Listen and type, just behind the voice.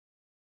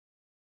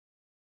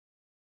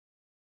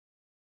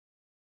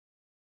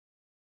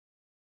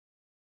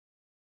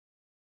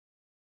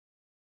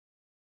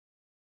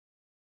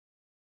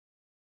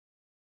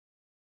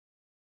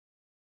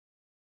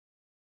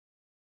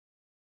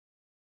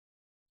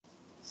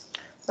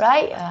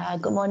Right,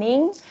 good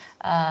morning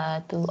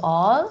to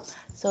all.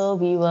 So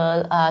we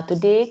will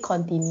today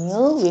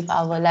continue with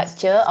our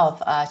lecture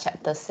of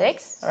chapter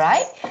 6,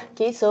 right?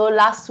 Okay, so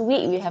last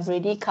week we have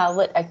already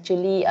covered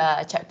actually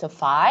chapter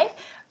 5.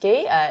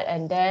 Okay,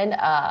 and then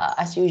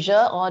as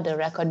usual, all the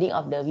recording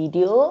of the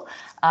video,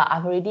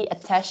 I've already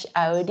attached,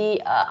 I already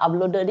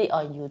uploaded it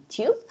on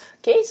YouTube.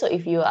 Okay, so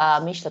if you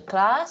missed the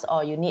class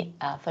or you need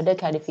further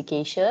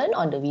clarification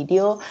on the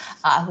video,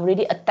 I've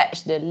already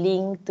attached the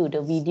link to the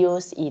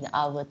videos in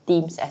our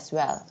Teams as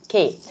well.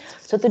 Okay,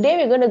 so today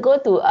we're going to go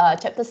to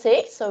chapter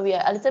 6. So we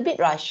are a little bit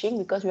rushing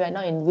because we are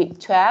now in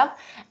week 12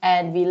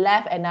 and we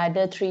left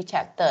another 3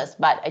 chapters.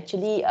 But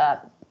actually,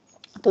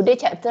 today's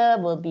chapter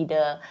will be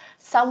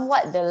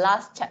somewhat the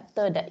last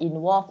chapter that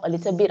involve a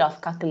little bit of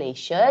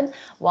calculation,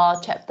 while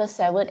chapter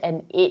 7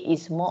 and 8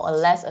 is more or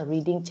less a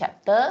reading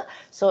chapter,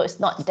 so it's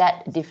not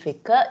that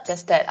difficult,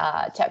 just that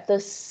chapter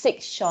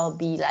 6 shall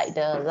be like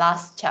the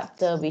last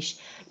chapter, which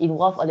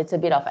involve a little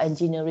bit of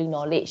engineering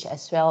knowledge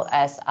as well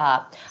as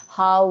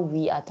how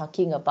we are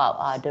talking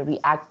about the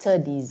reactor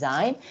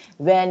design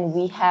when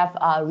we have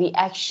a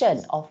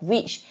reaction of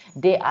which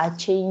there are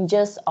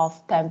changes of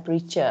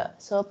temperature.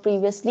 So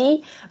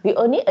previously we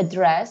only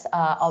address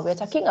or we're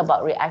talking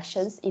about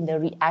reactions in the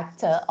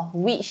reactor of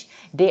which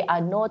there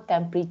are no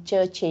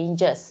temperature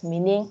changes,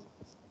 meaning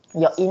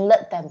your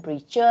inlet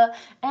temperature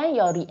and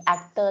your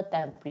reactor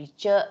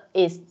temperature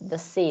is the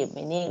same,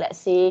 meaning let's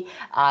say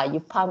you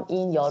pump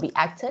in your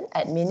reactant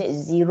at minute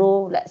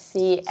 0, let's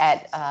say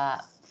at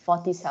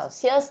 40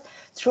 Celsius.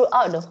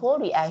 Throughout the whole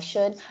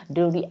reaction,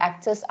 the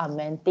reactors are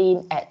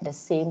maintained at the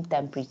same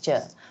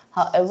temperature.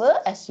 However,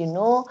 as you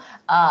know,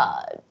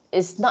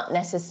 it's not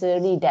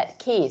necessarily that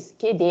case.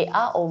 Okay, there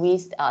are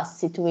always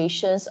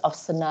situations of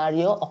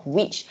scenario of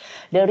which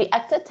the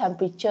reactor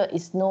temperature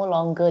is no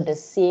longer the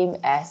same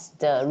as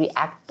the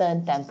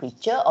reactant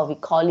temperature, or we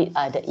call it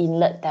the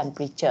inlet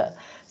temperature.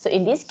 So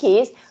in this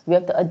case, we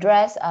have to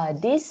address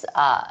this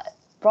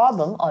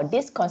problem or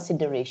this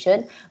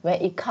consideration when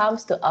it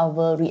comes to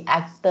our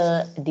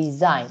reactor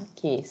design.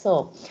 Okay,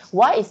 so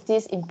why is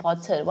this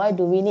important? Why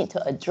do we need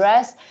to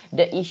address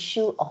the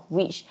issue of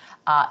which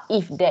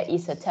if there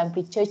is a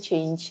temperature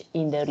change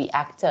in the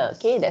reactor?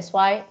 Okay, that's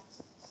why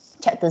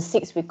chapter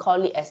 6 we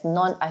call it as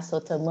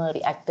non-isothermal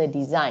reactor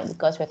design,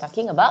 because we're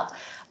talking about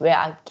where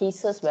are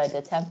cases where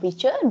the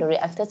temperature, the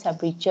reactor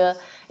temperature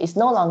is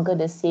no longer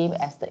the same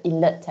as the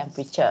inlet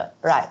temperature,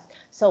 right?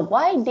 So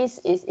why this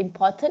is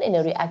important in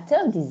the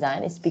reactor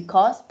design is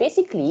because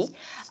basically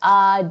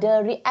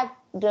the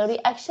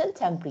reaction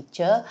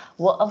temperature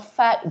will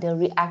affect the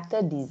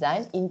reactor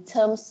design in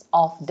terms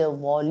of the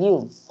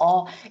volume,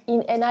 or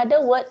in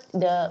another word,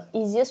 the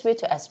easiest way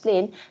to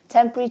explain,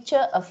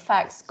 temperature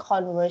affects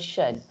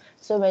conversion.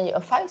 So when it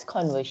affects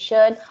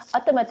conversion,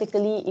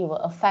 automatically it will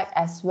affect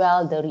as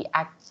well the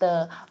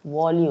reactor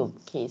volume.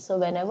 Okay, so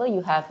whenever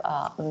you have,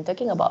 I'm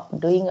talking about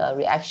doing a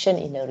reaction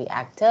in a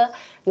reactor,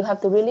 you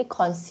have to really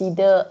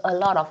consider a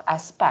lot of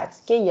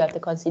aspects. Okay, you have to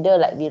consider,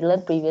 like we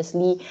learned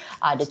previously,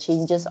 the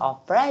changes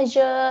of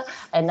pressure,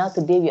 and now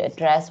today we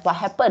address what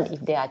happens if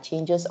there are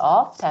changes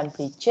of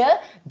temperature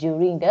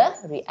during the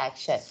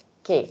reaction.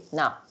 Okay,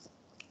 now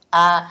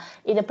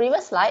in the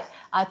previous slide,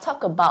 I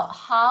talked about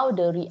how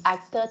the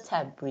reactor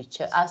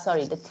temperature,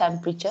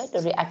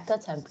 the reactor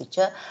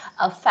temperature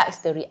affects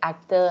the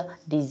reactor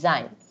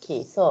design.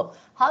 Okay, so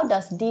how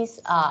does this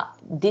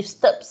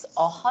disturbs,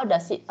 or how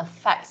does it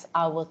affects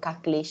our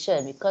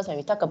calculation? Because when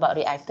we talk about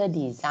reactor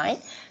design,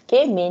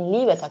 okay,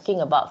 mainly we're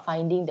talking about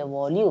finding the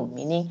volume,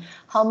 meaning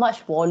how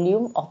much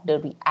volume of the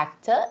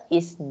reactor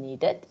is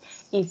needed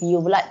if you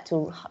would like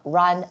to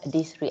run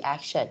this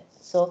reaction.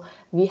 So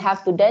we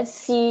have to then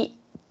see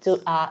to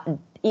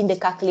in the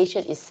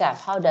calculation itself,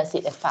 how does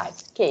it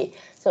affect? Okay,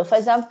 so for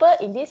example,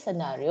 in this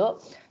scenario,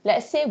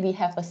 let's say we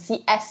have a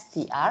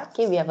CSTR.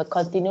 Okay, we have a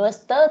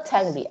continuous stir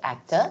tank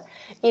reactor.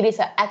 It is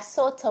an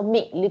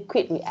exothermic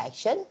liquid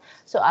reaction.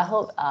 So I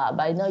hope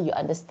by now you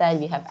understand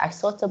we have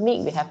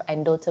exothermic, we have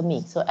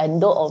endothermic. So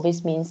endo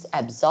always means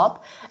absorb,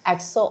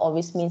 exo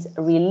always means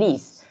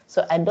release.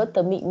 So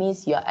endothermic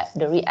means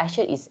the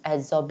reaction is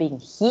absorbing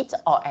heat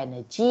or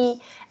energy.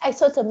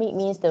 Exothermic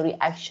means the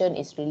reaction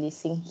is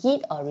releasing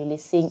heat or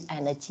releasing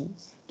energy.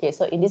 Okay,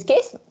 so in this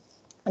case,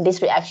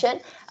 this reaction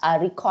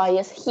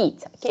requires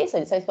heat. Okay, so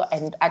this is called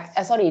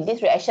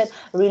this reaction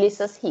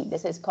releases heat.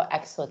 This is called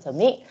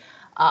exothermic.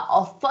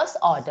 Of first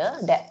order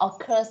that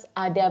occurs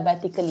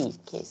adiabatically.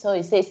 Okay, so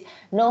it says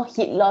no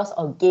heat loss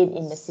or gain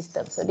in the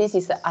system. So this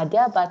is an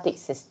adiabatic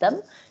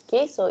system.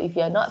 Okay, so if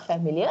you are not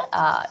familiar,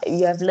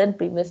 you have learned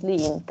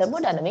previously in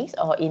thermodynamics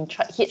or in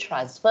heat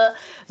transfer,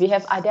 we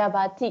have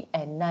adiabatic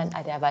and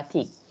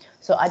non-adiabatic.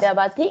 So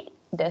adiabatic,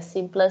 the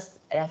simplest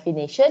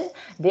definition,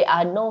 there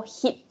are no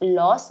heat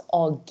loss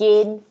or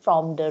gain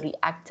from the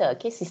reactor.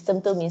 Okay,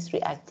 system 2 means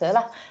reactor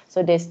lah.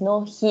 So there's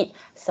no heat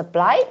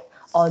supplied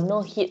or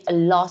no heat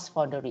loss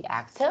for the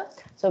reactor.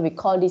 So we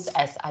call this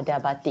as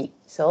adiabatic.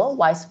 So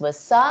vice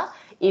versa,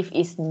 if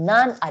it's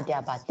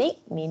non-adiabatic,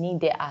 meaning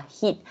there are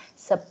heat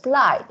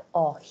supplied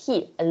or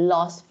heat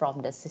loss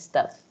from the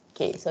system.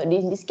 Okay, so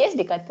in this case,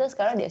 dia kata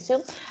sekarang dia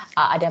assume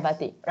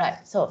adiabatic,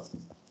 right? So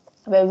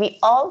when we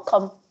all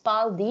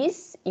compile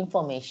this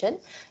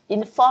information in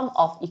the form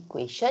of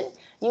equation,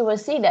 you will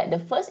see that the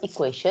first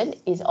equation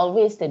is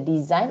always the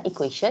design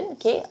equation,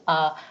 okay,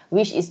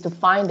 which is to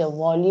find the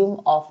volume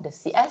of the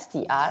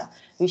CSTR,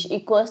 which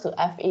equals to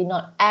FA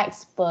naught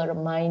X per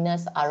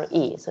minus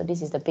RA. So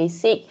this is the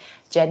basic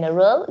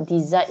general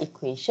design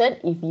equation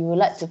if you would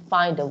like to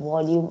find the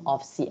volume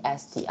of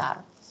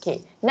CSTR.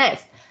 Okay,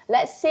 next,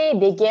 let's say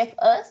they gave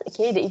us,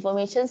 okay, the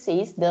information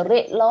says the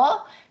rate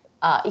law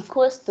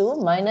equals to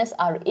minus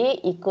RA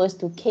equals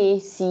to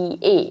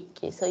KCA.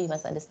 Okay, so you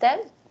must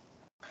understand,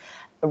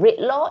 rate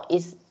law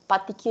is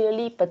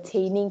particularly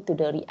pertaining to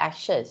the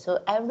reaction.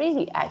 So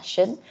every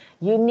reaction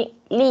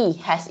uniquely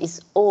has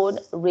its own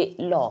rate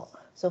law.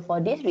 So for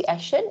this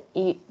reaction,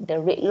 the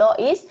rate law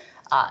is,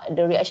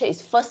 the reaction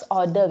is first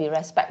order with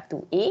respect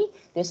to A.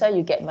 That's why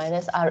you get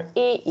minus RA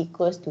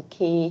equals to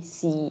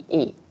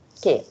KCA.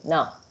 Okay,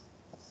 now,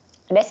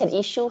 there's an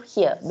issue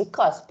here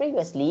because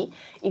previously,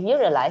 if you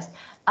realize,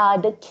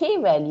 the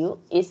K value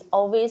is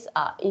always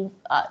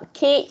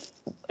K,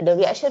 the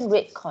reaction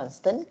rate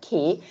constant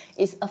K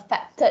is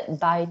affected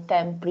by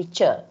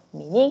temperature.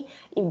 Meaning,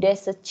 if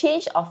there's a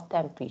change of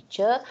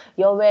temperature,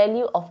 your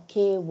value of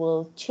K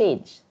will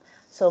change.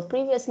 So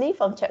previously,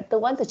 from chapter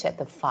 1 to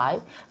chapter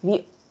 5,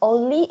 we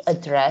only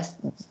addressed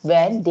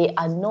when there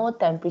are no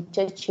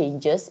temperature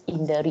changes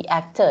in the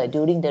reactor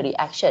during the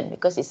reaction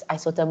because it's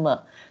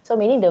isothermal. So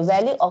meaning the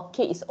value of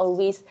K is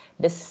always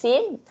the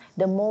same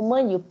the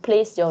moment you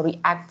place your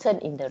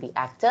reactant in the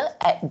reactor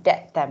at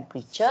that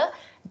temperature.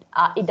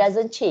 It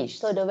doesn't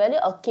change. So the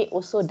value of K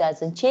also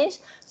doesn't change.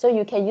 So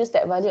you can use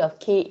that value of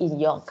K in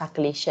your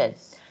calculation.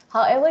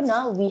 However,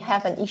 now we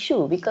have an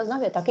issue because now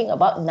we're talking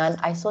about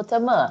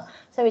non-isothermal.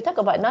 So we talk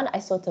about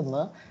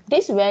non-isothermal,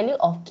 this value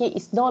of K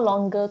is no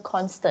longer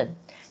constant.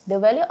 The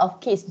value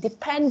of K is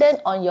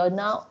dependent on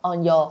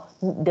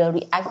the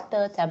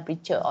reactor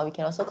temperature, or we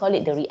can also call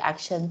it the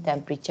reaction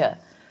temperature.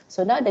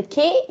 So now the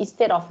K,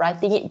 instead of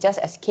writing it just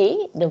as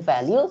K, the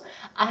value,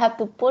 I have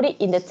to put it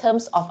in the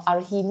terms of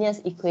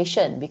Arrhenius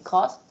equation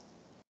because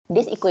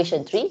this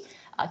equation 3,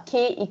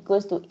 K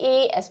equals to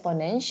A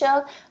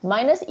exponential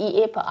minus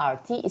EA per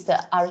RT is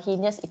the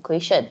Arrhenius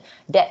equation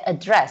that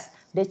address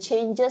the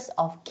changes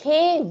of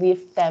K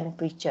with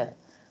temperature.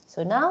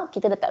 So now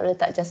kita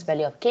letak just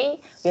value of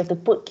K. We have to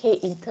put K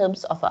in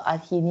terms of an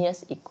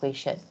Arrhenius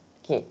equation.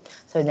 Okay.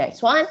 So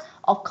next one,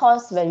 of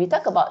course, when we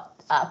talk about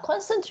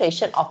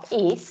concentration of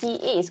A,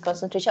 CA is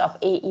concentration of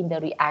A in the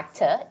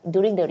reactor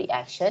during the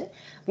reaction.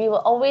 We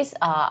will always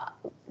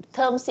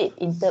terms it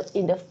in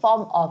the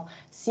form of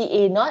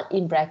CA naught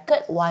in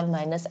bracket 1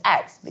 minus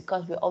X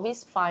because we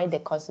always find the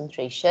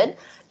concentration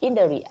in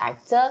the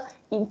reactor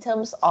in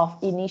terms of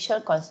initial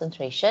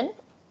concentration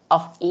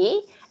of A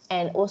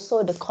and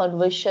also the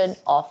conversion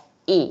of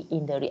A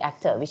in the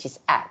reactor, which is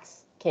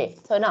X. Okay,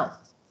 so now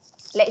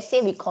let's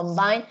say we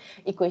combine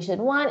equation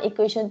 1,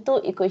 equation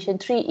 2, equation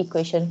 3,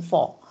 equation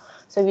 4.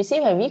 So we see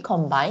when we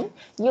combine,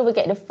 you will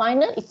get the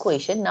final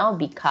equation now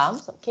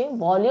becomes, okay,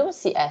 volume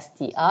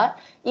CSTR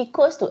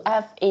equals to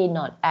FA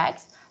naught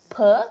X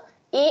per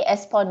A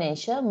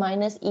exponential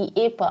minus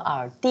EA per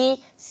RT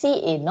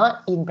CA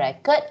naught in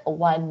bracket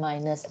 1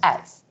 minus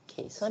X.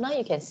 Okay, so now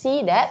you can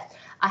see that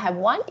I have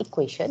one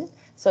equation.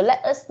 So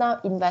let us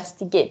now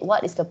investigate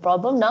what is the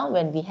problem now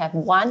when we have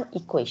one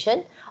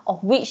equation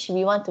of which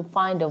we want to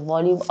find the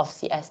volume of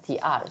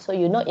CSTR. So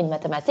you know in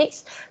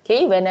mathematics,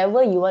 okay,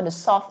 whenever you want to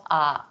solve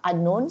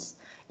unknowns,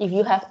 if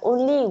you have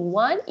only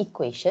one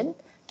equation,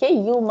 okay,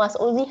 you must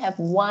only have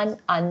one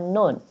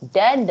unknown.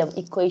 Then the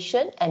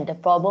equation and the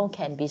problem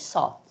can be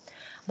solved.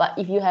 But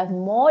if you have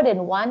more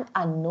than one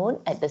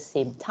unknown at the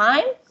same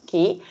time,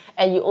 okay,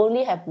 and you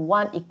only have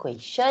one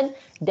equation,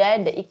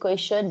 then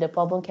the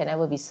problem can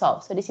never be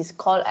solved. So this is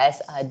called as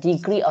a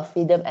degree of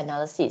freedom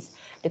analysis.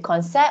 The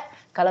concept,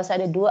 kalau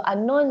saya ada dua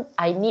unknown,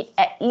 I need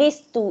at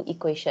least two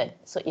equation.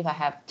 So if I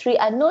have three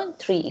unknown,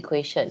 three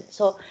equation.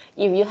 So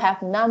if you have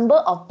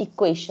number of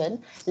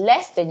equation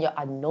less than your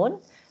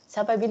unknown,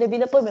 sampai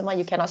bila-bila pun memang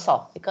you cannot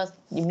solve because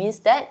it means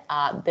that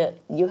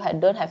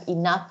don't have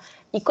enough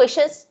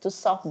equations to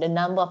solve the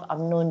number of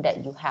unknown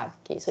that you have.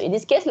 Okay, so in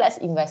this case, let's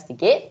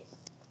investigate.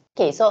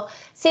 Okay, so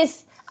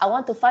since I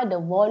want to find the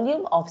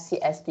volume of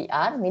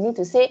CSTR, meaning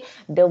to say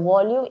the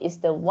volume is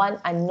the one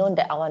unknown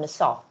that I want to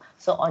solve.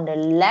 So on the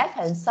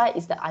left-hand side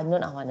is the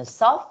unknown I want to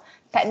solve.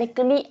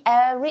 Technically,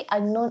 every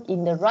unknown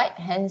in the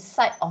right-hand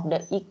side of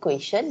the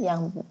equation,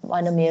 yang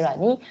warna merah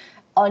ni,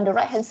 on the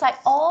right-hand side,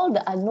 all the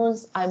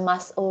unknowns I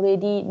must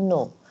already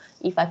know.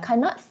 If I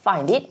cannot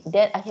find it,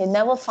 then I can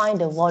never find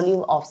the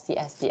volume of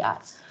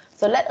CSTR.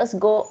 So let us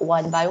go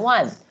one by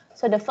one.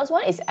 So the first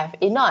one is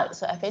FA naught.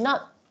 So FA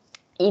naught,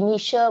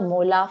 initial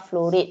molar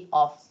flow rate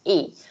of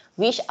A,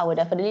 which I will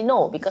definitely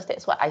know because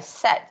that's what I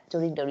said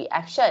during the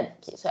reaction.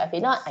 Okay, so FA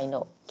naught, I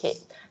know. Okay,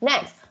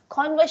 next,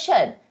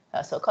 conversion.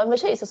 So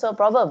conversion is also a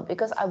problem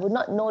because I would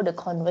not know the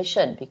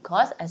conversion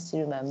because as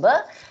you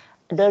remember,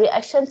 the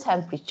reaction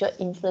temperature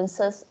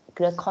influences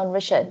the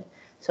conversion.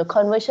 So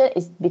conversion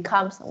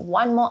becomes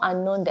one more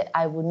unknown that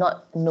I would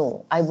not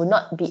know. I would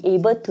not be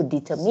able to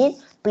determine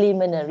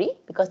preliminary,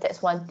 because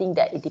that's one thing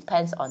that it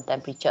depends on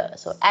temperature.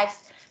 So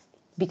X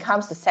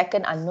becomes the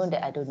second unknown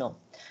that I don't know.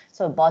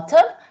 So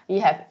bottom, you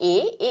have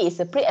A. A is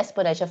a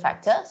pre-exponential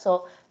factor.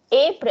 So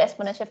A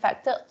pre-exponential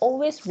factor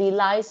always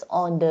relies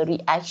on the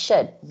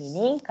reaction,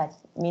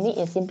 meaning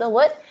in simple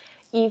word,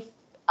 if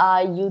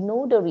you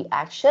know the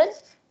reaction,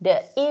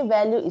 the A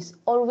value is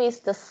always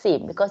the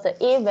same because the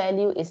A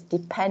value is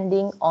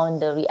depending on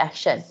the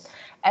reaction.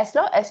 As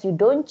long as you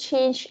don't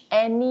change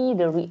any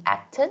the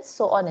reactants,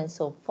 so on and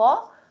so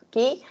forth,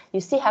 okay,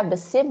 you still have the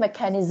same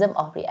mechanism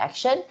of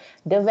reaction,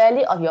 the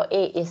value of your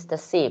A is the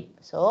same.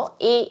 So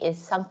A is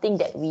something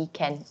that we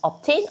can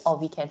obtain or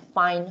we can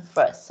find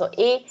first. So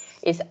A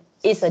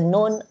is a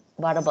known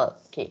variable.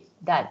 Okay,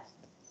 done.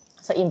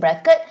 So in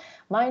bracket,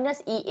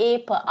 minus EA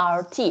per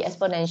RT,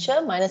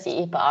 exponential minus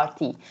EA per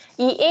RT.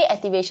 EA,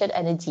 activation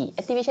energy.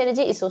 Activation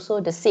energy is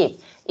also the same.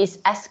 It's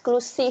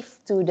exclusive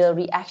to the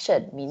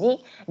reaction, meaning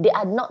they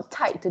are not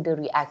tied to the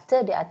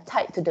reactor, they are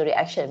tied to the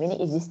reaction, meaning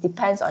it just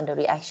depends on the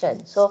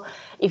reaction. So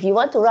if you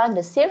want to run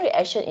the same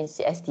reaction in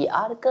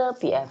CSTR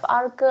ke,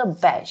 PFR ke,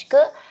 batch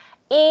ke,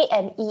 A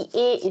and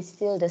EA is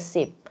still the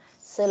same.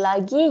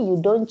 Selagi you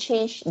don't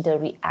change the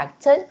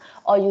reactant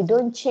or you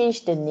don't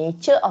change the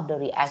nature of the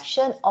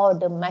reaction or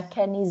the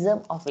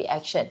mechanism of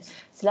reaction.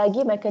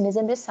 Selagi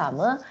mechanism dia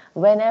sama,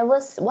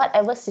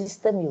 whatever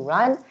system you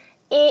run,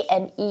 A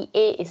and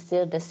EA is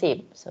still the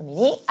same. So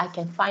meaning I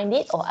can find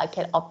it or I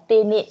can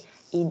obtain it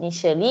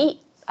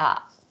initially.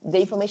 The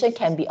information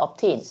can be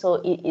obtained. So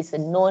it is a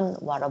known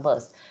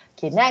variables.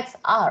 Okay, next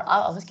R.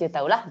 R, of course kita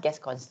tahulah gas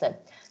constant.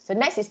 So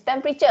next is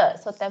temperature.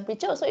 So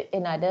temperature also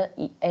another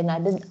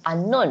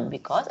unknown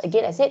because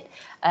again I said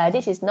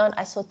this is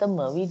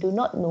non-isothermal. We do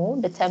not know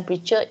the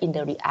temperature in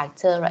the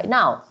reactor right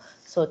now.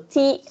 So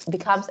T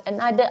becomes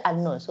another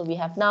unknown. So we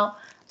have now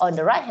on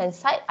the right hand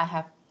side I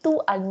have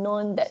two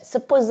unknown that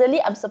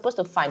supposedly I'm supposed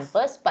to find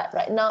first, but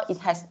right now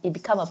it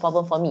become a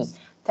problem for me.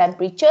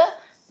 Temperature,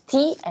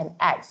 T and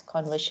X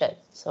conversion.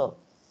 So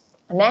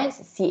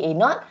next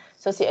CA0.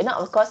 So CA0,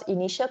 of course,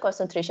 initial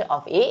concentration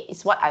of A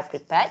is what I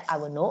prepared. I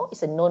will know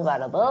it's a known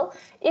variable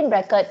in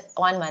bracket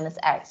 1 minus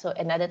X. So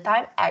another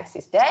time X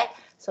is there.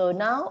 So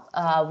now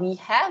we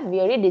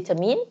already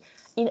determined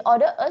in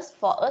order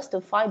for us to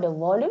find the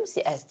volume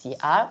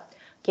CSTR.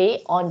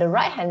 Okay, on the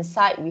right hand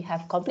side we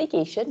have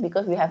complication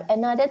because we have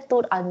another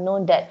two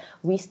unknown that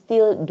we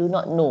still do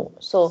not know.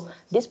 So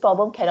this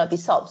problem cannot be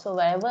solved. So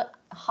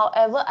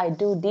however I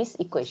do this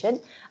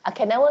equation, I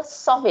can never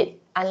solve it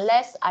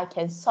unless I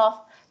can solve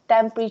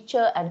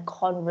temperature and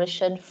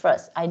conversion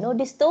first. I know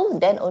these two,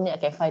 then only I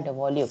can find the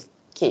volume.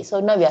 Okay, so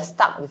now we are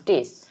stuck with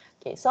this.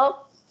 Okay, so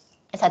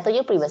as I told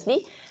you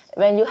previously,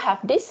 when you have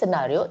this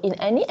scenario in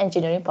any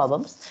engineering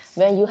problems,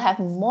 when you have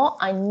more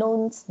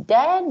unknowns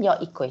than your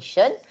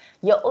equation,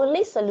 your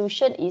only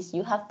solution is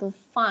you have to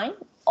find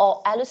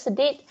or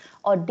elucidate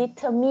or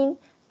determine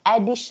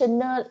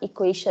additional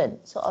equation.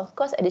 So of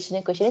course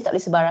additional equation ni tak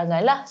boleh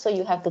sebarangan lah. So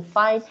you have to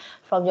find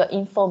from your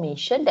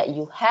information that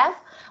you have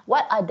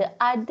what are the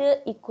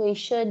other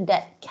equation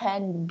that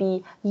can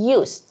be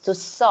used to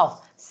solve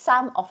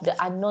some of the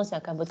unknowns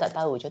yang kamu tak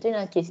tahu.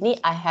 Contohnya dalam case ni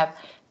I have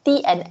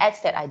T and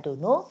X that I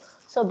don't know.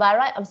 So by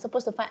right I'm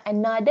supposed to find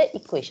another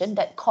equation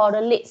that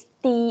correlates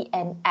T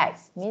and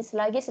X. Means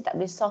lagi saya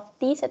tak boleh solve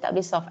T, saya tak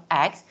boleh solve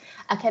X,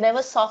 I can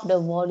never solve the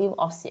volume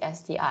of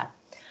CSTR.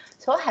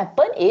 So what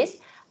happened is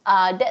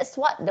that's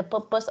what the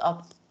purpose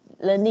of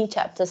learning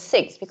chapter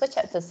 6, because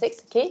chapter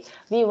 6, okay,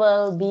 we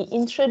will be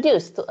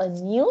introduced to a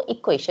new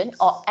equation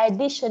or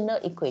additional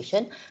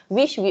equation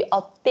which we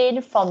obtain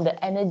from the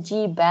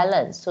energy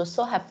balance.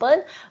 So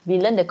happen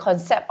we learn the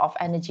concept of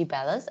energy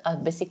balance,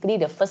 basically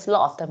the first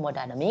law of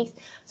thermodynamics.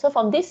 So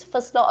from this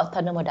first law of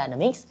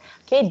thermodynamics,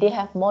 okay, they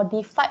have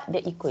modified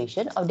the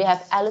equation or they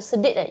have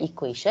elucidated an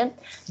equation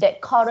that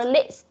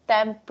correlates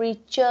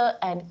temperature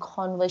and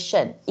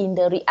conversion in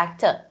the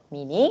reactor.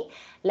 Meaning,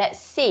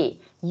 let's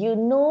say you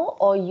know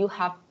or you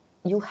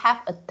have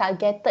a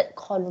targeted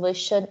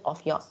conversion of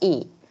your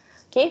A.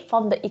 Okay,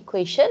 from the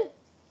equation,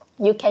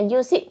 you can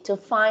use it to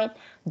find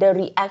the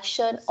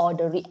reaction or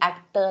the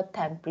reactor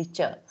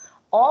temperature.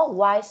 Or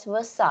vice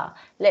versa.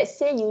 Let's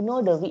say you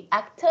know the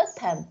reactor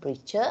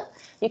temperature,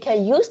 you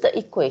can use the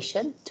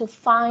equation to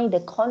find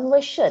the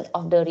conversion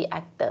of the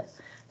reactor.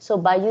 So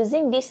by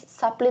using this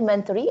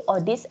supplementary or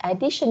this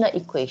additional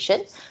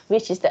equation,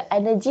 which is the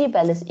energy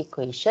balance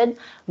equation,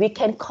 we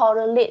can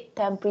correlate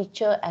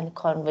temperature and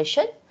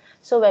conversion.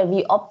 So when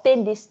we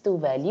obtain these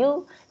two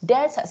values,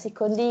 then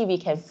subsequently we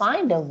can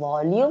find the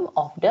volume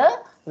of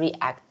the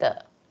reactor.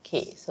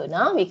 Okay, so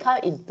now we come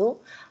into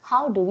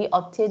how do we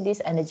obtain this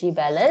energy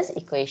balance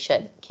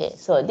equation. Okay,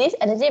 so this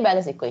energy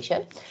balance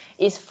equation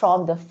is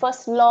from the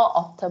first law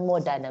of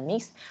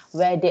thermodynamics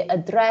where they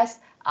address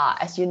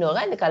as you know,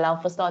 kan, kalau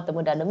first law of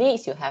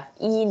thermodynamics, you have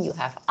in, you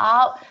have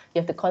out.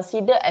 You have to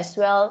consider as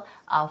well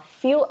a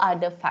few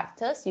other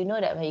factors. You know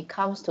that when it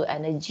comes to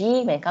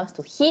energy, when it comes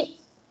to heat,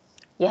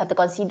 You have to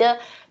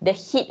consider the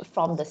heat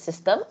from the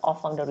system or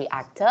from the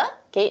reactor,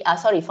 okay,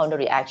 from the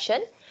reaction.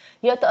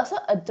 You have to also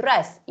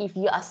address if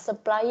you are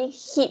supplying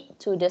heat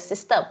to the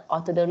system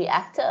or to the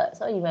reactor.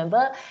 So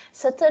remember,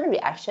 certain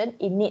reaction,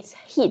 it needs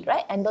heat,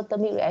 right?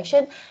 Endothermic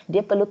reaction,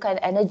 dia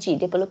perlukan energy,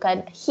 dia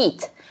perlukan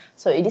heat.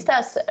 So in this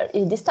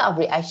type of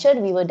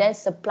reaction, we will then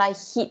supply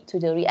heat to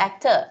the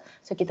reactor.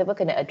 So kita pun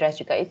kena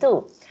address juga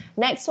itu.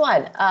 Next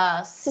one,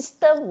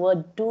 system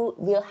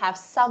will have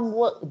some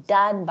work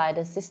done by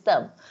the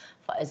system.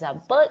 For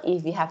example,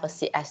 if we have a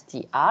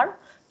CSTR,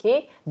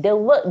 okay, the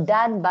work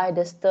done by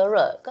the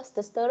stirrer, because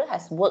the stirrer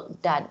has work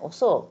done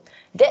also.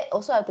 That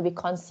also have to be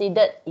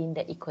considered in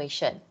the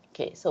equation.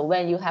 Okay, so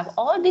when you have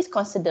all this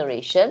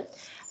consideration,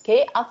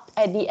 okay,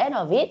 at the end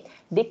of it,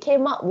 they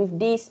came up with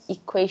this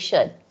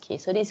equation. Okay,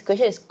 so this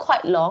equation is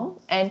quite long,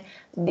 and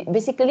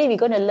basically we're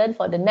going to learn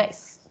for the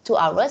next 2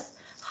 hours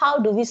how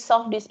do we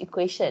solve this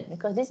equation,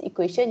 because this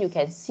equation you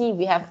can see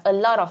we have a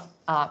lot of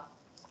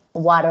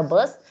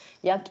variables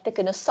yang kita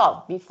kena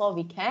solve before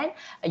we can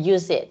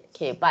use it.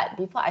 Okay, but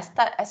before I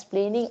start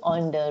explaining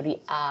on the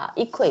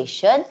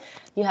equation,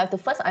 you have to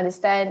first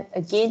understand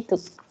again to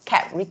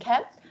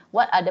recap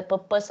what are the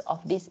purpose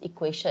of this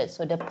equation.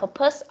 So the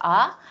purpose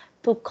are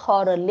to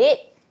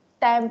correlate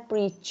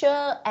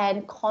temperature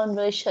and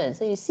conversion.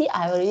 So you see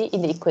I already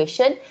in the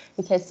equation,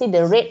 you can see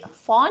the red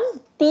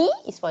font, T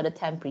is for the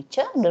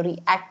temperature, the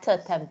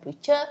reactor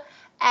temperature,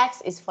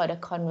 X is for the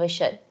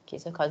conversion. Okay,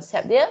 so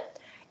concept there.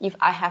 If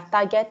I have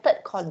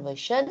targeted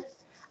conversion,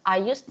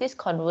 I use this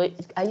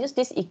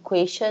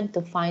equation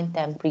to find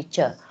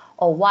temperature,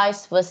 or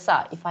vice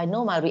versa. If I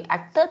know my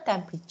reactor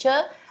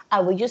temperature, I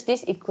will use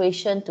this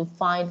equation to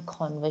find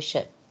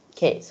conversion.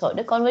 Okay, so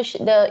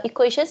the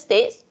equation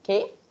states,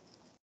 okay,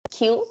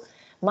 Q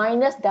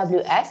minus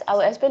Ws, I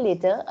will explain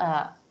later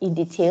in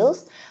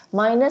details,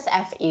 minus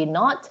Fa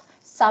naught,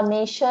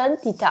 summation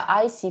theta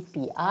I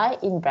Cpi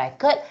in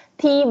bracket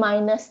T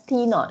minus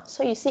T naught.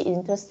 So you see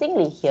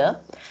interestingly here,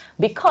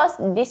 because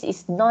this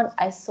is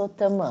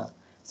non-isothermal,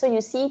 so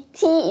you see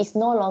T is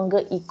no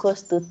longer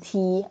equals to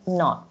T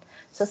naught.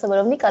 So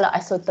sebelum ni kalau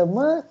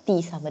isothermal,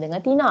 T sama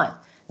dengan T naught.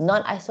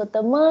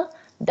 Non-isothermal,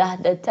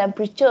 the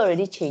temperature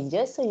already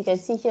changes. So you can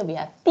see here we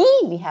have T,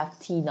 we have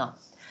T naught.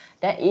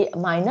 Then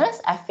minus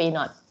Fa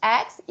naught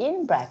X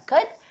in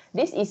bracket.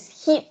 This is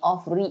heat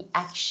of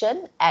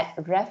reaction at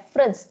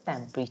reference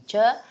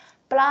temperature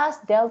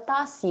plus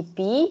delta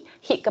Cp,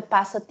 heat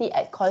capacity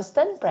at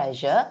constant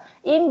pressure,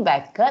 in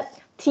bracket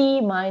T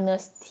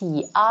minus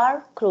Tr,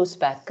 close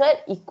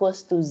bracket,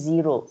 equals to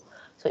 0.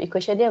 So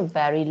equation dia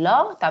very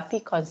long,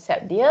 tapi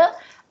konsep dia,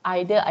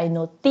 either I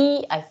know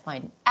T, I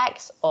find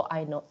X, or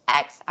I know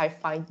X, I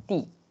find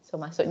T. So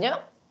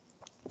maksudnya,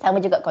 sama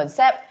juga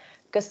konsep,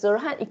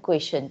 keseluruhan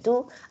equation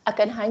tu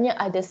akan hanya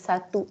ada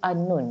satu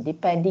unknown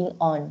depending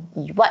on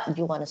what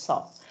you want to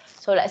solve.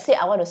 So let's say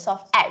I want to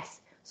solve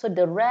X. So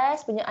the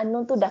rest punya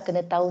unknown tu dah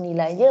kena tahu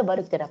nilainya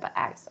baru kita dapat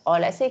X. Or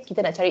let's say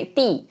kita nak cari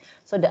T.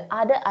 So the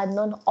other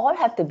unknown all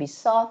have to be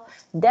solved.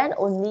 Then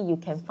only you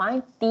can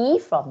find T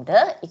from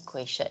the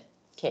equation.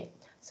 Okay.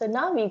 So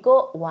now we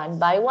go one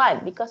by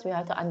one because we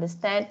have to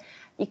understand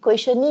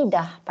equation ni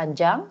dah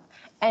panjang.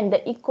 And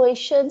the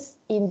equations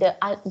in the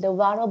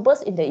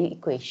variables in the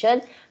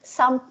equation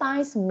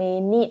sometimes may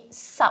need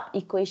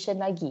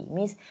sub-equation lagi.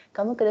 Means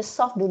kamu kena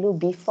solve dulu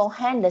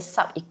beforehand the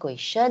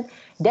sub-equation,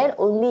 then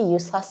only you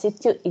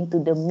substitute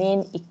into the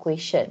main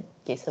equation.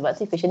 Okay, sebab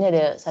tu equation ni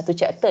ada satu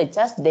chapter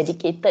just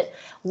dedicated,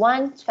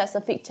 one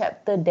specific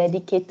chapter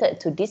dedicated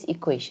to this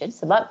equation.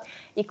 Sebab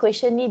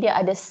equation ni dia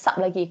ada sub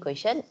lagi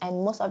equation,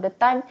 and most of the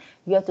time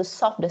you have to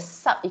solve the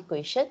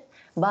sub-equation.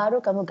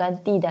 Baru kamu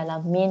ganti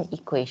dalam main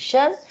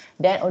equation,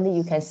 then only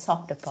you can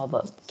solve the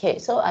problem. Okay,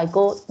 so I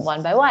go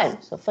one by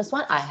one. So first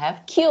one I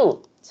have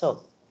Q.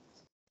 So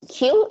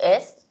Q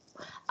is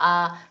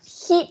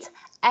heat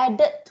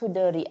added to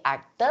the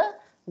reactor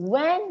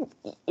when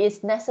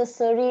it's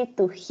necessary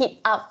to heat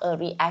up a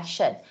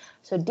reaction.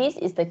 So this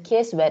is the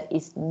case where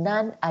it's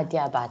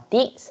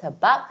non-adiabatic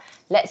sebab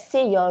let's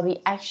say your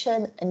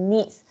reaction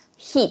needs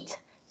heat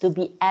to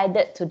be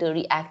added to the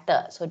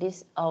reactor. So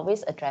this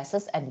always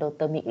addresses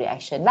endothermic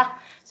reaction lah.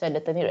 So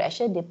endothermic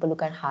reaction dia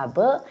perlukan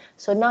haba.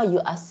 So now you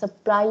are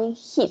supplying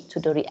heat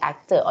to the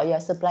reactor or you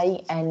are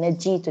supplying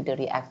energy to the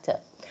reactor.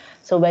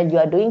 So when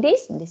you are doing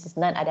this is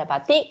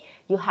non-adiabatic,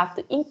 you have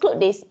to include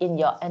this in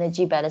your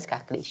energy balance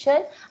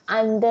calculation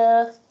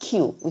under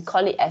Q. We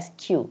call it as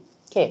Q.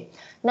 Okay.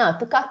 Now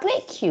to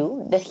calculate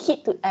Q, the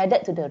heat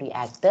added to the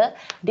reactor,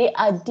 they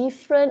are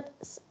different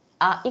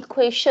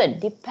equation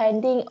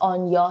depending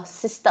on your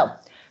system.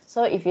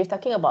 So if you're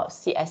talking about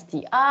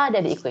CSTR,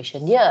 then the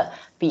equation dia.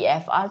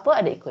 PFR pun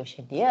ada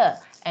equation dia.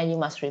 And you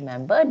must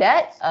remember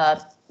that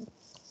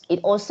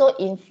it also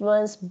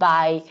influenced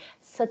by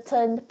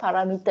certain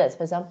parameters.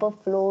 For example,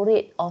 flow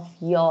rate of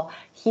your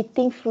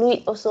heating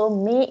fluid also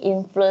may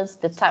influence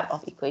the type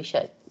of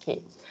equation.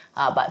 Okay,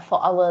 but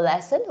for our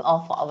lesson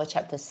or for our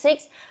chapter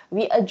 6,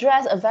 we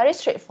address a very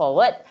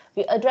straightforward.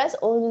 We address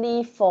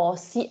only for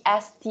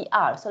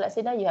CSTR. So let's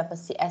say now you have a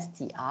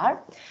CSTR.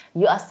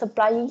 You are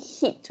supplying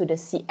heat to the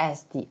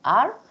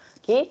CSTR.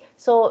 Okay,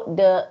 so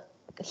the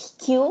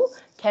Q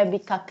can be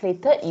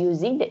calculated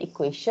using the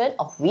equation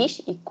of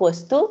which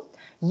equals to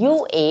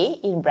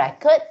UA in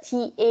bracket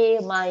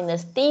TA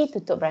minus T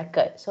tutup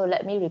bracket. So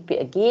let me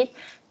repeat again.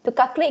 To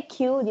calculate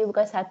Q, dia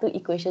bukan satu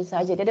equation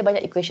saja. Dia ada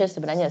banyak equation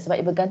sebenarnya sebab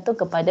ia bergantung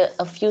kepada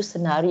a few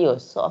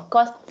scenarios. So of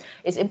course,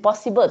 it's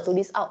impossible to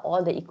list out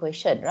all the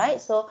equation,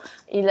 right? So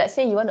let's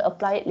say you want to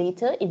apply it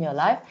later in your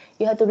life,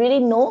 you have to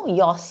really know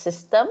your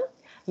system.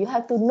 You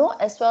have to know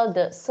as well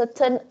the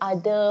certain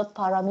other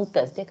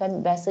parameters. Dia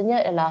kan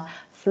biasanya adalah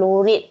flow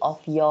rate of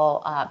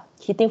your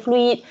heating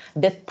fluid.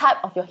 The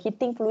type of your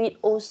heating fluid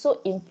also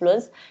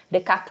influence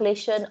the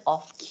calculation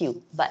of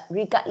Q. But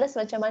regardless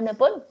macam mana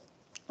pun,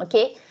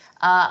 okay,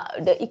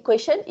 the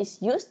equation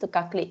is used to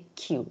calculate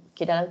Q.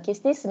 Okay, dalam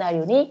kes ni,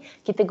 senario ni,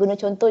 kita guna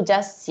contoh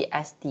just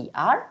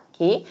CSTR.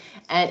 Okay,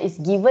 and it's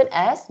given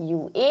as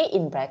UA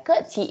in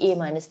bracket TA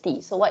minus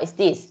T. So what is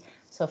this?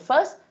 So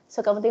first, so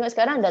kamu tengok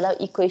sekarang dalam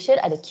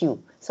equation ada Q.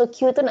 So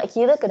Q tu nak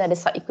kira kena ada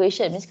sub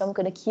equation. Means kamu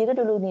kena kira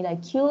dulu nilai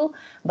Q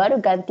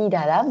baru ganti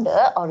dalam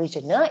the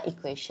original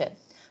equation.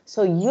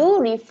 So U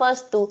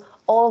refers to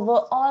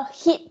overall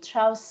heat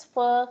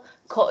transfer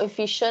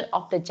coefficient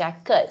of the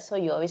jacket. So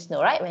you always know,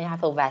 right? When you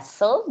have a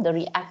vessel, the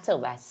reactor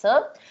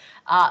vessel,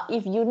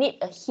 if you need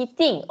a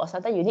heating or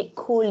sometimes you need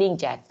cooling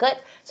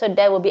jacket, so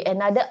there will be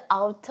another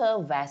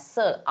outer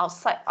vessel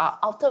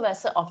outer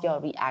vessel of your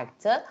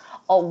reactor,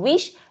 or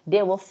which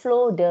they will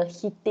flow the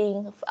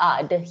heating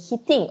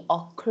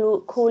or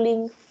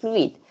cooling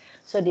fluid.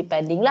 So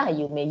depending lah,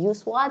 you may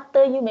use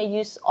water, you may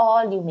use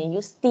oil, you may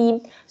use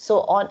steam,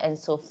 so on and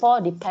so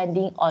forth,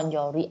 depending on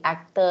your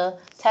reactor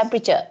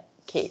temperature.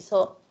 Okay,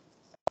 so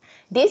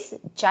this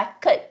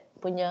jacket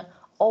punya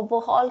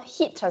overall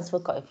heat transfer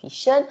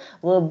coefficient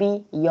will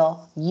be your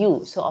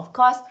U. So of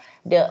course,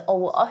 the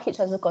overall heat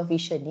transfer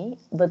coefficient ni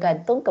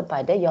bergantung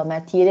kepada your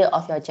material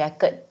of your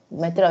jacket.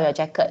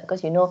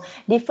 Because you know,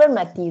 different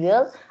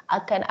material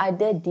akan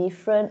ada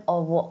different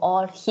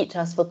overall heat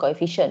transfer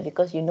coefficient,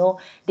 because you know,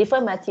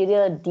 different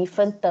material,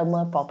 different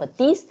thermal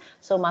properties.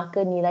 So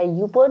maka nilai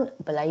U pun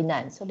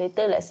berlainan. So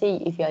later, let's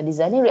say if you are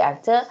designing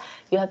reactor,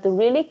 you have to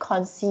really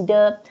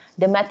consider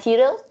the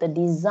material, the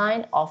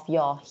design of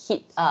your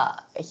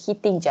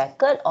heating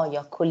jacket or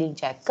your cooling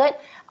jacket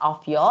of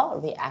your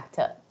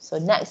reactor. So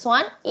next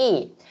one,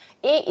 A.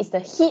 A is the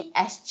heat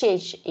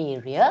exchange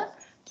area.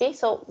 Okay,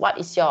 so what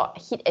is your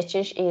heat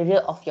exchange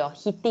area of your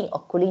heating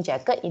or cooling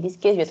jacket? In this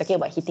case, we're talking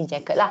about heating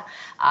jacket lah.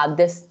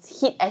 The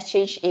heat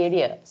exchange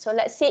area. So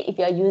let's say if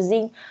you are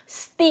using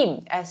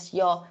steam as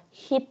your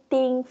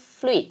heating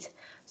fluid,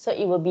 so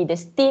it will be the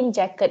steam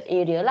jacket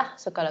area lah.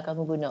 So kalau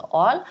kamu guna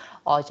oil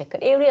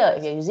jacket area.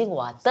 If you're using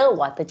water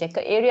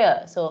jacket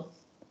area. So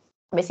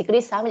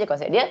basically sama je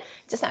konsep dia.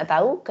 Just nak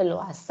tahu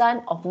keluasan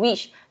of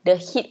which the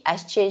heat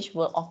exchange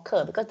will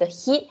occur, because the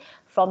heat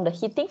from the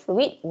heating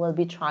fluid will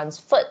be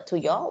transferred to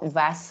your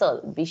vessel,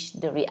 which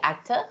the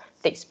reaction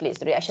takes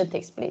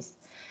place.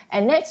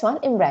 And next one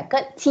in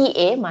bracket,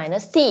 TA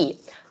minus T.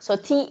 So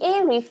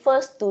TA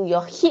refers to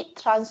your heat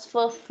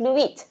transfer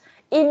fluid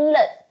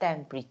inlet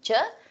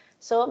temperature.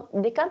 So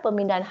dia kan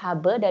pemindahan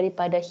haba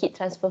daripada heat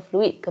transfer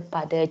fluid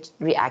kepada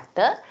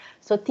reactor.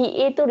 So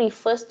TA tu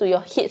refers to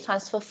your heat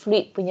transfer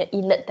fluid punya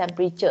inlet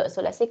temperature.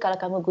 So let's say kalau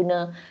kamu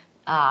guna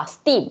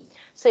steam,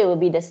 so it will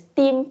be the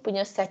steam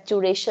punya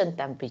saturation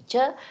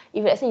temperature.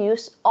 If let's say you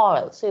use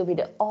oil, so it will be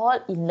the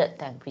oil inlet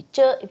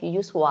temperature. If you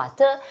use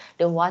water,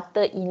 the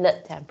water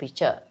inlet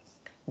temperature.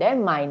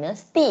 Then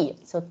minus T.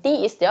 So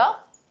T is the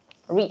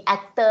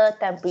reactor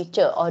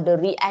temperature or the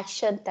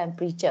reaction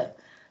temperature.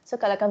 So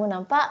kalau kamu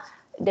nampak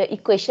the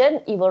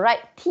equation, it will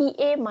write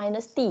TA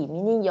minus T,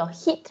 meaning your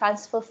heat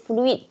transfer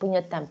fluid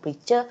punya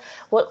temperature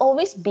will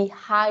always be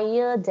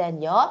higher than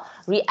your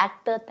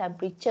reactor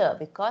temperature,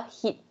 because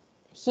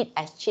heat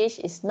exchange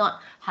is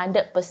not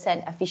 100%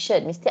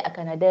 efficient. Mesti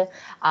akan ada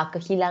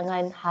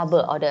kehilangan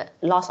haba or the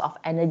loss of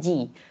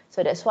energy.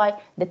 So that's why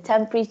the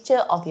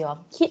temperature of your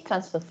heat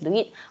transfer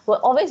fluid will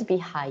always be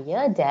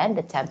higher than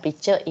the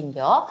temperature in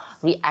your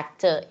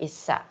reactor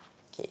itself.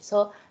 Okay,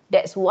 so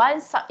that's one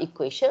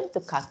sub-equation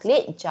to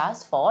calculate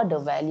just for the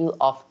value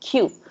of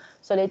Q.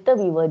 So later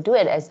we will do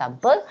an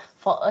example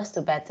for us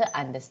to better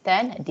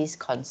understand this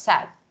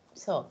concept.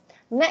 So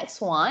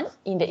next one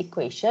in the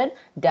equation,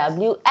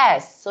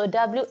 WS. So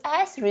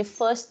WS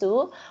refers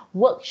to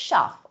work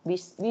shaft,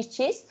 which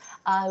is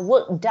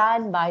work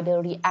done by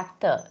the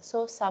reactor.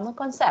 So sama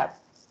concept.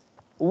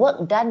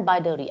 Work done by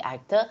the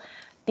reactor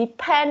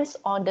depends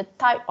on the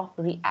type of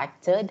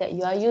reactor that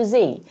you are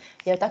using.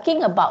 You're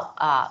talking about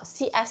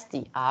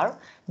CSTR.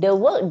 The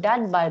work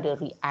done by the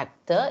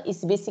reactor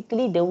is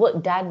basically the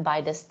work done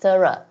by the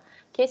stirrer.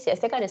 Okay,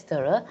 CSTR kan ada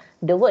stirrer.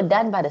 The work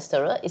done by the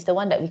stirrer is the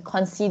one that we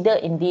consider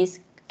in this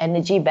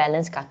energy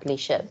balance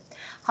calculation.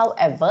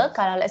 However,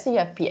 kalau let's say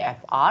you have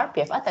PFR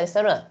tak ada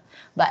secara.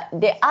 But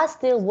there are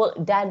still work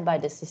done by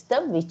the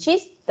system which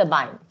is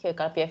turbine. Okay,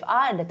 kalau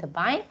PFR ada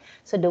turbine,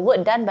 so the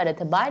work done by the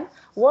turbine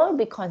will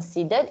be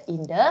considered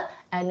in the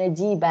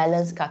energy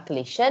balance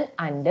calculation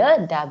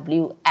under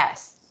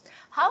WS.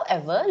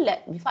 However,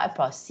 before I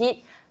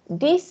proceed,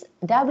 this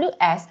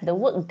WS, the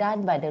work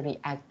done by the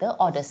reactor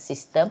or the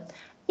system,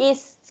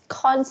 is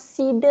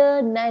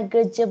considered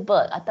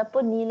negligible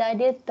ataupun nilai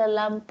dia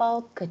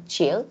terlampau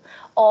kecil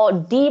or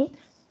deemed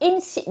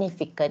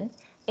insignificant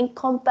in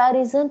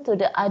comparison to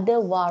the other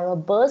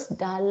variables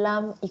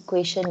dalam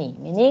equation ni.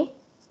 Meaning,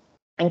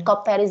 in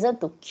comparison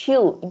to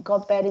Q, in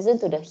comparison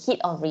to the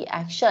heat of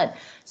reaction,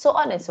 so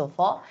on and so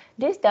forth,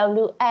 this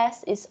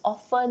WS is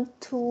often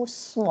too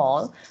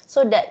small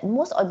so that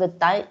most of the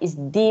time is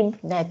deemed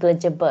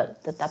negligible.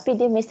 Tetapi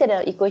dia mesti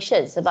dalam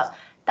equation sebab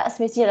tak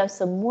semestinya dalam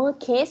semua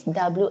case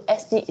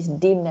WS ni is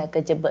deemed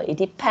negligible. It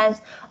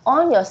depends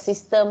on your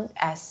system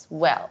as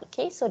well.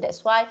 Okay, so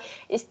that's why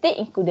it's still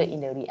included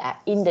in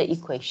the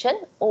equation,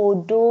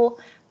 although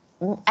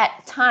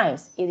at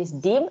times it is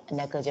deemed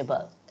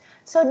negligible.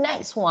 So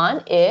next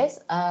one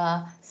is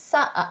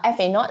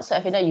FA0. So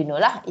FA0 you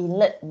know lah,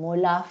 inlet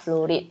molar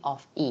flow rate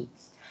of E.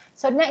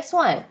 So next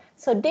one,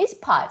 so this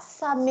part,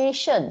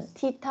 summation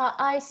theta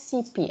I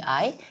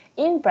CPI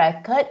in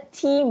bracket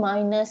T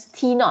minus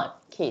T0.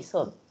 Okay,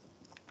 so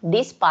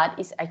this part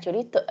is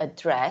actually to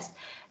address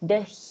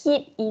the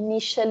heat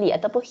initially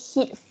ataupun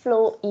heat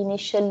flow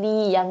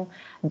initially yang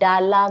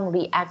dalam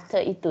reactor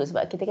itu.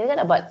 Sebab kita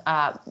kan buat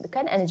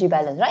kan energy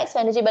balance, right?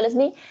 So energy balance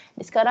ni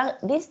sekarang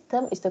this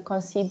term is to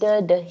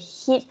consider the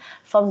heat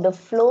from the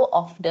flow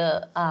of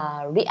the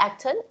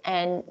reactant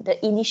and the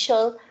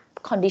initial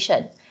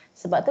condition.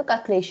 Sebab tu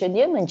calculation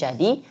dia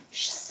menjadi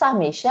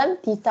summation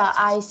theta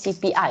I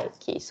CPI.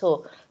 Okay,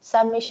 so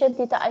summation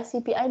theta I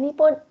CPI ni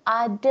pun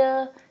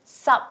ada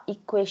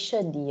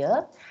sub-equation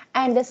dia,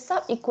 and the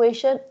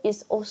sub-equation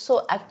is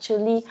also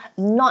actually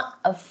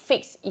not a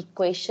fixed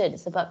equation.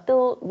 Sebab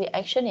tu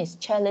reaction is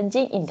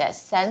challenging in that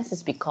sense is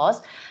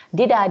because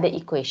dia dah ada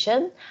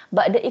equation,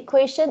 but the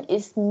equation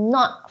is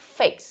not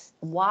fixed.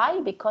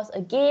 Why? Because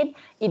again,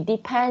 it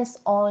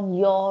depends on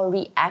your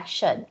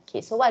reaction.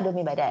 Okay, so what do I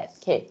mean by that?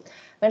 Okay,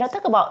 when I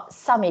talk about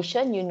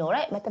summation, you know,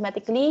 right?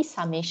 Mathematically,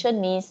 summation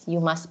means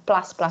you must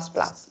plus.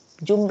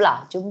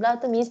 Jumlah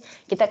tu means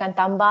kita akan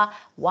tambah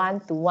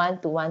 1 to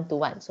 1 to 1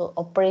 to 1. So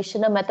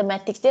operational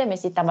mathematics dia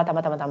mesti tambah.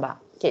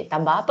 Okay,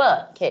 tambah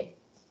apa? Okay.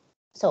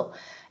 So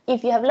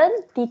if you have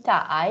learned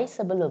theta I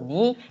sebelum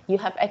ni, you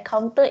have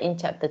encountered in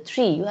chapter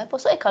 3. You have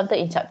also encountered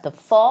in chapter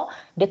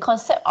 4 the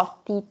concept of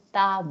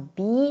theta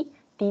B,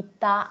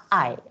 theta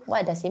I.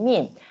 What does it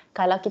mean?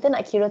 Kalau kita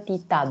nak kira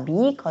theta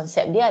B,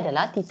 konsep dia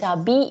adalah theta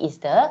B is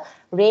the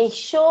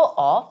ratio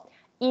of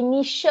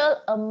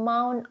initial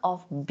amount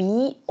of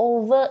B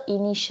over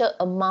initial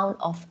amount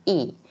of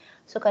A.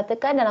 So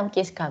katakan dalam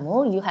kes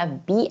kamu, you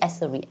have B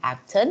as a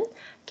reactant.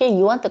 Okay,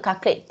 you want to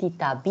calculate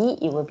theta B,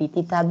 it will be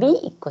theta B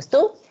equals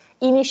to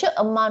initial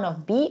amount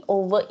of B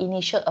over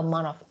initial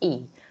amount of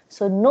A.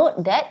 So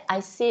note that I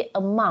say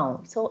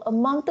amount. So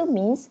amount tu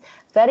means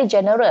very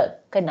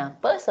general.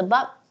 Kenapa?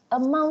 Sebab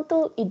amount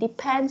tu, it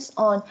depends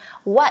on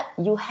what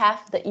you have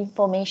the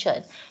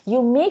information.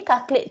 You may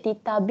calculate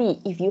theta B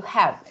if you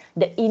have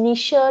the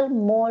initial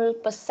mole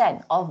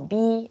percent of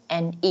B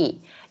and A,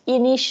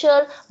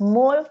 initial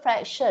mole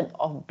fraction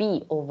of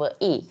B over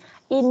A,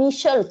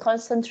 initial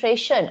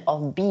concentration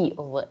of B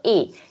over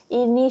A,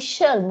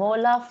 initial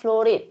molar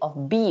flow rate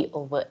of B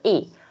over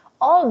A.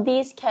 All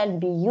these can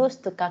be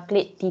used to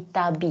calculate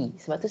theta B.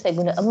 Sebab tu saya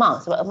guna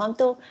amount. Sebab amount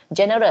tu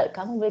general.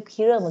 Kamu boleh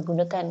kira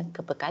menggunakan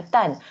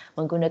kepekatan,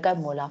 menggunakan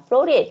molar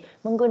flow rate,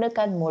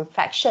 menggunakan mole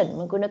fraction,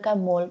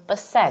 menggunakan mole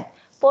percent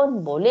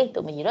pun boleh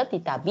untuk mengira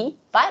theta B.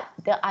 But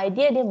the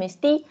idea dia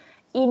mesti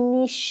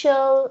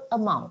initial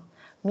amount.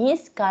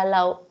 Means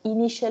kalau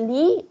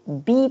initially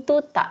B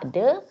tu tak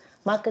ada,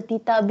 maka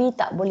theta B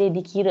tak boleh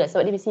dikira.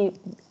 Sebab dia mesti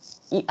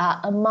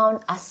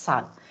amount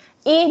asal.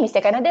 A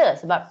mesti akan ada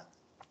sebab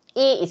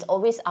A is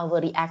always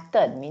our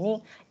reactant, meaning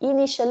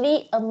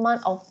initially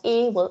amount of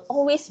A will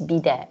always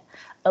be there.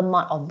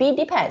 Amount of B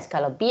depends.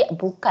 Kalau B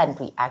bukan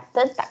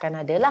reactant, takkan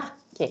ada lah.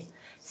 Okay.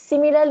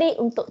 Similarly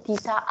untuk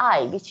theta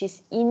I, which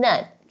is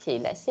inert.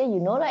 Okay, let's say you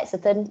know like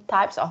certain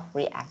types of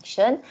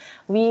reaction,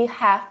 we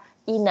have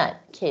inert.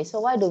 Okay, so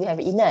why do we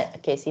have inert?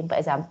 Okay, simple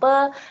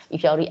example,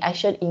 if your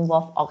reaction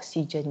involve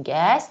oxygen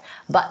gas,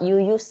 but you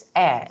use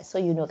air.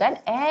 So you know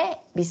kan, air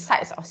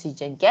besides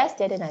oxygen gas,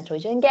 dia ada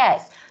nitrogen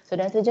gas. So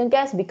nitrogen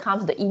gas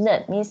becomes the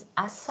inert, means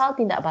asal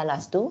tindak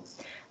balas tu,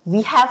 we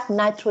have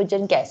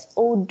nitrogen gas.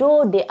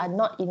 Although they are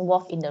not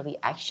involved in the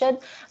reaction,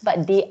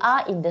 but they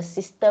are in the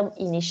system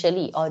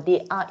initially, or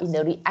they are in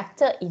the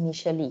reactor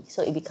initially.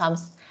 So it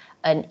becomes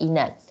an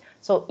inert.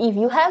 So if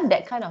you have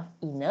that kind of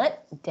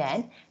inert,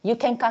 then you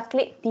can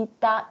calculate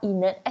theta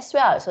inert as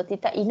well. So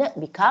theta inert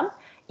become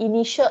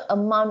initial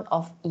amount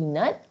of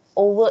inert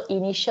over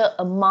initial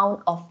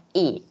amount of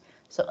A.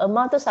 So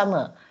amount tu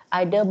sama.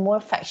 either mole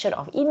fraction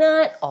of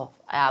inert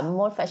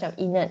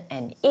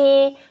and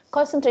A,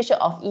 concentration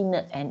of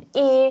inert and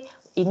A,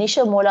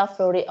 initial molar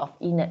flow rate of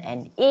inert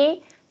and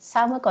A.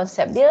 Sama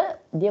konsep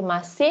dia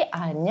masih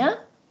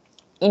hanya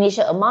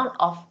initial amount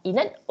of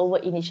inert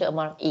over initial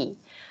amount of A.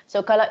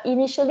 So kalau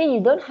initially you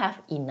don't have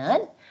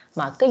inert,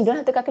 maka you don't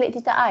have to calculate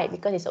theta I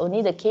because it's only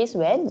the case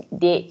when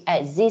they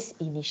exist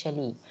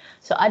initially.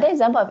 So other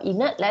example of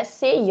inert, let's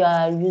say you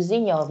are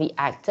using your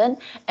reactant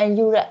and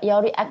your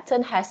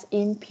reactant has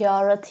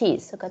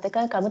impurities. So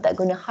katakan kamu tak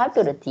guna high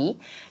purity,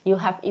 you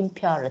have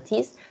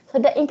impurities. So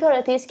the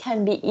impurities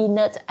can be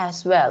inert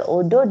as well,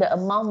 although the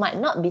amount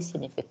might not be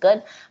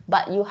significant,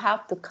 but you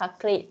have to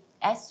calculate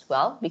as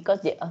well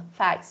because they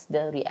affects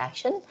the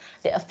reaction,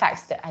 they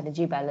affects the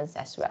energy balance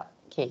as well.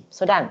 Okay,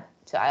 so done.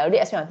 So I already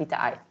explained on theta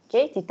I.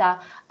 Okay, theta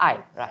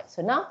I. Right.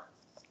 So now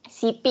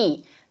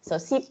CP. So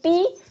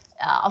CP,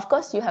 of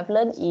course, you have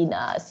learned in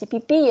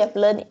CPP, you have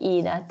learned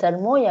in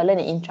thermo, you have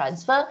learned in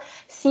transfer.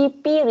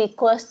 CP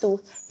equals to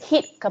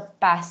heat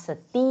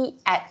capacity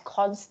at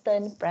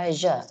constant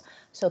pressure.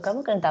 So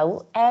kamu kena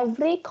tahu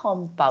every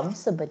compound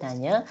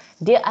sebenarnya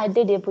dia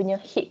ada dia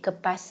punya heat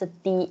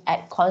capacity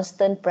at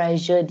constant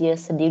pressure dia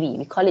sendiri.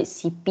 We call it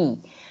CP.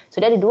 So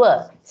dia ada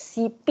dua,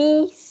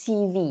 CP,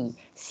 CV.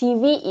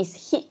 CV is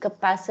heat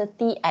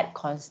capacity at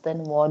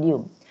constant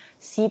volume.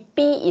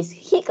 CP is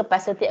heat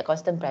capacity at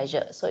constant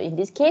pressure. So in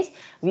this case,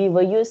 we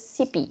will use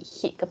CP,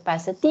 heat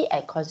capacity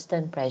at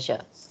constant pressure.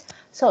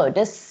 So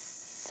the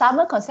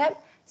sama konsep,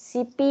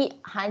 CP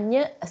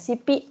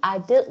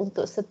ada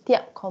untuk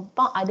setiap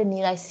compound ada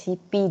nilai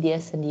CP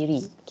dia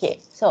sendiri. Okay,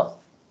 so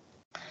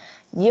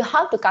you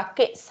have to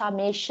calculate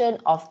summation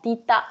of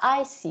theta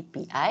I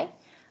CPI.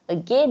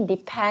 Again,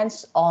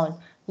 depends on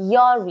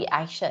your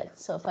reaction.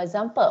 So for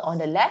example, on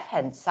the left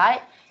hand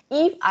side,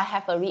 if I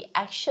have a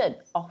reaction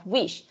of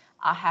which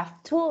I have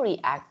two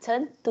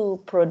reactant,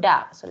 two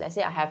product. So let's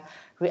say I have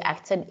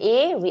reactant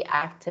A,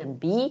 reactant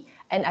B,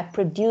 and I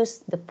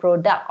produce the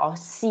product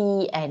of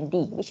C and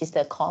D, which is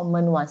the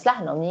common ones lah.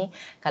 Normally,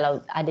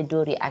 kalau ada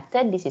dua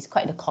reactant, this is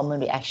quite the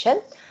common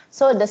reaction.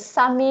 So the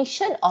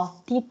summation of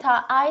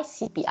theta I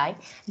CPI,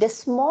 the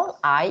small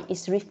I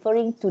is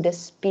referring to the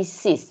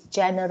species,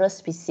 general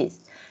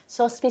species.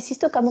 So species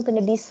tu kamu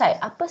kena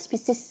decide apa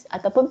species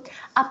ataupun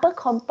apa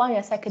compound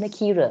yang saya kena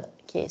kira.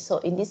 Okay,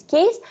 so in this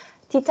case,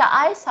 theta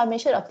I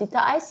summation of theta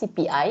I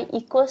CPI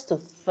equals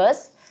to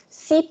first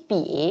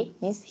CPA,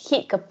 means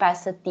heat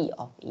capacity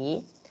of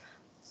A,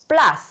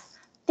 plus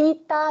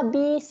theta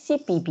B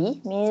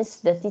CPB,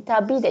 means the theta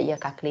B that you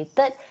have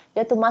calculated,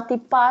 you have to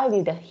multiply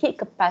with the heat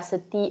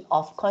capacity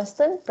of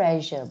constant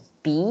pressure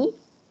B,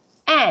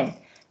 and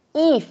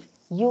if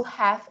you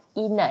have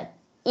inert,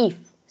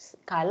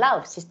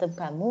 kalau sistem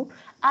kamu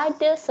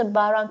ada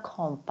sebarang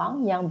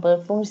compound yang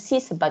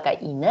berfungsi sebagai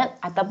inert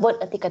ataupun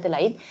erti kata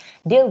lain,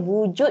 dia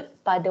wujud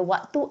pada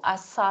waktu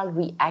asal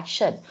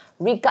reaction.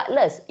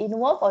 Regardless,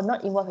 involved or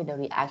not involved in the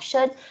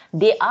reaction,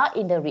 they are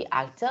in the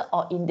reactor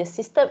or in the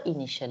system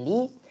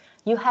initially,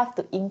 you have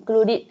to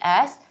include it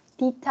as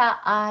theta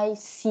I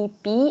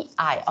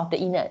CPI of the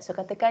inert. So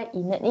katakan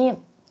inert ni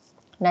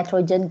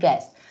nitrogen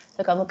gas.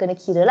 So kamu kena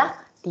kira lah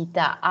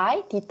theta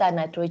I, theta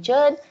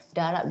nitrogen,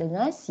 darab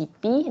dengan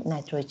CP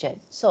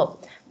nitrogen.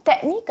 So,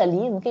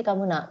 technically mungkin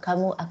kamu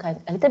akan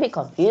a little bit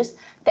confused.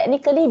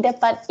 Technically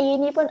depan A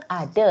ni pun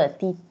ada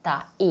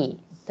theta A.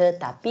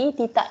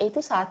 Tetapi theta A itu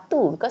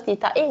satu because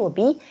theta A will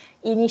be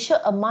initial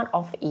amount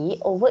of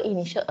A over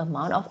initial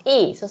amount of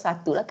A. So,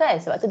 satu lah kan.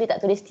 Sebab tu dia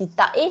tak tulis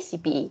theta A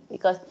CPA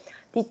because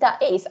theta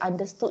A is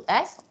understood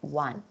as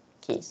 1.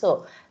 Okay,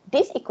 so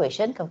this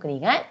equation kamu kena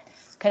ingat.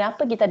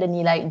 Kenapa kita ada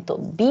nilai untuk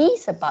B?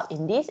 Sebab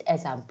in this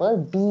example,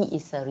 B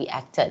is a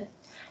reactant.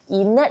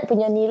 Inert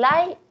punya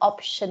nilai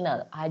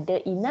optional. Ada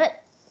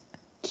inert,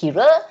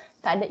 kira.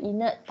 Tak ada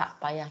inert, tak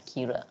payah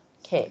kira.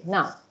 Okay,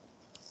 now,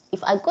 if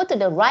I go to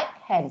the right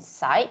hand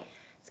side,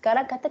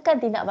 sekarang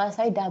katakan tindak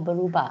balas saya dah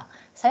berubah.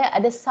 Saya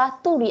ada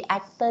satu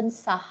reactant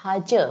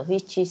sahaja,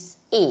 which is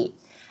A.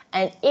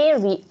 And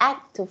A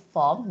react to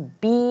form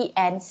B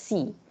and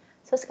C.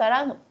 So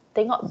sekarang,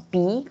 tengok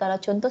B, kalau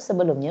contoh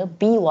sebelumnya,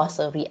 B was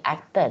a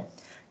reactant.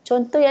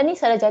 Contoh yang ni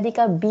saya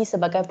jadikan B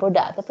sebagai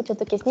produk. Ataupun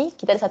contoh kes ni,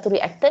 kita ada satu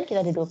reactant, kita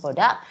ada dua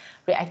produk.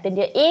 Reactant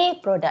dia A,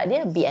 produk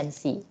dia B and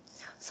C.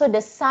 So the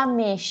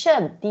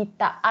summation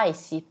theta I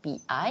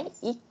CPI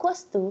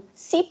equals to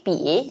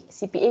CPA.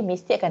 CPA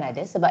mesti akan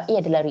ada sebab A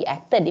adalah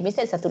reactant. Dia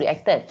mesti ada satu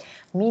reactant.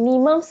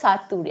 Minimum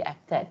satu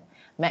reactant.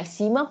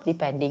 Maximum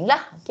depending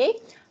lah. Okay.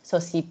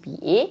 So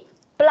CPA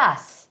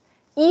plus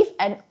if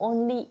and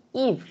only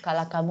if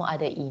kalau kamu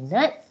ada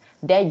inert,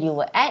 then you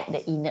will add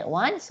the inert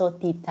one. So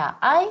theta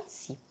I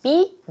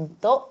CP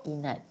untuk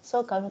inert.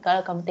 So kalau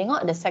kamu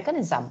tengok the second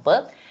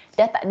example,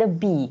 dah tak ada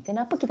B.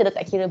 Kenapa kita dah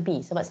tak kira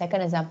B? Sebab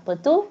second example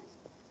tu,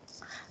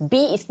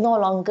 B is no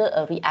longer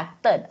a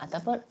reactant.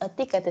 Ataupun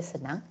erti kata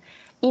senang,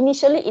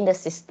 initially in the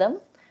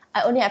system,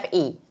 I only have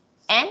A.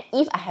 And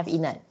if I have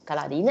inert,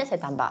 kalau ada inert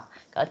saya tambah.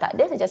 Kalau tak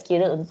ada, saya just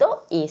kira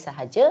untuk A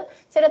sahaja.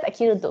 Saya dah tak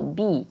kira untuk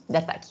B,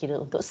 dah tak kira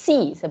untuk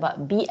C.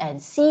 Sebab B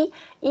and C,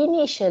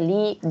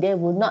 initially, they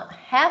would not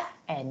have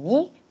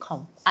any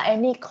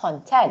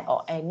content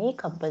or any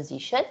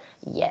composition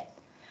yet.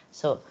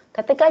 So,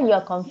 katakan you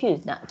are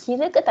confused, nak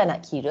kira ke tak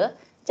nak kira,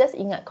 just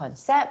ingat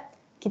konsep,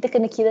 kita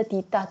kena kira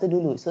titah tu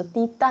dulu. So,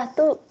 titah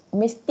tu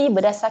mesti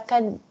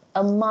berdasarkan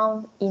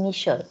amount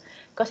initial.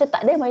 Kalau saya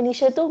tak ada amount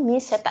initial tu,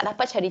 means saya tak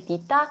dapat cari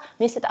titah,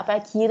 means saya tak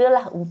payah kira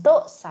lah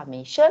untuk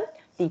summation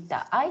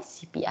titah I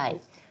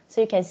CPI. So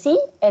you can see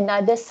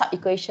another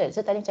sub-equation. So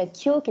tadi macam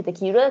Q kita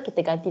kira,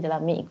 kita ganti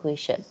dalam main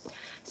equation.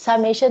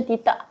 Summation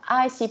titah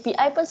I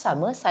CPI pun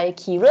sama, saya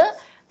kira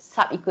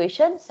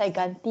sub-equation, saya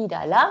ganti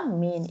dalam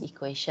main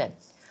equation.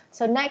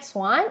 So next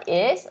one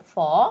is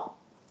for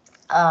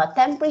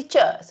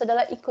temperature. So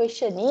dalam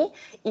equation ni,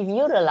 if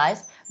you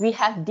realize, we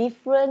have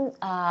different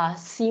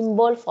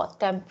symbol for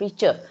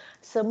temperature.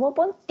 Semua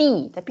pun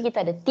T, tapi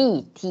kita ada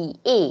T,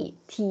 TA,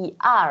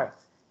 TR,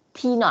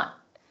 T0.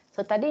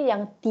 So tadi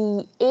yang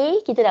TA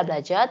kita dah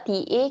belajar,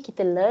 TA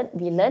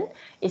we learn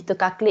is to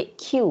calculate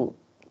Q.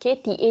 Okay,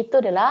 TA itu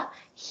adalah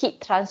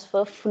heat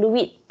transfer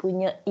fluid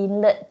punya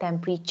inlet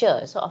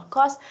temperature. So of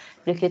course,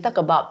 bila kita talk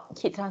about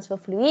heat transfer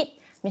fluid,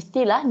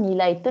 mestilah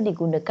nilai itu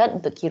digunakan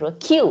untuk kira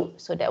Q.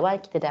 So that one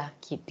kita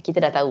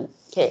dah tahu.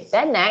 Okay,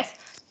 then next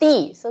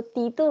T. So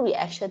T itu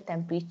reaction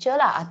temperature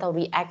lah atau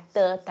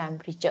reactor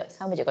temperature.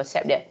 Sama je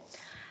konsep dia.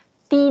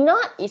 T0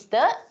 is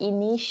the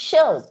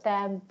initial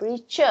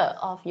temperature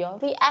of your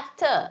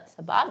reactor.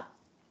 Sebab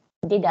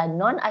dia dah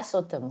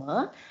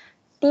non-isothermal,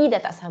 T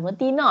dah tak sama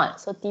T0.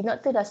 So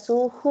T0 tu dah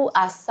suhu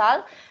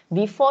asal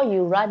before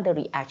you run the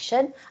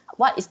reaction.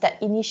 What is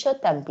that initial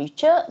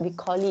temperature? We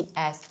call it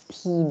as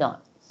T0.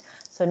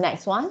 So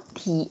next one,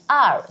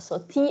 TR.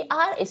 So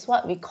TR is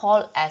what we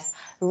call as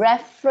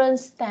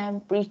reference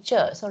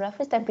temperature. So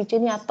reference temperature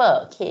ni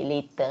apa? Okay,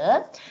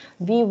 later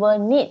we will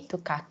need to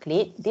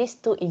calculate these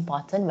two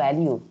important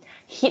value.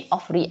 Heat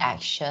of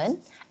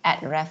reaction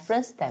at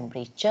reference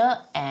temperature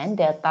and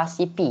delta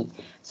Cp.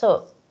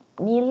 So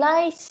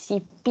nilai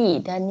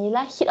Cp dan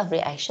nilai heat of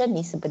reaction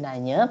ni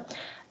sebenarnya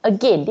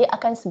again, dia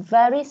akan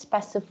very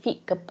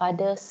specific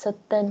kepada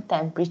certain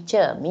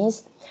temperature.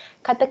 Means,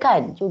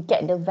 katakan you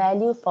get the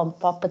value from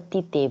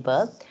property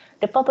table.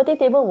 The property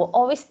table will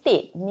always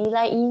state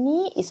nilai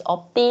ini is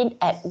obtained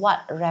at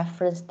what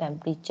reference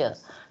temperature.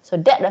 So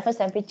that reference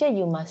temperature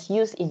you must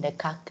use in the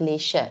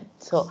calculation.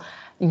 So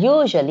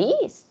usually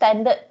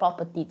standard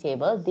property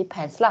table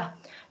depends lah.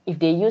 If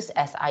they use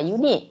SI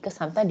unit, because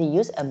sometimes they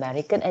use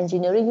American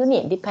engineering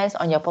unit. Depends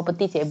on your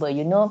property table.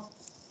 You know,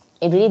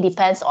 it really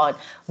depends on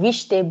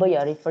which table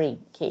you're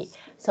referring. Okay,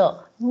 so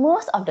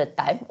most of the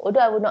time,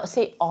 although I would not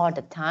say all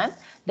the time,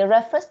 the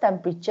reference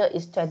temperature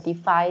is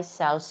 25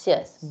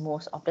 Celsius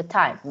most of the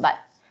time,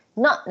 but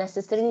not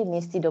necessarily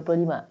mesti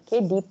 25. Okay,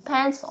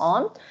 depends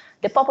on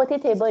the property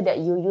table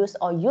that you use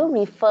or you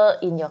refer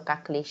in your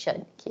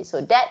calculation. Okay,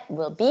 so that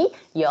will be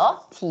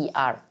your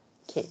TR.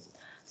 Okay.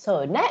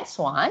 So next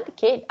one,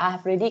 okay, I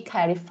have already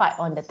clarified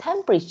on the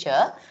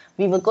temperature.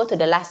 We will go to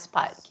the last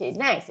part. Okay,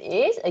 next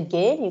is,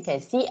 again, you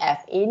can see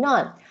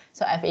FA0.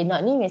 So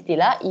FA0 ni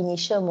mestilah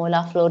initial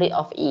molar flow rate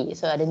of A.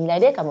 So ada nilai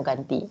dia, kamu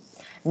ganti.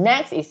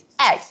 Next is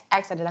X.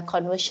 X adalah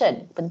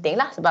conversion. Penting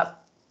lah sebab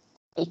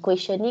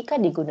equation ni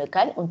kan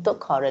digunakan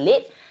untuk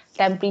correlate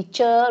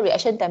temperature,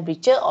 reaction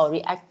temperature or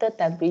reactor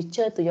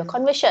temperature to your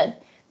conversion.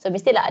 So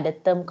mestilah ada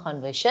term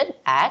conversion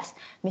X,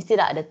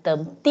 mestilah ada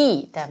term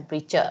T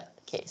temperature.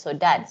 Okay, so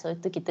done. So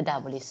itu kita dah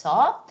boleh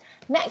solve.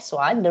 Next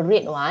one, the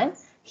red one,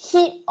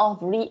 heat of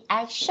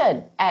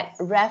reaction at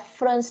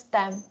reference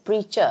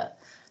temperature.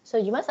 So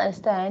you must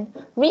understand,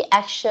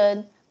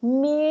 reaction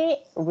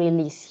may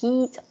release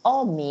heat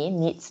or may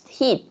needs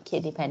heat. Okay,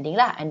 depending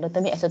lah,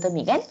 endothermic,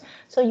 exothermic kan.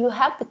 So you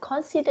have to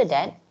consider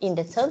that in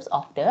the terms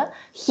of the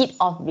heat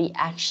of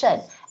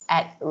reaction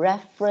at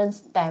reference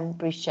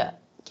temperature.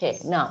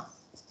 Okay, now,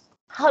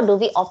 how do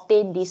we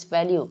obtain this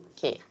value?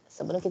 Okay.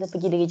 Sebelum kita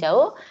pergi lagi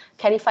jauh,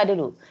 clarify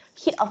dulu.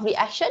 Heat of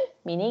reaction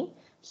meaning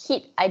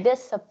heat either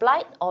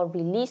supplied or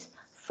released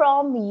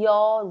from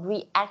your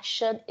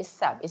reaction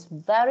itself. It's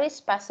very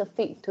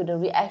specific to the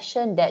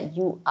reaction that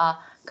you are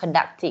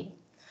conducting.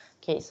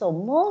 Okay, so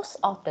most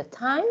of the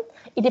time,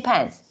 it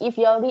depends. If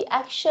your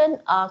reaction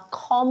are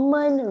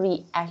common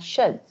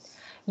reaction,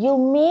 you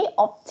may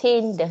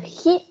obtain the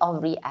heat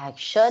of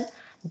reaction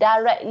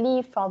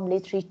directly from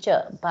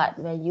literature, but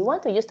when you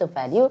want to use the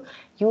value,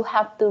 you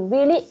have to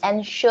really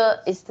ensure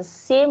it's the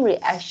same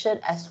reaction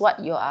as what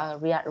you are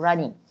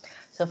running.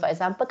 So for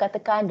example,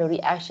 katakan the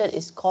reaction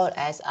is called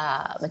as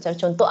macam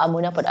contoh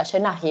ammonia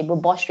production lah,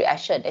 Haber-Bosch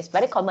reaction. It's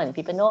very common.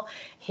 People know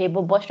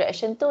Haber-Bosch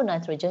reaction tu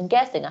nitrogen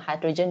gas dengan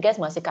hydrogen gas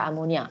menghasilkan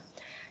ammonia.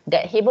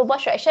 That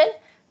Haber-Bosch reaction,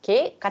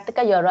 okay,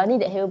 katakan you're running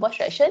that Haber-Bosch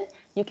reaction,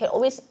 you can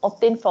always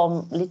obtain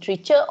from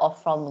literature or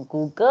from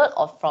Google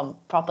or from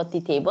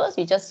property tables.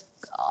 You just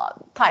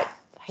type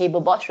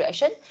Haber-Bosch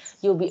reaction,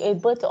 you'll be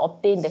able to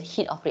obtain the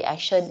heat of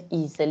reaction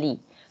easily.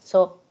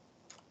 So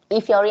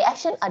If your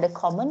reaction are the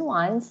common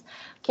ones,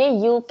 okay,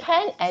 you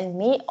can and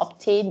may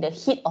obtain the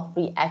heat of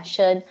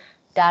reaction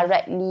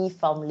directly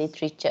from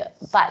literature.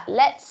 But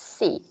let's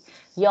say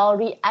your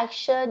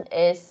reaction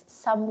is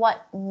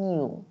somewhat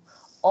new,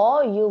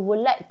 or you would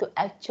like to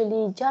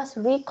actually just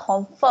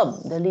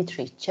reconfirm the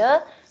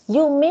literature,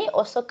 you may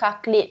also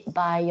calculate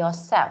by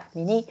yourself.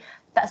 Meaning,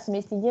 tak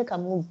semestinya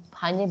kamu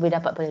hanya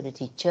berdapat pada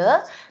literature.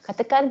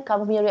 Katakan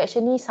kamu punya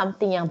reaction ni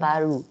something yang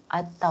baru,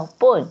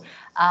 ataupun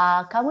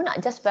kamu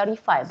nak just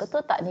verify betul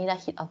tak nilai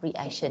heat of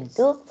reaction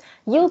tu,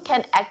 you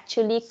can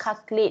actually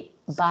calculate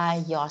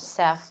by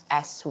yourself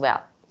as well.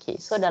 Okay,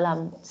 so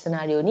dalam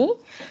senario ni,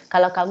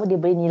 kalau kamu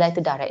diberi nilai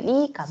tu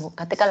directly, kamu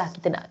katakanlah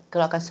kita nak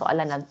keluarkan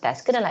soalan dalam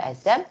test ke dalam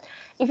exam,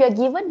 if you're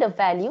given the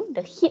value,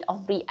 the heat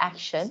of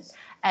reaction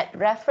at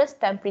reference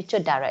temperature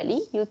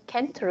directly, you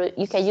can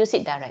use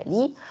it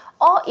directly,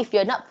 or if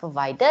you're not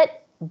provided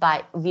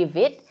with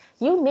it,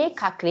 you may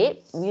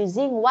calculate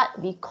using what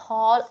we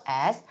call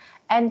as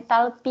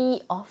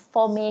enthalpy of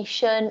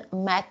formation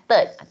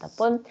method,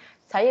 ataupun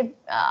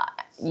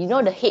you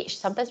know the H,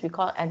 sometimes we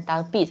call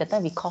enthalpy,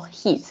 sometimes we call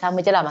heat.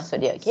 Sama je lah maksud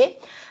dia, okay?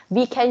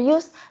 We can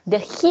use the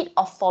heat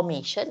of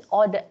formation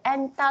or the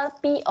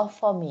enthalpy of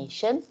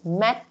formation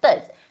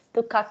method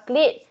to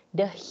calculate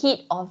the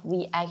heat of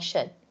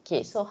reaction.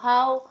 Okay, so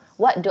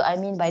what do I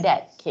mean by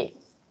that? Okay,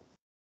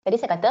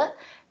 tadi saya kata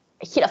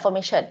heat of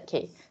formation.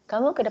 Okay,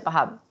 kamu kena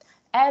faham.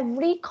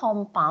 Every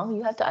compound,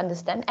 you have to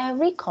understand,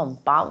 every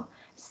compound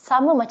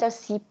sama macam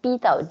CP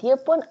tau. Dia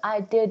pun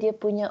ada dia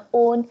punya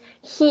own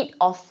heat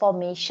of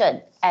formation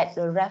at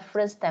the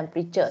reference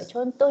temperature.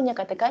 Contohnya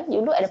katakan,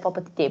 you look at the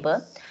property table,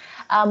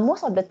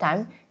 most of the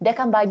time, dia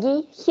akan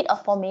bagi heat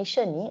of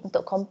formation ni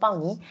untuk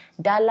compound ni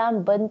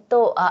dalam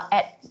bentuk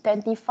at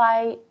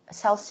 25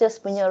 Celsius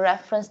punya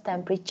reference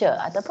temperature.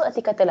 Ataupun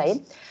arti kata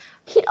lain,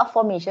 heat of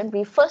formation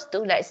refers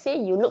to, let's say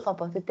you look for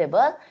property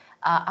table,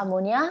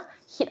 ammonia,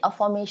 heat of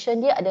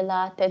formation dia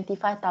adalah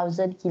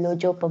 25,000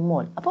 kilojoule per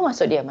mole. Apa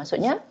maksud dia?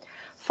 Maksudnya,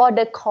 for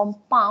the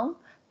compound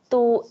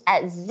to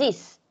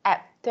exist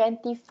at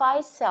 25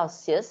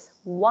 Celsius,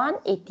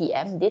 1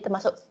 atm, dia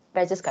termasuk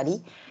pressure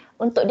sekali,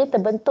 untuk dia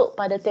terbentuk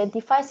pada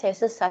 25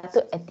 Celsius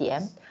 1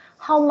 atm,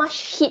 how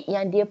much heat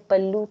yang dia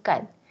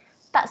perlukan?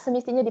 Tak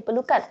semestinya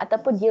diperlukan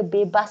ataupun dia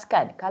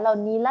bebaskan. Kalau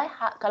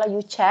kalau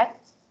you check,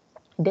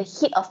 the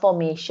heat of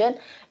formation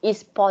is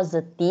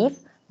positive,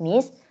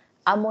 means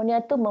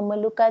ammonia tu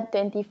memerlukan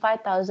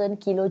 25,000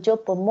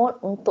 kilojoule per mole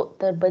untuk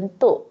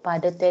terbentuk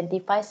pada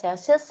 25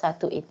 Celsius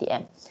 1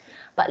 atm.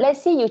 But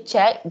let's say you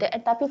check the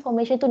enthalpy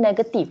formation tu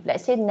negatif.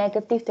 Let's say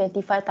negative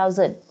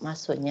 25,000.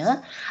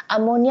 Maksudnya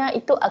ammonia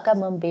itu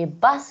akan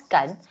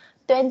membebaskan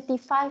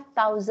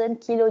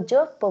 25,000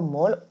 kilojoule per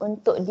mole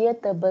untuk dia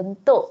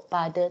terbentuk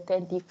pada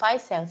 25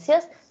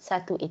 Celsius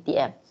 1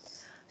 atm.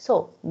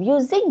 So,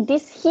 using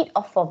this heat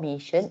of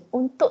formation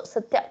untuk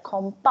setiap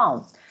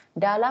compound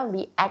dalam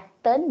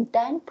reactant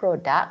dan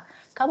produk,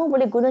 kamu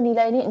boleh guna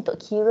nilai ini untuk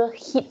kira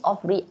heat of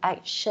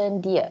reaction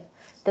dia.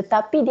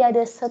 Tetapi dia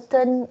ada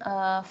certain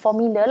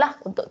formula lah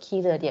untuk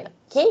kira dia.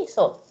 Okay,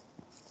 so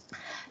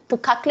to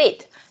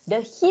calculate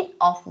the heat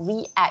of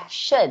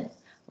reaction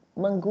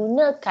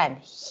menggunakan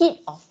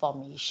heat of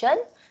formation,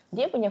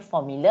 dia punya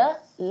formula,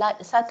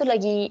 satu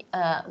lagi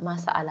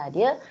masalah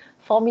dia,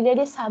 formula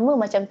dia sama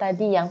macam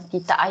tadi yang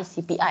kita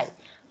CPI.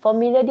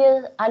 Formula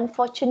dia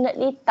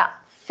unfortunately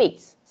tak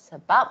fix.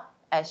 Sebab,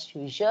 as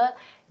usual,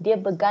 dia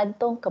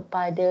bergantung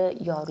kepada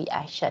your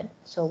reaction.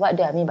 So, what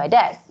do I mean by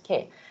that?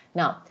 Okay.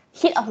 Now,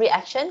 heat of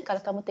reaction, kalau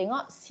kamu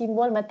tengok,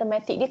 simbol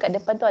matematik dia kat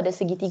depan tu ada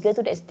segitiga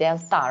tu, that's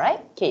delta, right?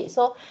 Okay.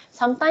 So,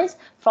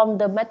 sometimes from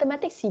the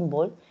mathematic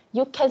symbol,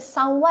 you can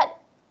somewhat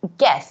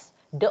guess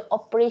the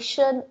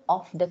operation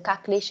of the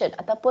calculation.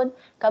 Ataupun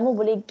kamu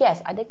boleh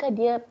guess, adakah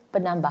dia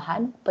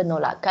penambahan,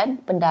 penolakan,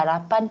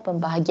 pendarapan,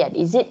 pembahagian.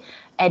 Is it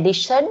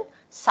addition,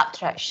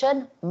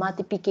 subtraction,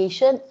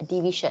 multiplication,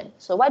 division.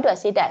 So why do I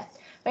say that?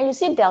 When you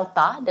see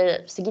delta,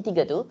 the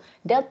segitiga tu,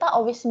 delta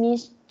always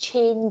means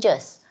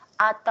changes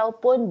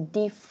ataupun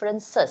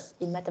differences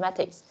in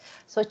mathematics.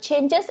 So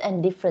changes and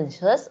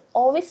differences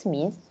always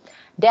means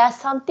there's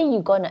something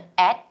you gonna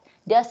add,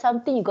 there's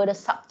something you gonna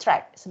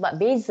subtract. Sebab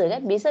beza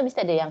kan, beza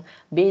mesti ada yang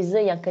beza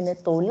yang kena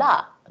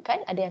tolak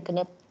kan, ada yang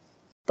kena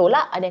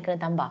tolak, ada yang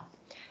kena tambah.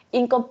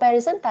 In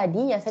comparison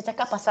tadi yang saya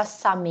cakap pasal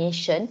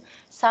summation,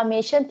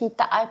 summation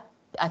theta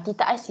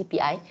I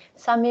CPI,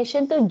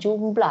 summation tu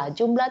jumlah.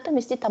 Jumlah tu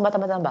mesti tambah.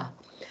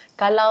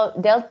 Kalau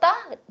delta,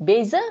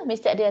 beza,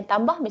 mesti ada yang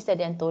tambah, mesti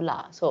ada yang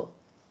tolak. So,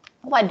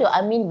 what do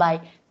I mean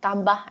by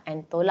tambah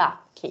and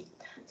tolak? Okay.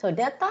 So,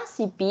 delta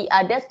CP,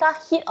 delta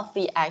heat of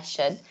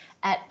reaction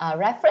at a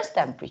reference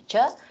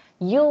temperature,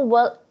 you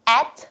will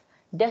add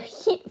the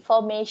heat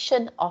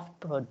formation of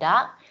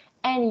product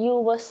and you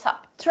will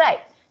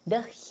subtract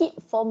the heat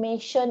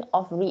formation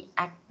of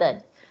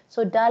reactant.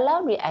 So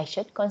dalam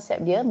reaction,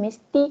 konsep dia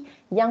mesti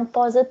yang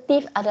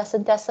positif adalah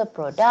sentiasa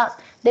produk,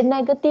 dan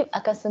negatif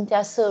akan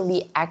sentiasa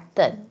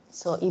reactant.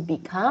 So it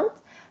becomes,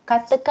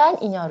 katakan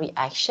in your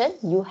reaction,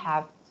 you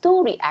have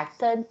two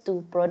reactant,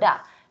 two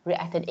product.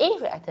 Reactant A,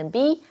 reactant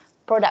B,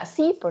 product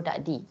C,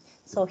 product D.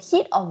 So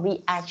heat of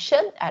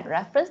reaction at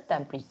reference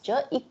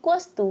temperature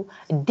equals to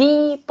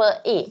D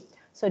per A.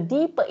 So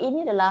D per A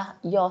ni adalah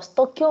your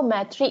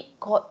stoichiometric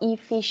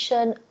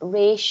coefficient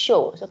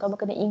ratio. So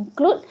kamu kena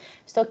include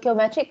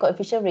stoichiometric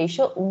coefficient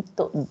ratio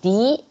untuk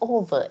D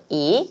over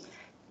A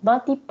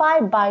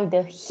multiplied by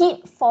the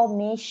heat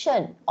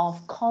formation of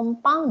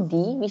compound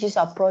D, which is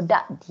our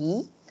product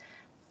D,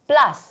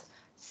 plus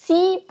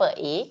C per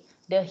A,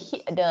 the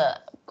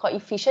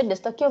coefficient, the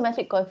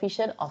stoichiometric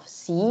coefficient of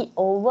C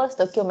over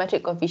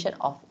stoichiometric coefficient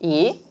of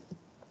A,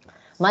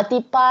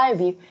 multiply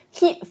with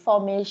heat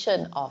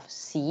formation of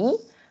C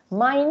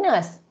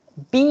minus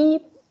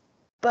B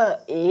per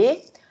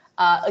A,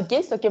 again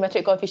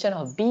stoichiometric coefficient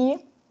of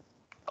B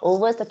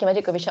over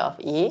stoichiometric coefficient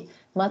of A,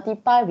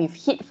 multiply with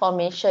heat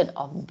formation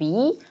of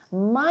B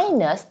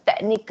minus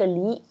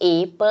technically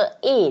A per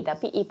A.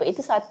 Tapi A per A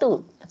itu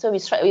 1. So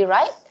we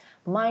write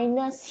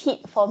minus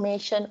heat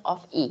formation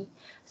of A.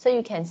 So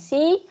you can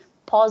see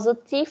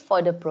positive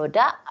for the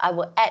product, I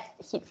will add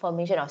heat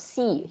formation of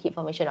C, heat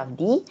formation of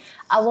D.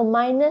 I will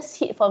minus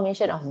heat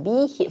formation of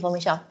B, heat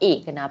formation of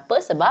A. Kenapa?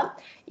 Sebab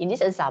in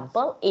this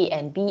example, A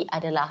and B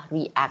adalah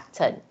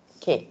reactant.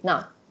 Okay,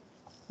 now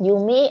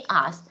you may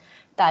ask,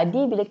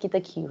 tadi bila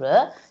kita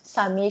kira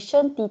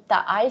summation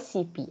theta I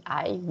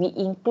CPI, we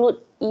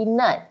include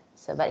inert.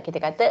 Sebab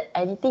kita kata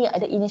anything yang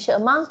ada initial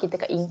amount, kita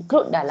akan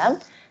include dalam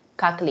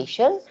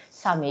calculation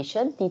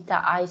summation theta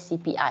I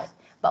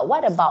CPI. But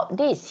what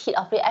about this heat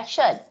of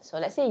reaction? So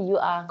let's say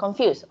you are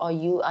confused or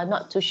you are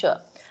not too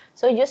sure.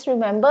 So just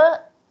remember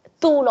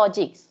two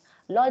logics.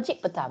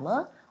 Logic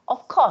pertama,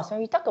 of course, when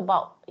we talk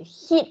about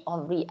heat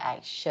of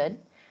reaction,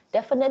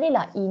 definitely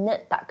lah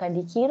inert takkan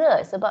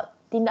dikira sebab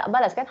tindak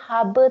balas kan,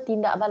 haba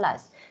tindak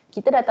balas.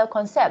 Kita dah tahu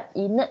konsep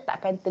inert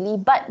takkan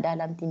terlibat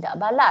dalam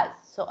tindak balas.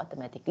 So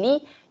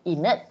automatically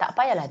inert tak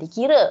payahlah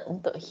dikira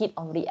untuk heat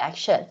of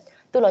reaction.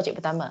 Itu logik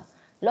pertama.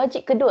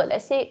 Logik kedua,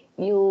 let's say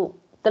you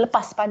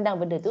terlepas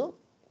pandang benda tu,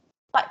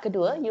 part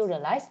kedua, you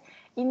realise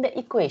in the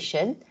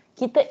equation,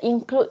 kita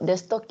include the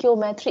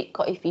stoichiometric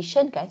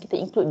coefficient kan, kita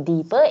include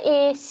D per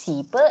A,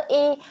 C per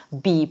A,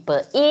 B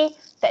per A,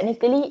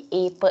 technically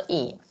A per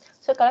A.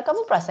 So kalau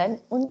kamu perasan,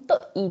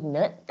 untuk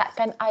inert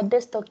takkan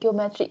ada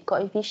stoichiometric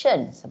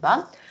coefficient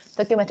sebab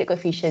stoichiometric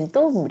coefficient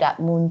tu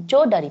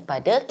muncul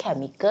daripada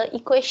chemical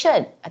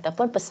equation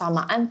ataupun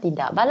persamaan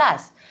tindak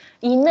balas.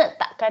 Inert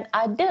takkan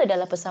ada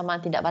dalam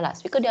persamaan tindak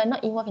balas because they are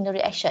not involved in the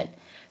reaction.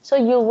 So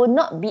you will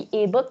not be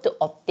able to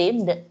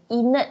obtain the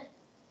inert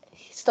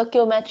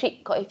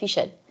stoichiometric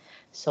coefficient.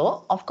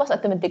 So of course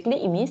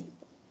automatically it means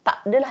tak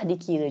adalah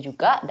dikira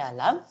juga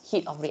dalam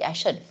heat of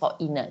reaction for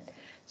inert.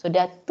 So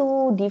there are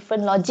two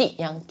different logic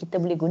yang kita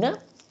boleh guna.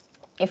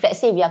 If let's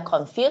say we are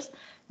confused,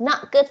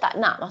 nak ke tak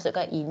nak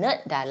masukkan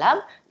inert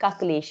dalam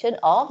calculation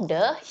of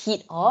the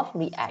heat of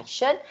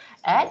reaction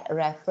at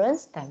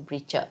reference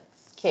temperature.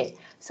 Okay,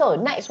 so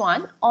next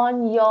one,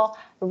 on your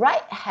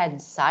right hand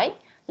side,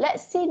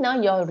 let's say now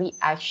your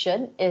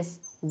reaction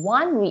is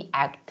one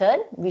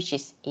reactant, which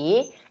is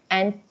A,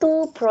 and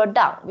two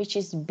product, which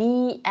is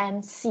B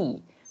and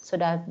C. So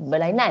dah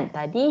berlainan.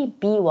 Tadi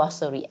B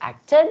was a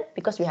reactant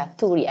because we have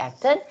two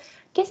reactant.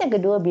 Kes yang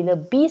kedua, bila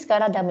B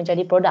sekarang dah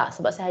menjadi produk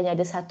sebab saya hanya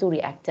ada satu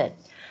reactant.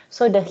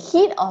 So the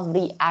heat of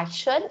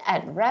reaction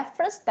at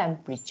reference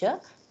temperature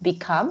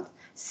become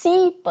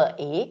C per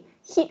A,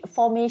 heat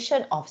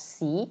formation of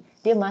C,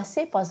 dia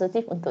masih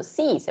positif untuk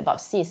C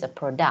sebab C is a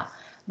product.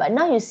 But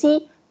now you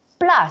see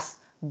plus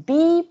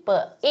B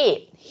per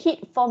A,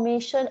 heat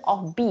formation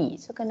of B.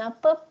 So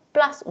kenapa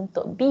plus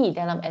untuk B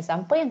dalam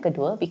example yang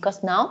kedua?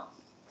 Because now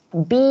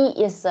B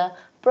is a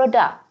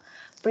product.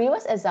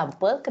 Previous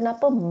example,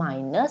 kenapa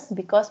minus?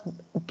 Because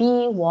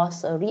B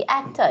was a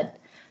reactant.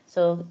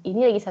 So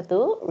ini lagi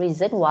satu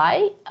reason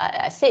why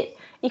I said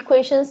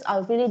equations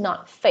are really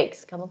not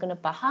fixed. Kamu kena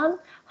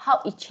faham how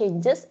it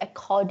changes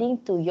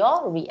according to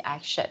your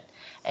reaction.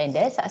 And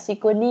then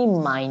subsequently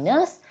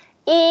minus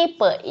A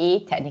per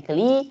A,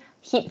 technically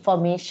heat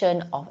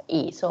formation of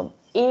A. So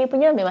A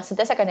punya memang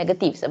sentiasa akan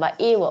negatif sebab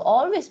A will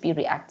always be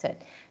reactant.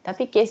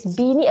 Tapi case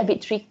B ni a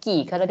bit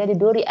tricky. Kalau dia ada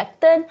dua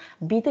reactant,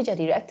 B tu jadi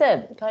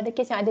reactant. Kalau ada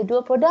case yang ada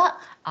dua produk,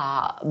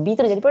 B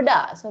tu jadi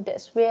produk. So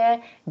that's where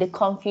the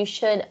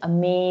confusion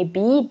may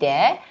be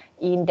there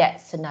in that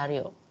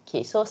scenario.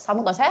 Okay, so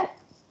sama konsep.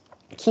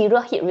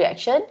 Kira heat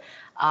reaction,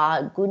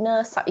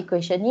 guna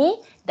sub-equation ni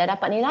dah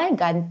dapat nilai,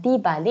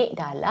 ganti balik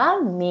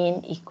dalam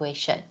main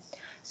equation.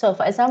 So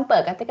for example,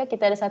 katakan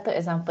kita ada satu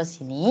example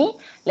sini.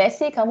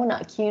 Let's say kamu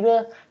nak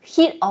kira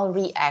heat of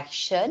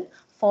reaction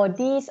for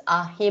this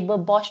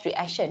Haber-Bosch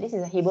reaction. This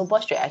is a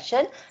Haber-Bosch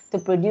reaction to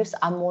produce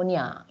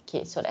ammonia.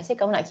 Okay, so let's say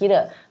kamu nak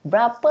kira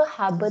berapa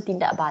haba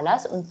tindak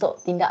balas untuk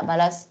tindak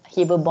balas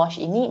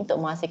Haber-Bosch ini untuk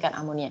menghasilkan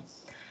ammonia.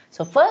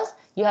 So first,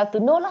 you have to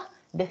know lah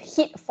the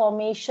heat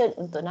formation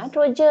untuk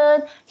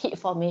nitrogen, heat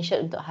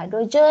formation untuk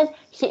hydrogen,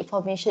 heat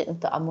formation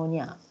untuk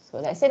ammonia. So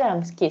let's say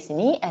dalam case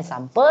ini,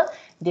 example,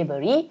 dia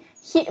beri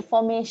heat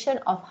formation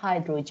of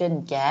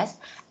hydrogen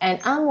gas and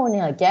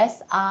ammonia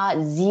gas are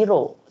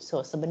 0.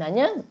 So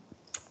sebenarnya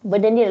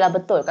benda ni adalah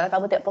betul. Kalau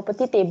kamu tengok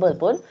property table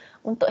pun,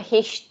 untuk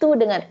H2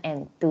 dengan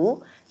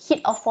N2,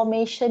 heat of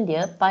formation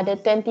dia pada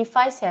 25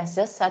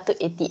 Celsius 1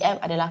 atm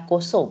adalah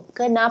kosong.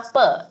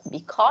 Kenapa?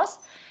 Because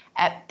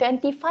at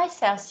 25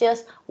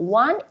 Celsius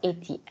 1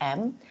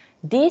 atm,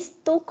 these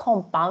two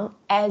compound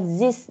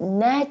exist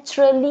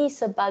naturally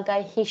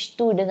sebagai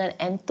H2 dengan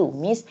N2.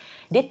 Means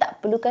dia tak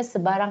perlukan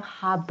sebarang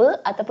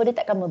haba ataupun dia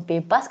tak akan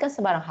membebaskan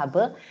sebarang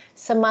haba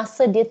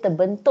semasa dia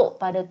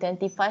terbentuk pada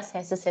 25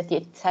 Celsius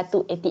 1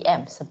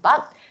 atm.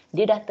 Sebab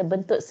dia dah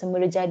terbentuk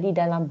semula jadi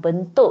dalam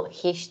bentuk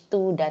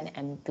H2 dan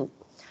N2.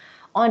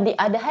 On the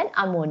other hand,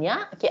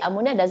 ammonia,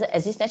 ammonia doesn't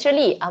exist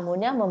naturally.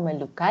 Ammonia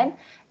memerlukan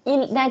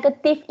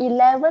negative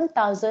 11,020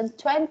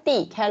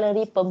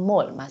 kalori per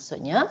mole.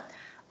 Maksudnya,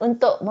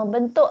 untuk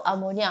membentuk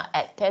ammonia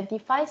at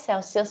 25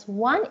 Celsius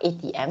 1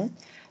 atm,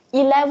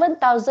 11,020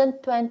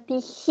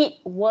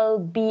 heat will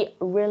be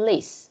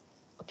released.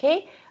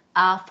 Okay,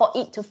 for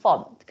it to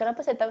form.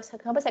 Kenapa saya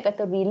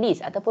kata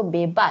release ataupun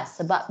bebas?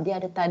 Sebab dia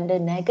ada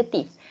tanda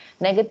negatif.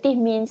 Negatif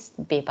means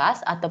bebas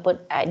ataupun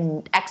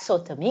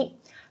exothermic.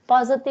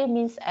 Positive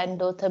means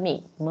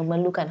endothermic,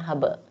 memerlukan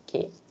haba.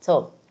 Okay,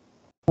 so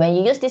when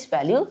you use this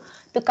value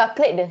to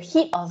calculate the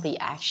heat of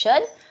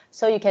reaction,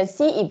 so you can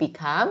see it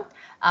become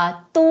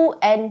 2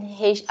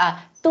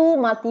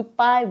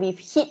 multiplied with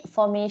heat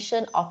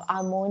formation of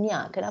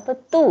ammonia. Kenapa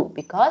 2?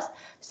 Because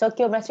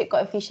stoichiometric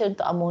coefficient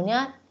untuk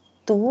ammonia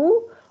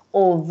 2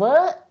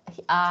 over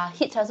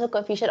heat transfer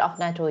coefficient of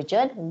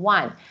nitrogen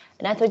 1.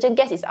 Nitrogen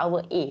gas is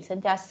our A.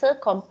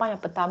 Sentiasa compound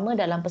yang pertama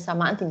dalam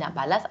persamaan tindak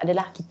balas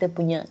adalah kita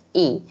punya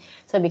A.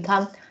 So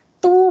become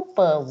 2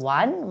 per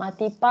 1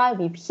 multiplied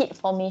with heat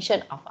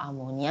formation of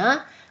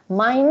ammonia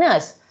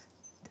minus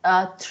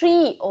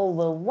 3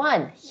 over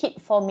 1 heat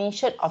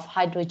formation of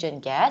hydrogen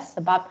gas,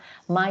 sebab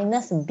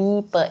minus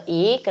B per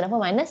A. Kenapa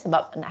minus?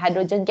 Sebab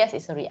hydrogen gas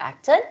is a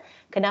reactant.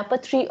 Kenapa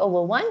 3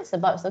 over 1?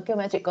 Sebab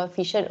stoichiometric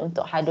coefficient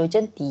untuk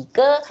hydrogen 3,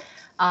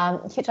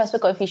 heat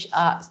transfer coefficient,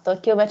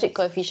 stoichiometric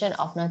coefficient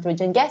of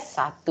nitrogen gas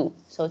 1.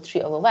 So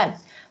 3 over 1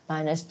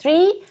 minus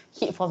 3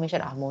 heat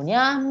formation of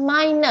ammonia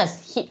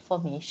minus heat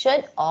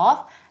formation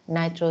of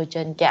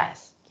nitrogen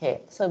gas.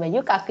 Okay, so when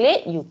you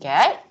calculate, you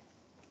get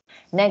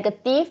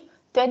negative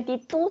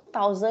 22,040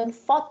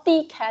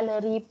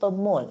 calorie per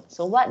mole.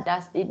 So what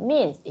does it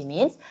mean? It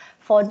means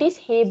for this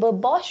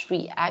Haber-Bosch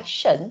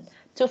reaction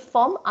to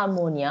form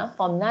ammonia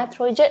from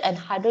nitrogen and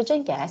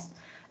hydrogen gas,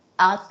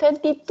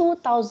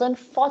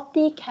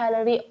 22,040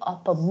 calorie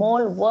per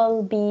mole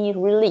will be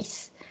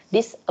released.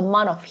 This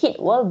amount of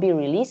heat will be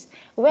released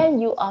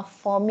when you are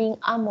forming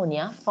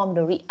ammonia from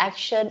the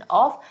reaction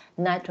of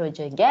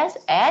nitrogen gas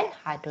and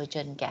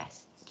hydrogen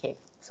gas.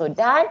 Okay, so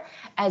done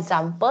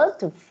example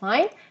to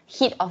find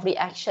heat of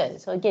reaction.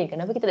 So again,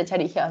 kenapa kita nak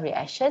cari heat of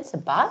reaction?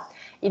 Sebab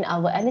in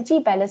our energy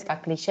balance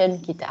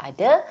calculation, kita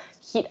ada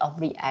heat of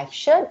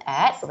reaction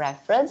at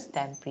reference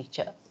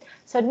temperature.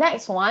 So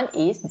next one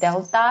is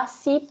delta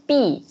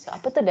Cp. So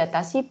apa tu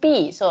delta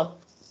Cp? So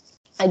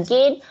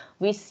again,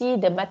 we see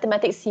the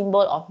mathematical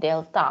symbol of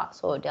delta.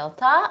 So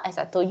delta,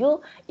 as I told you,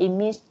 it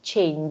means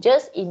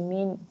changes, it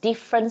means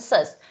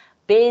differences.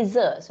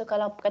 Beza. So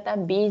kalau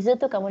perkataan beza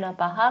tu kamu dah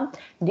faham,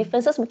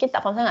 differences mungkin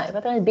tak faham sangat.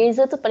 Perkataan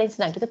beza tu paling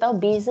senang. Kita tahu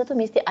beza tu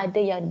mesti ada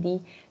yang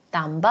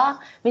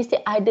ditambah, mesti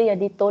ada yang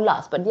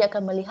ditolak sebab dia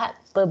akan melihat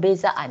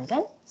perbezaan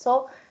kan.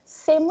 So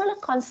similar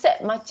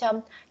concept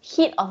macam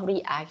heat of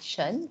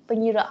reaction,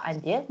 pengiraan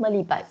dia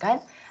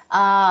melibatkan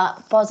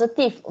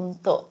positif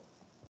untuk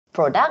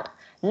produk,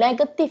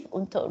 negatif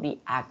untuk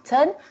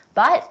reactant.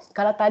 But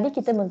kalau tadi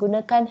kita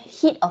menggunakan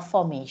heat of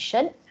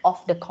formation of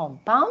the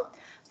compound,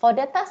 for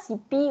delta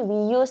Cp,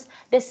 we use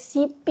the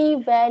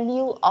Cp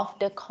value of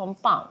the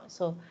compound.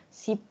 So,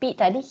 Cp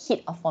tadi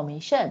heat of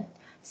formation.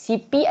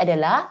 Cp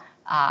adalah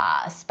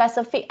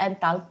specific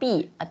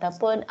enthalpy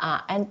ataupun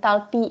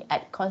enthalpy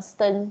at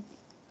constant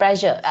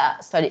pressure.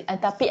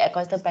 Enthalpy at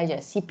constant pressure,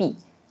 Cp.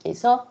 Okay,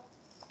 so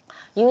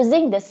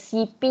using the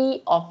Cp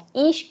of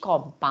each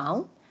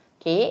compound,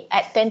 okay,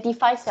 at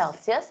 25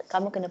 Celsius,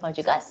 kamu kena faham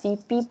juga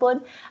Cp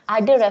pun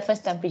ada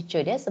reference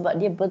temperature dia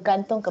sebab dia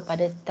bergantung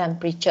kepada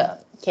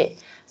temperature. Okay,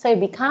 so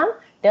it become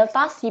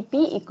delta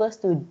Cp equals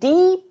to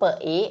D per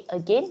A,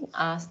 again,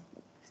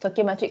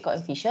 stoichiometric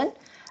coefficient,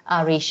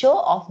 ratio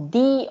of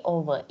D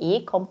over A,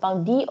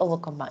 compound D over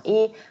compound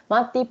A,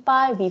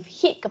 multiply with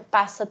heat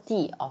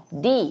capacity of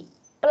D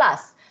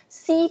plus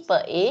C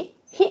per A,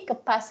 heat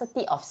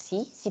capacity of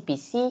C,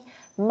 CPC,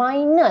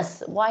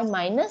 minus. Why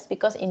minus?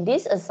 Because in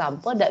this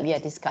example that we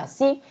are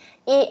discussing,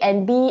 A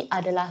and B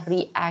adalah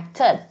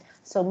reactant.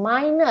 So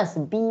minus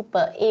B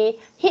per A,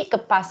 heat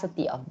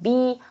capacity of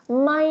B,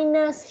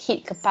 minus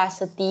heat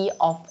capacity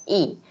of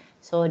A.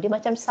 So dia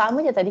macam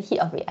sama je tadi heat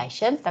of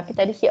reaction, tapi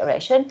tadi heat of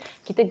reaction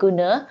kita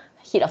guna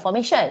heat of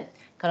formation.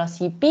 Kalau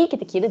CP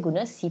kita kira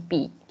guna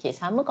CP. Okay,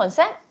 sama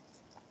konsep.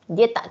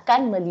 Dia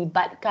takkan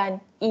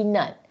melibatkan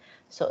inert.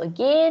 So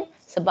again,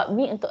 sebab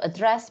ni untuk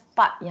address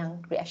part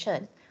yang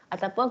reaction.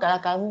 Ataupun kalau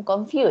kamu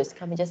confused,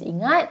 kamu just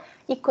ingat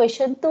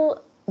equation tu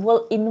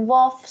will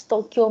involve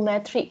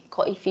stoichiometric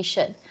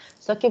coefficient.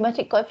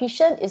 Stoichiometric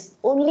coefficient is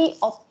only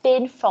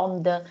obtained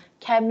from the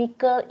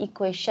chemical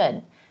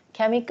equation.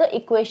 Chemical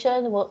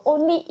equation will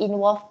only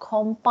involve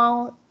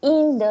compound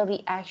in the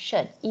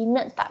reaction.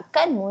 Inert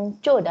takkan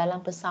muncul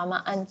dalam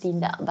persamaan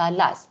tindak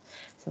balas.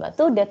 Sebab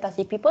tu delta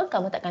Cp pun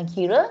kamu takkan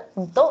kira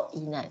untuk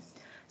inert.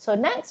 So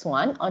next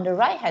one, on the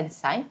right hand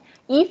side,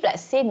 if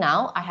let's say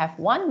now I have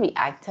one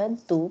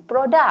reactant, two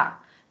product.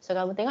 So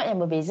kamu tengok yang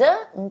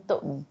berbeza,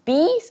 untuk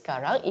B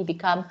sekarang it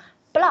become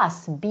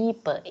plus B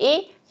per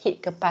A heat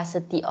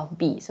capacity of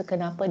B. So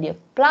kenapa dia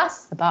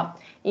plus? Sebab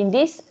in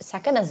this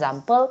second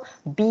example,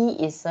 B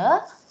is a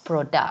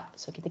product.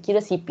 So kita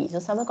kira Cp. So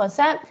sama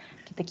konsep,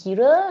 kita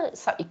kira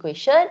sub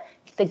equation,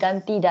 kita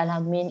ganti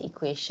dalam main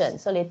equation.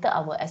 So later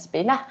I will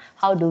explain lah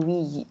how do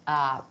we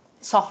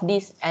solve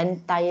this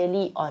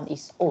entirely on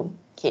its own.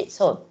 Okay,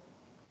 so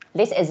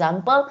this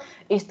example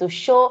is to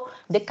show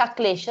the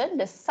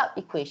calculation, the sub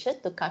equation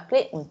to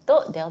calculate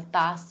untuk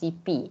delta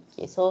Cp.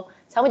 Okay, so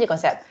sama je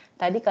konsep.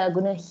 Tadi kalau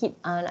guna heat,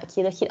 nak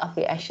kira heat of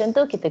reaction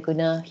tu, kita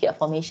guna heat of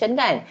formation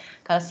kan.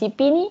 Kalau Cp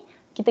ni,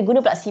 kita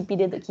guna pula Cp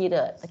dia untuk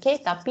kira.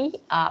 Okay, tapi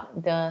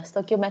the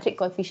stoichiometric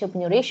coefficient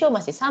punya ratio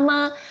masih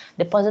sama.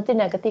 The positive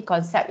negative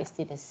concept is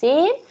still the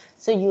same.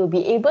 So you will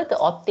be able to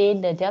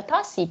obtain the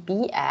delta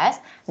Cp as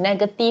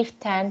negative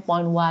 10.12.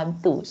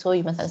 So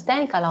you must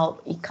understand kalau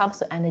it comes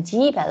to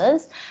energy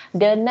balance,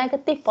 the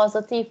negative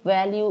positive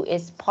value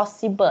is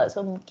possible.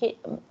 So mungkin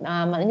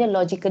maknanya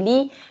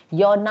logically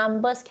your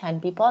numbers can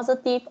be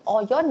positive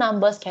or your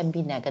numbers can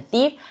be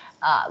negative.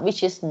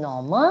 Which is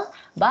normal,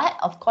 but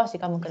of course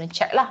kamu kena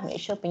check lah,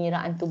 make sure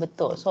pengiraan tu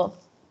betul. So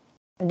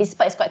this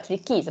part is quite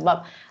tricky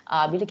sebab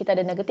bila kita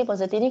ada negatif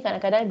positif ni,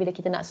 kadang-kadang bila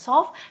kita nak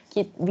solve,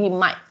 we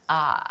might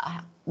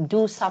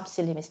do some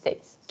silly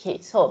mistakes.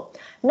 Okay, so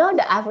now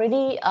that I've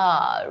already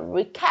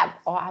recap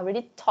or I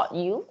already taught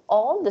you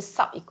all the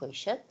sub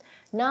equation,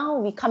 now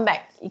we come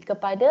back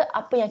kepada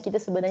apa yang kita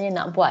sebenarnya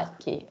nak buat.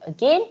 Okay,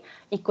 again,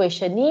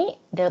 equation ni,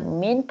 the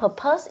main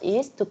purpose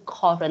is to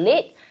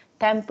correlate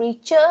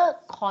temperature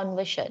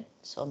conversion.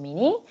 So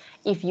meaning,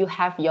 if you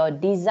have your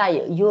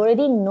desire, you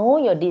already know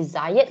your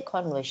desired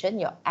conversion,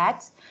 your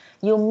X,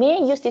 you may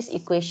use this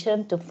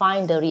equation to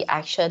find the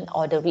reaction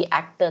or the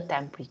reactor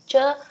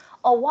temperature,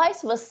 or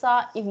vice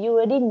versa, if you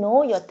already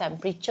know your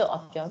temperature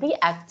of your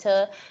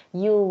reactor,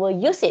 you will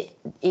use it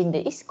in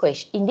this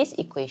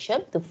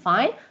equation to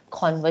find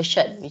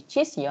conversion, which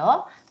is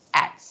your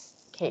X.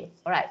 Okay,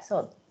 alright,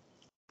 so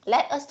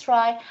let us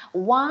try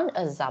one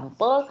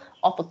example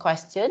of a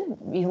question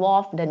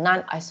involve the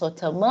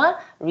non-isothermal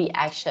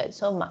reaction.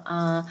 So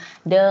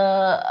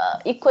the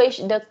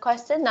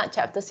question nak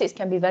chapter 6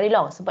 can be very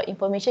long sebab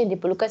information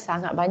diperlukan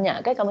sangat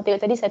banyak kan. Kamu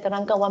tengok tadi saya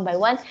terangkan one by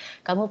one,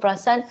 kamu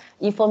perasan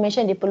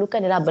information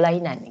diperlukan adalah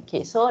berlainan.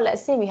 Okay, so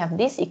let's say we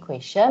have this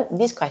equation,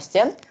 this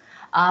question.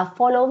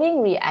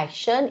 Following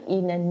reaction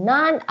in a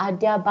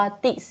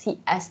non-adiabatic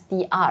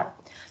CSTR.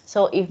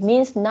 So it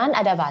means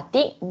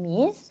non-adiabatic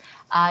means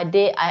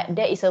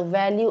there is a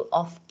value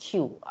of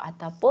Q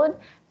ataupun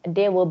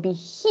there will be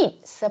heat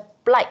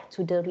supplied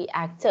to the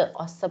reactor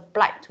or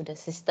supplied to the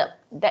system.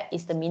 That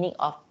is the meaning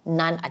of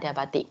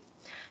non-adiabatic.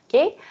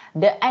 Okay,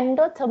 the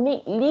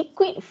endothermic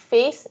liquid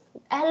phase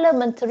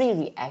elementary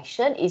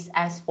reaction is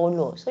as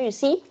follows. So you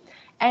see,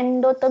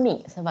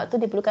 endothermic, sebab tu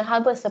diperlukan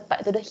haba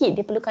supply to the heat,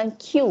 diperlukan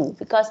Q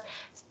because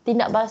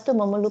tindak balas tu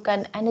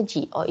memerlukan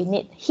energy or it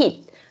need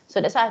heat. So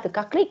that's why I have to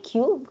calculate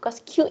Q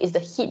because Q is the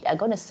heat that are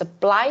going to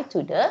supply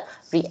to the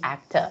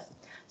reactor.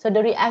 So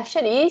the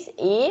reaction is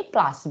A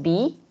plus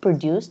B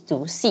produce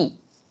 2C.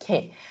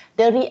 Okay,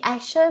 the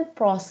reaction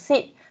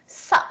proceed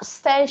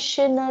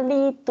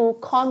substantially to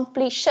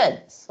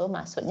completion. So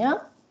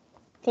maksudnya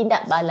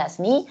tindak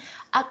balas ni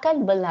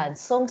akan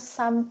berlangsung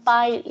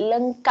sampai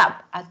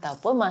lengkap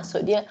ataupun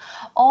maksud dia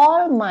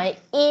all my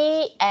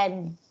A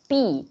and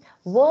B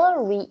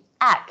will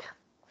react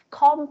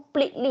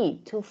completely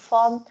to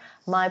form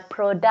my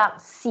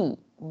product C,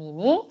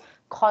 meaning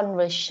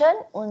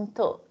conversion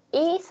untuk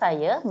A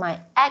saya,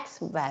 my X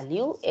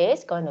value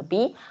is going to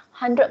be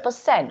 100%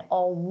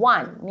 or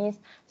 1, means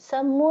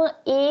semua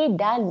A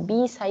dan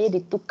B saya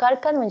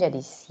ditukarkan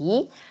menjadi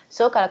C.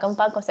 So kalau kamu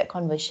faham konsep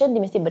conversion,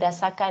 dia mesti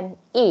berdasarkan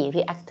A,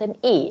 reactant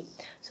A.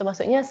 So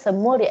maksudnya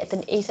semua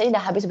reactant A saya dah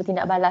habis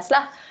bertindak balas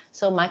lah.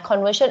 So my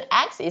conversion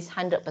X is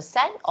 100%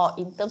 or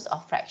in terms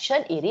of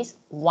fraction, it is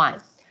 1.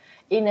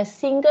 In a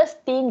single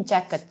steam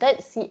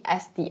jacketed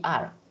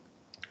CSTR.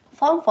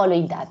 From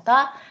following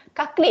data,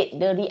 calculate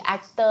the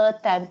reactor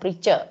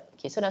temperature.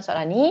 Okay, so dalam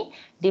soalan ni,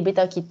 dia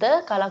beritahu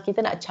kita kalau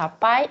kita nak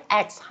capai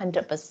X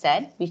 100%,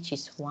 which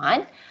is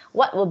 1,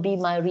 what will be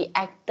my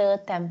reactor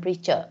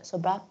temperature?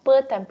 So,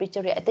 berapa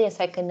temperature reactor yang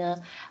saya kena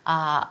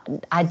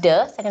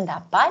saya kena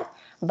dapat,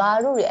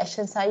 baru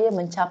reaction saya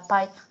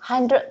mencapai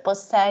 100%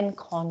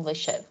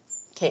 conversion.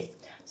 Okay.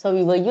 So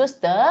we will use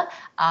the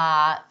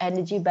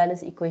energy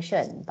balance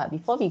equation. But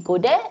before we go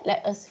there,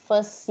 let us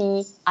first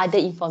see other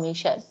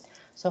information.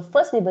 So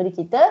first dia beri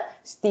kita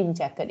steam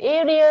jacket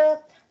area,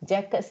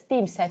 jacket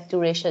steam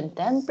saturation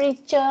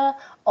temperature,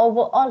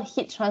 overall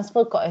heat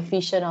transfer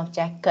coefficient of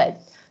jacket.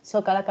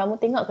 So kalau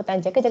kamu tengok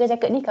ketan jacket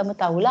ni, kamu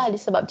tahulah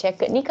sebab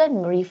jacket ni kan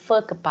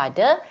refer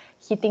kepada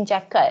heating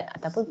jacket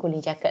ataupun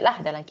cooling jacket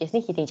lah. Dalam kes ni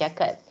heating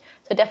jacket.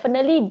 So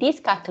definitely this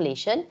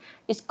calculation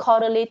is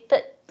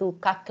correlated to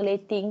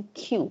calculating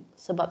Q.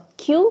 Sebab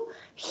Q,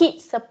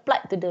 heat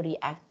supplied to the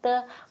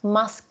reactor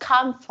must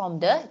come from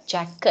the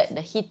jacket,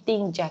 the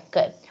heating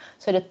jacket.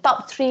 So the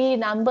top 3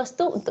 numbers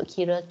tu untuk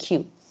kira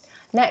Q.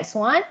 Next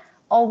one,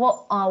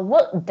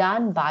 work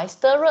done by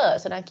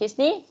stirrer. So dalam kes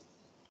ni,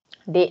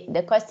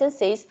 the question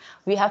says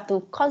we have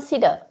to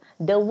consider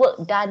the work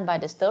done by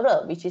the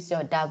stirrer, which is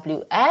your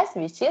WS,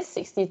 which is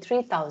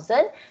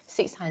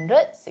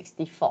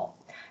 63,664.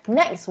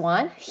 Next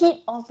one,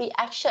 heat of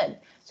reaction.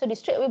 So dia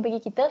straight away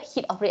bagi kita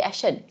heat of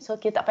reaction. So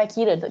kita tak payah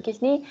kira. Untuk kes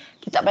ni,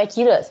 kita tak payah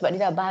kira sebab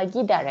dia dah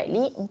bahagi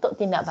directly untuk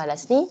tindak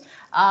balas ni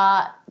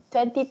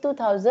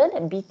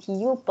 22,000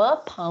 BTU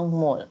per pound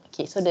mole.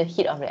 Okay, so the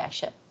heat of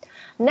reaction.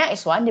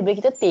 Next one, dia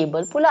bagi kita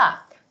table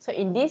pula. So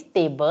in this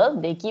table,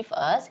 they give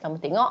us, kamu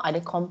tengok ada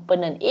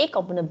component A,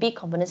 component B,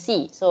 component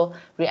C. So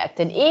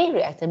reactant A,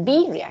 reactant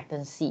B,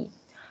 reactant C.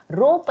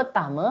 Row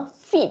pertama,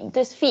 feed,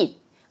 this feed.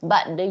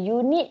 But the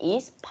unit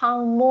is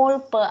pound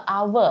mole per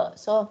hour.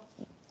 So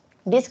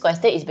this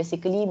question is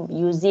basically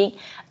using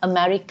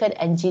American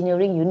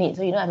engineering unit.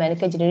 So you know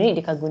American engineering,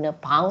 dia kan guna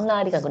pound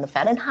lah, dia kan guna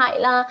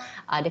Fahrenheit lah,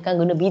 dia kan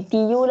guna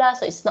BTU lah.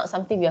 So it's not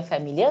something we are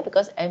familiar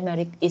because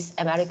it's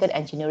American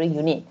engineering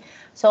unit.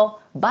 So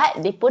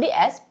but they put it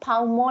as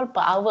pound mole per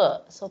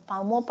hour. So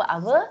pound mole per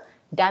hour,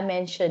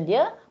 dimension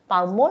dia,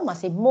 pound mole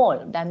masih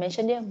mole,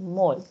 dimension dia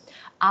mole.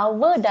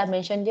 Hour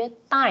dimension dia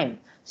time.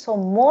 So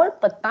mole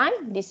per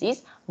time, this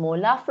is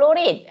molar flow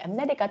rate. And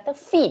then dia kata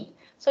feed.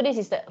 So this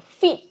is the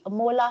feed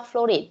molar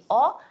flow rate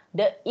or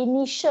the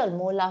initial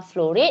molar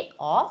flow rate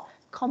of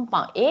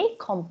compound A,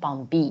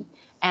 compound B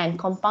and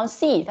compound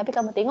C. Tapi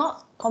kamu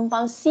tengok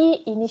compound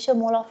C initial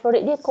molar flow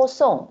rate dia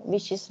kosong,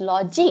 which is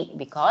logic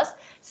because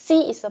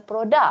C is a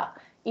product.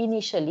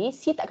 Initially,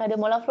 C takkan ada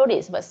molar flow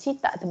rate sebab C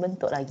tak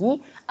terbentuk lagi.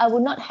 I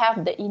will not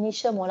have the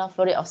initial molar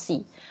flow rate of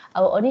C.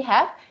 I will only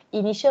have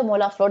initial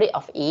molar flow rate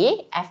of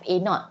A,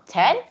 FA0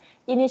 10.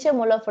 Initial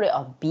molar flow rate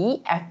of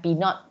B,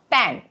 FB0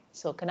 10.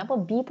 So, kenapa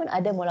B pun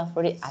ada molar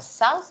flow rate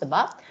asal?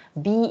 Sebab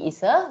B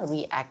is a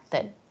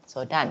reactant.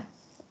 So, done.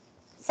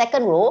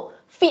 Second row,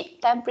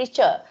 feed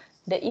temperature.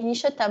 The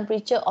initial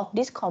temperature of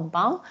this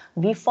compound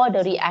before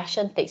the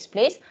reaction takes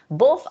place,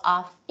 both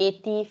are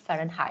 80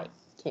 Fahrenheit.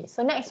 Okay,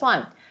 so next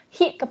one,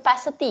 heat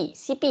capacity,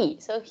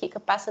 CP. So, heat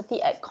capacity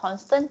at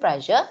constant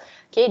pressure.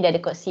 Okay, dia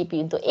ada kod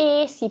CP untuk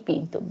A,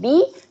 CP untuk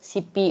B,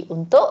 CP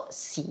untuk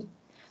C.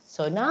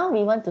 So, now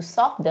we want to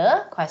solve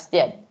the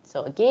question.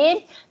 So,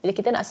 again, bila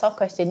kita nak solve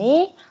question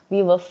ni,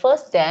 we will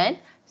first then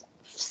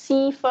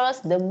see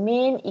first the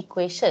main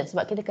equation.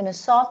 Sebab kita kena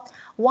solve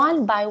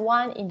one by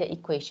one in the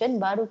equation,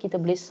 baru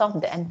kita boleh solve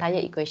the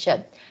entire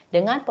equation.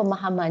 Dengan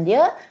pemahaman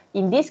dia,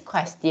 in this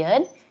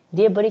question,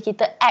 dia beri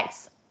kita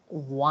X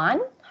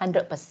 100%.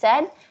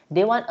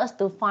 They want us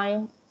to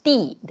find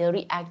T, the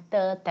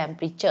reactor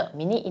temperature.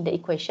 Meaning in the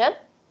equation,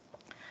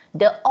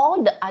 all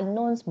the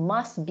unknowns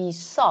must be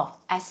solved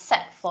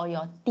except for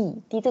your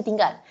T. T tu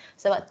tinggal.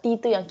 Sebab T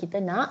tu yang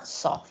kita nak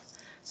solve.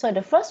 So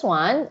the first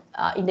one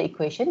in the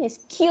equation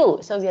is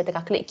Q. So we have to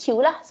calculate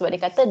Q lah. Sebab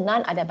dia kata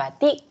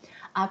non-adiabatic.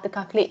 I have to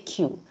calculate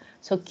Q.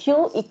 So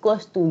Q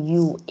equals to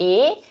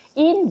UA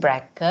in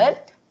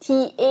bracket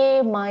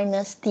TA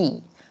minus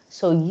T.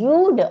 So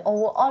U, the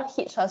overall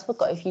heat transfer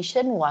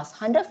coefficient was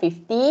 150.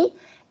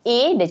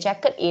 A, the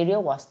jacket area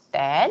was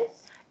 10.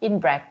 In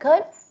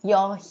bracket,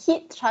 your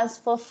heat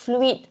transfer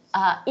fluid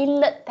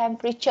inlet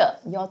temperature,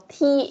 your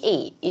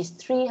TA is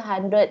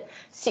 365.9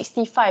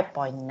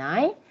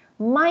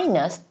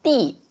 minus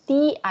T.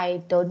 T,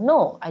 I don't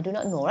know. I do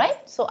not know,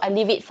 right? So I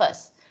leave it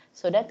first.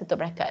 So then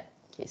tutup bracket.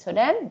 Okay, so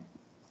then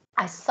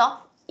I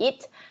solve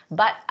it,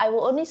 but I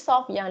will only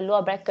solve yang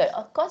lower bracket.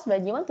 Of course,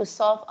 when you want to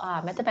solve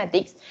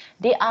mathematics,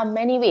 there are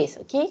many ways,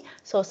 okay?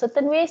 So,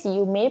 certain ways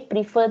you may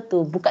prefer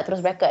to buka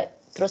terus bracket,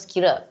 terus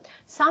kira.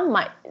 Some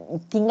might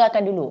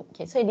tinggalkan dulu.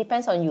 Okay, so it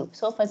depends on you.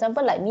 So, for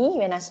example, like me,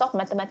 when I solve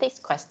mathematics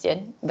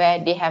question,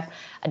 where they have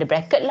ada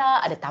bracket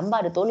lah, ada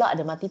tambah, ada tolak,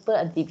 ada multiple,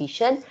 ada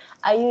division,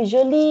 I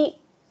usually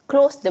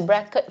close the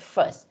bracket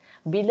first.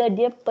 Bila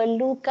dia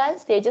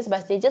perlukan stages by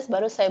stages,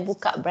 baru saya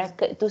buka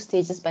bracket tu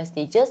stages by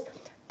stages,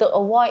 to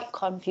avoid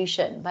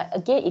confusion. But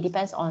again, it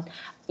depends on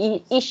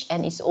each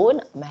and its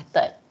own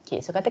method.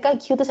 Okay, so katakan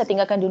Q tu saya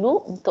tinggalkan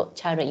dulu untuk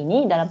cara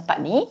ini, dalam part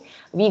ni.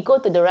 We go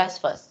to the rest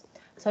first.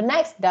 So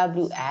next,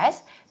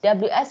 WS.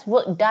 WS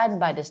work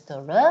done by the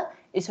stirrer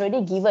is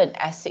already given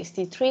as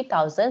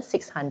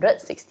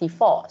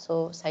 63,664.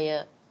 So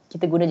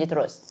kita guna je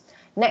terus.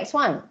 Next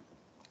one,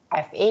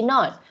 FA0.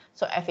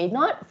 So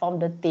FA0 from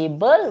the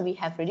table we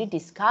have already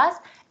discussed,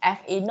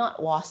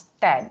 FA0 was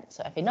 10.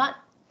 So FA0,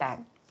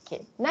 10.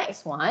 Okay,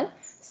 next one,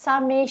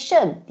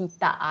 summation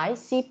theta I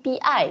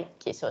CPI.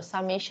 Okay, so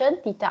summation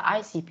theta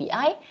I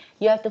CPI,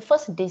 you have to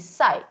first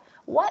decide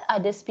what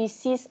are the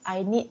species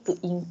I need to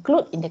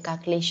include in the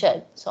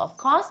calculation? So of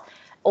course,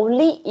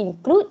 only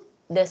include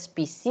the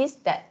species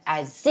that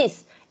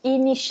exist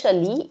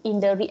initially in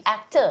the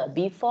reactor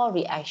before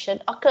reaction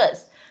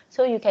occurs.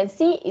 So you can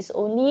see it's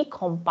only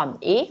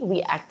compound A,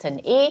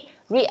 reactant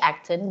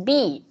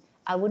B.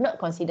 I would not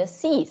consider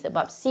C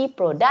sebab C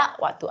product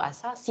waktu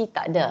asal C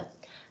tak ada.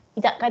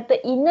 Tidak kata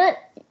inert,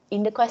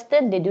 in the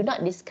question they do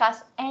not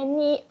discuss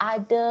any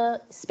other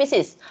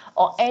species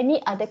or any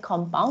other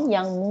compound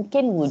yang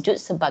mungkin wujud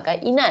sebagai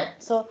inert.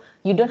 So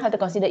you don't have to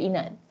consider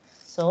inert.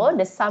 So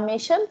the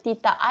summation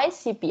theta I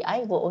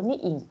CPI will only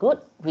include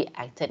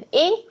reactant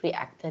A,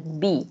 reactant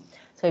B.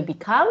 So it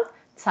becomes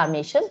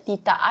summation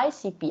theta I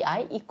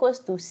CPI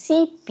equals to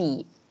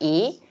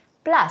CPA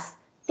plus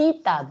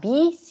theta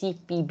B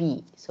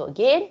CPB. So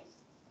again,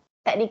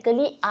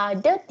 technically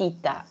ada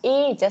theta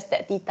A, just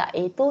that theta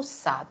A tu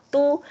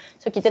 1.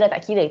 So kita dah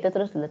tak kira, kita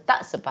terus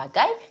letak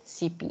sebagai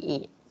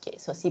CPA. Okay,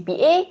 so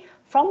CPA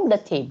from the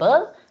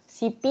table,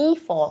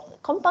 CP for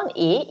compound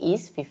A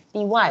is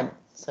 51.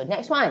 So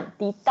next one,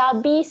 theta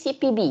B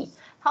CPB.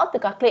 How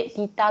to calculate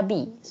theta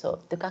B?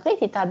 So to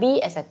calculate theta B,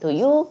 as I told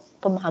you,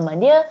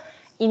 pemahaman dia,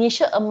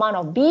 initial amount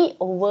of B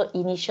over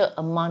initial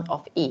amount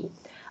of A.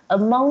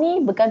 Amount ni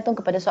bergantung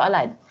kepada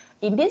soalan.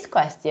 In this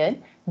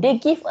question,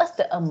 they give us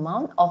the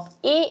amount of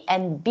A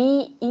and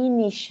B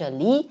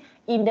initially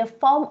in the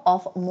form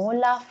of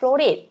molar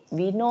flow rate.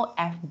 We know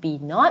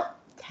FB0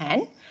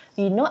 10,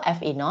 we know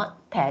FA0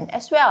 10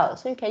 as well.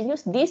 So you can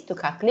use this to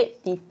calculate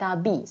theta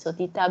B. So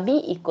theta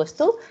B equals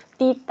to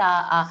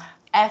theta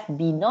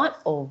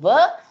FB0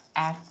 over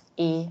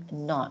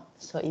FA0.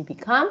 So it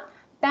becomes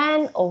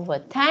 10 over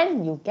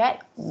 10, you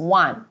get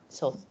 1.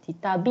 So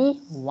theta B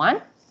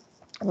 1.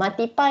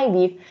 Multiply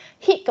with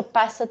heat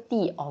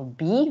capacity of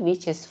B,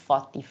 which is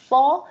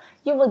 44,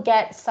 you will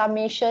get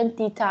summation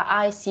theta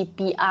I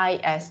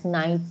CPI as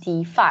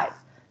 95.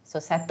 So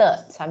settle,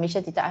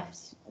 summation theta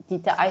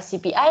I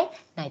CPI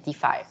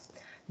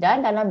 95.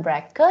 Dan dalam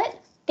bracket,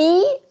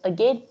 T,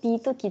 again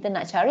T tu kita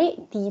nak cari,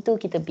 T tu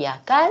kita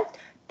biarkan.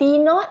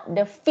 T0,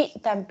 the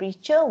feed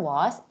temperature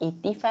was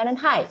 80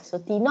 Fahrenheit. So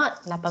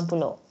T0,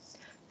 80.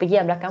 Pergi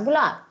yang belakang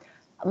pula.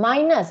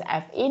 Minus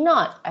FA0.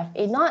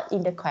 FA0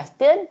 in the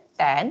question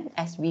 10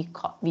 as we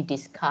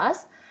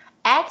discussed.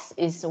 X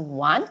is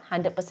 100%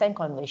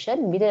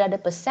 conversion. Bila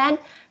ada percent,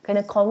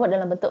 kena convert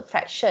dalam bentuk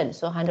fraction.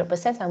 So 100%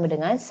 sama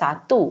dengan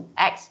 1.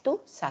 X tu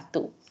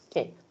 1.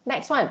 Okay,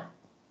 next one.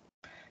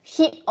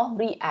 Heat of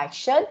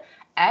reaction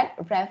at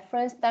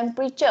reference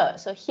temperature.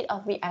 So heat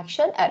of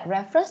reaction at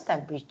reference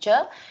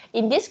temperature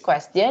in this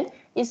question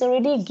is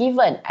already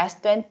given as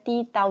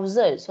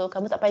 20,000. So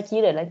kamu tak payah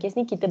kira. Dalam kes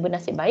ni kita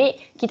bernasib baik,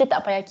 kita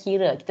tak payah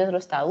kira. Kita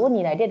terus tahu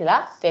nilai dia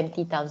adalah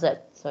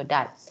 20,000. So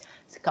done.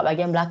 Kat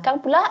bahagian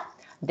belakang pula,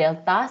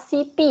 delta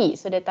CP.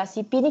 So delta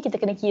CP ni kita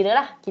kena kira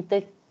lah.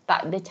 Kita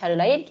tak ada cara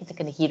lain, kita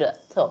kena kira.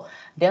 So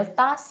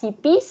delta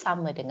CP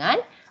sama dengan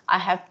I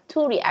have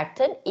two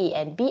reactant A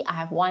and B.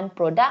 I have one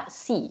product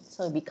C.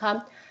 So it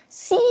become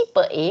C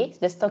per A,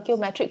 the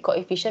stoichiometric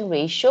coefficient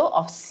ratio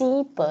of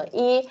C per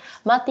A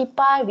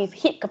multiplied with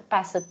heat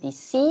capacity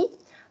C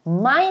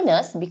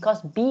minus,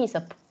 because B is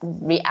a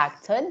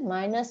reactant,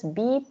 minus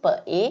B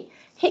per A,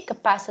 heat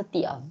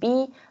capacity of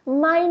B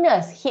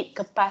minus heat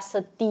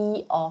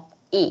capacity of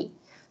A.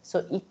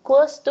 So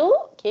equals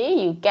to, okay,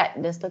 you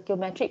get the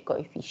stoichiometric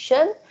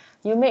coefficient.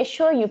 You make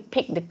sure you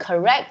pick the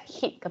correct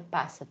heat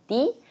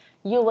capacity.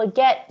 You will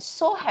get,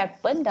 so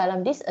happen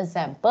dalam this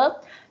example,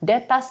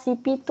 data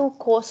CP tu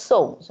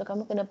kosong. So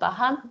kamu kena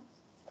faham,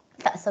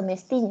 tak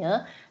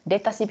semestinya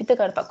data CP tu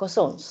akan dapat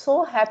kosong.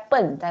 So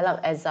happen dalam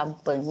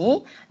example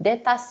ni,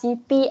 data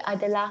CP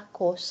adalah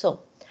kosong.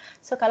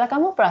 So kalau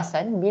kamu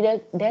perasan, bila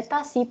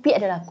data CP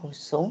adalah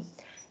kosong,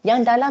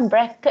 yang dalam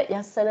bracket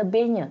yang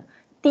selebihnya,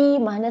 T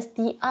minus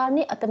TR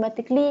ni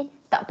automatically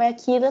tak payah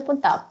kira pun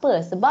tak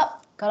apa.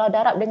 Sebab kalau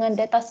darab dengan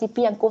data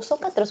CP yang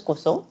kosong kan terus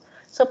kosong.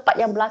 So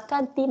part yang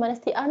belakang T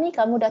minus TR ni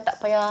kamu dah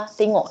tak payah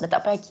tengok, dah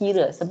tak payah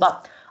kira.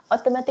 Sebab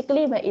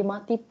automatically when it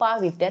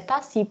multiply with data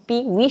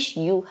CP which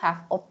you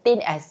have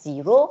obtained as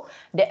 0,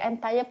 the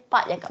entire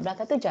part yang kat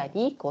belakang tu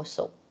jadi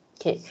kosong.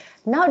 Okay,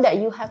 now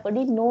that you have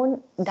already known,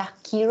 dah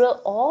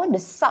kira all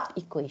the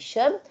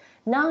sub-equation,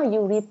 now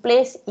you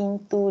replace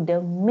into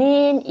the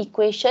main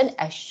equation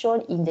as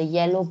shown in the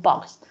yellow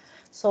box.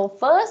 So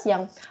first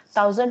yang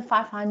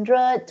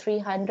 1500,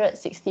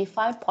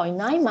 365.9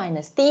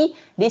 minus T,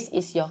 this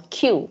is your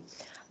Q.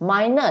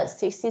 Minus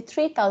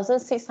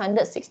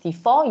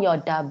 63,664,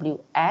 your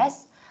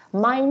WS.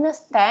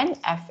 Minus 10,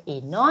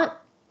 FA0.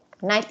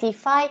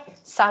 95,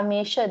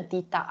 summation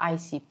theta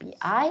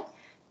ICPI.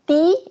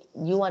 T,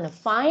 you want to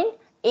find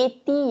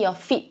 80, your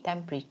feed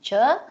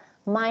temperature.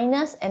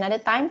 Minus another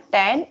time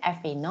 10,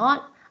 FA0.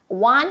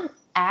 1,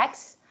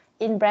 X.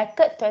 In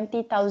bracket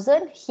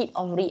 20,000 heat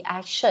of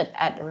reaction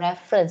at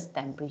reference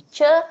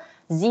temperature,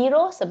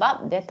 0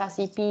 sebab data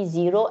CP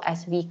 0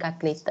 as we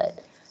calculated.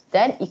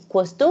 Then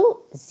equals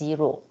to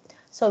 0.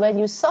 So when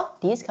you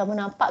solve this, kamu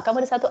nampak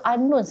kamu ada satu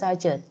unknown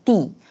saja,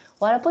 T.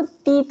 Walaupun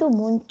T tu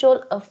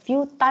muncul a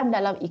few time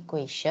dalam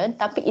equation,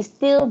 tapi it's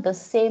still the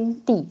same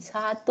T.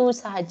 Satu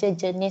sahaja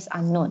jenis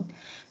unknown.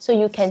 So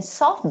you can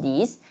solve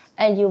this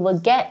and you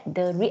will get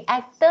the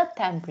reactor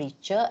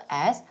temperature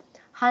as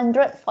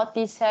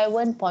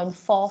 147.4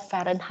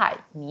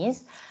 Fahrenheit.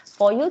 Means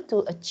for you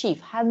to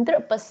achieve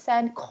 100%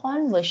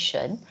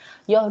 conversion,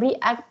 your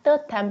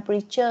reactor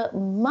temperature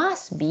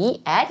must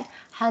be at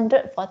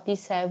 147.4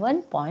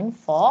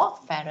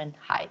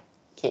 Fahrenheit.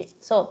 Okay,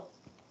 so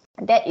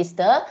that is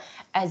the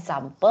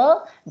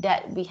example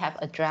that we have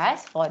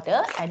addressed for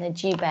the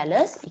energy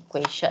balance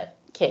equation.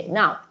 Okay,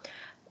 now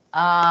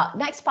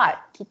next part,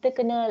 kita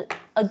kena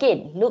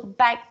again look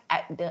back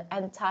at the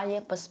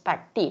entire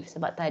perspective.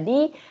 Sebab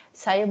tadi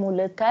saya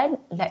mulakan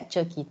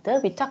lecture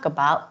kita, we talk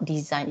about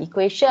design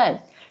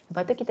equation.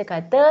 Lepas tu kita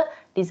kata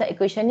design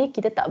equation ni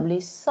kita tak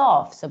boleh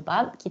solve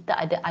sebab kita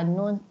ada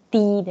unknown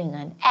T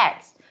dengan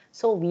X.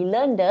 So we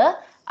learn the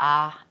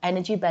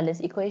energy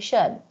balance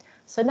equation.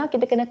 So now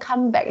kita kena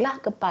come back lah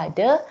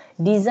kepada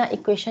design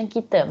equation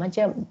kita.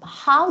 Macam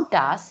how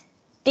does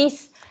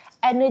this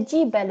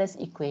energy balance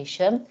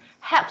equation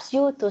helps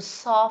you to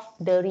solve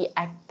the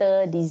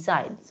reactor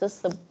design. So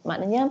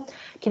maknanya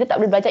kita tak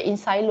boleh belajar in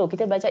silo.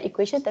 Kita belajar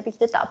equation tapi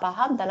kita tak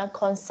faham dalam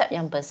konsep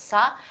yang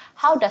besar.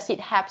 How does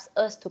it helps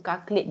us to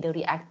calculate the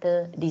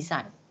reactor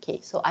design?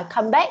 Okay, so I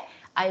come back,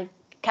 I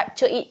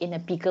capture it in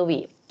a bigger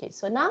way. Okay,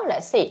 so now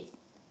let's say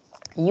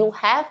you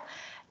have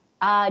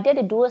dia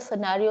ada dua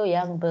senario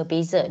yang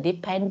berbeza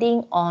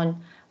depending on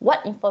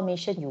what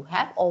information you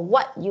have or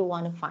what you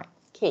want to find.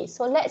 Okay,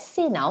 so let's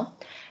see now.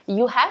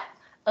 You have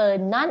a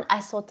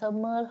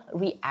non-isothermal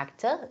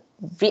reaction,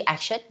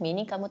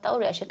 meaning kamu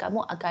tahu reaction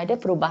kamu akan ada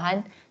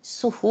perubahan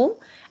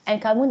suhu and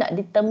kamu nak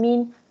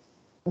determine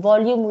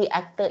volume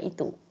reactor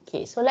itu.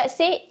 Okay, so let's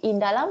say in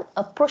dalam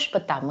approach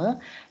pertama,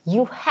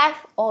 you have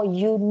or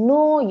you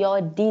know your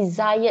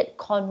desired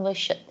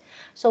conversion.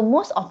 So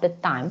most of the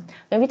time,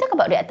 when we talk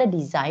about reactor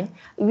design,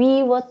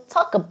 we will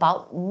talk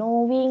about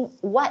knowing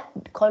what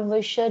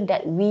conversion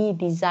that we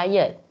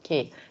desire.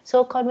 Okay,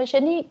 so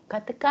conversion ni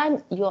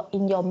katakan you're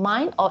in your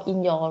mind or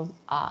in your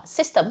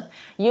system,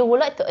 you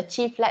would like to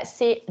achieve, let's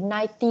say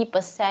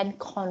 90%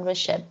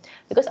 conversion.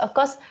 Because of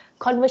course,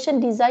 conversion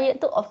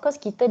desired tu of course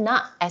kita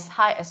nak as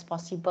high as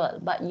possible,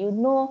 but you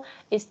know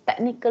it's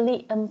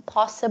technically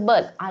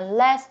impossible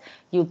unless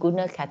you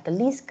guna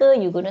catalyst ke,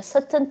 you guna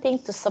certain thing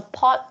to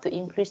support to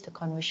increase the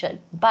conversion.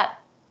 But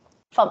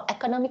from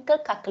economical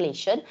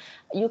calculation,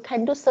 you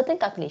can do certain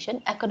calculation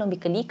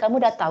economically.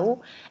 Kamu dah tahu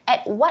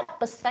at what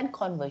percent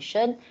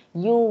conversion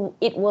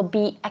it will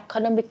be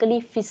economically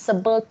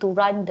feasible to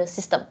run the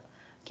system.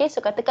 Okay,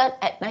 so katakan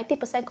at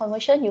 90%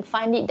 conversion, you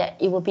find it that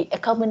it will be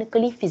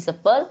economically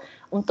feasible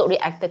untuk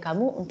reactor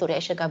kamu, untuk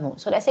reaction kamu.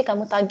 So let's say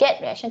kamu target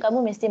reaction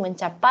kamu mesti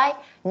mencapai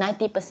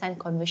 90%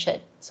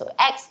 conversion. So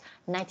X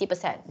 90%,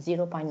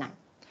 0.9.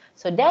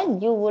 So then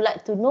you would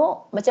like to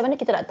know macam mana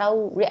kita nak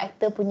tahu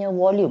reactor punya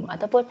volume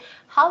ataupun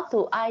how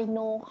do I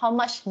know how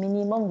much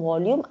minimum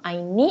volume I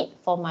need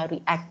for my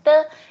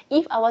reactor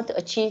if I want to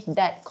achieve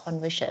that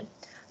conversion.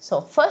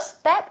 So first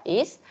step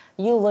is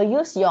you will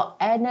use your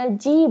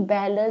energy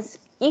balance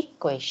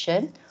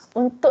equation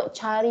untuk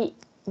cari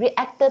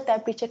reactor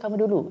temperature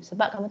kamu dulu.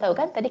 Sebab kamu tahu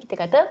kan tadi kita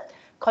kata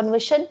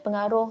conversion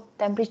pengaruh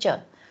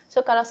temperature.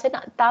 So kalau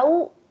saya nak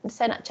tahu,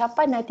 saya nak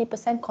capai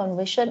 90%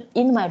 conversion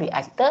in my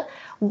reactor,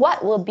 what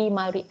will be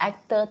my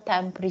reactor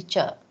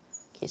temperature?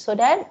 Okay, so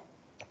then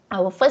I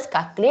will first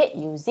calculate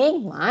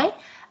using my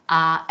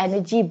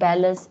energy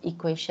balance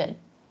equation.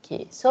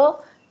 Okay,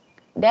 so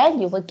then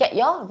you will get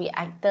your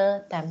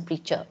reactor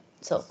temperature.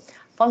 So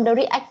from the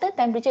reactor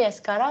temperature yang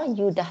sekarang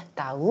you dah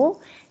tahu,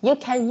 you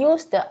can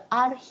use the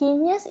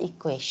Arrhenius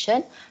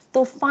equation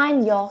to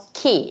find your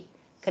K.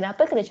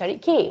 Kenapa kena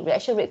cari K?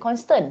 Reaction rate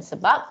constant.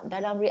 Sebab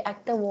dalam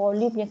reactor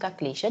volume yang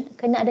calculation,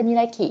 kena ada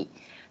nilai K.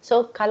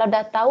 So kalau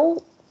dah tahu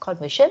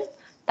conversion,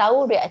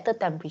 tahu reactor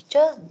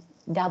temperature,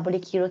 dah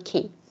boleh kira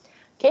K.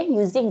 Okay,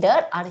 using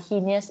the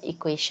Arrhenius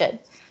equation.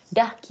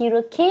 Dah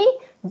kira K,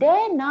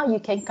 then now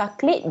you can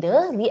calculate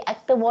the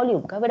reactor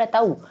volume. Kamu dah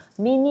tahu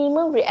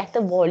minimum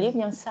reactor volume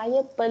yang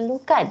saya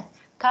perlukan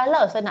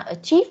kalau saya nak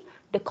achieve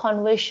the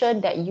conversion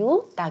that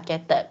you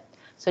targeted.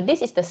 So this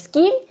is the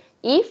scheme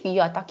if you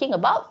are talking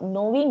about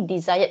knowing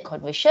desired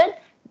conversion,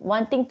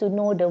 wanting to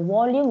know the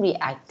volume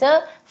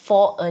reactor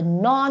for a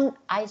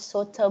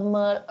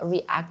non-isothermal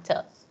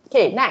reactor.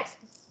 Okay,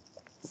 next.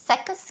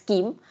 Second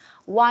scheme,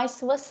 vice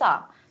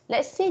versa.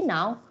 Let's say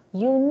now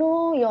you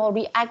know your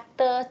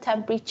reactor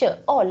temperature,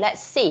 or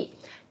let's say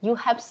you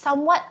have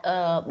somewhat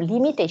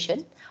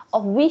limitation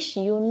of which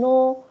you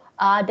know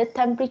the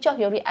temperature of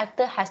your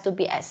reactor has to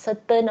be at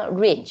certain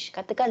range.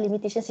 Katakan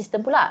limitation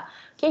system pula.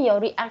 Okay, your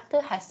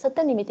reactor has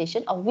certain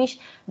limitation of which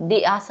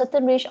there are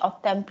certain range of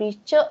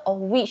temperature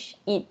of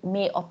which it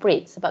may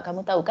operate. Sebab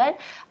kamu tahu kan,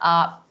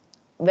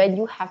 when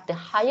you have the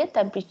higher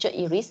temperature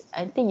iris,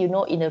 I think you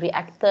know in a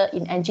reactor,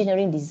 in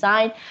engineering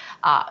design,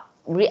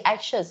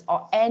 reactions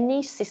or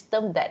any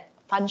system that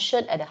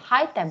function at a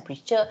high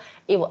temperature,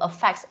 it will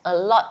affect a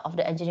lot of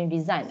the engineering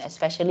design,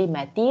 especially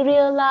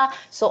material lah,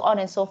 so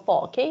on and so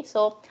forth. Okay,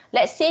 so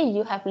let's say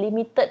you have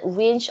limited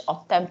range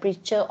of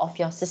temperature of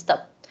your system.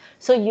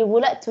 So you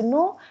would like to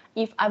know,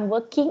 if I'm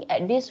working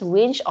at this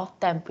range of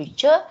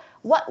temperature,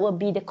 what will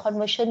be the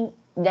conversion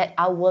that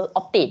I will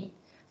obtain?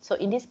 So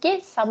in this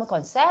case, sama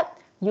concept,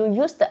 you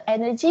use the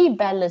energy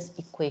balance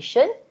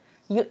equation,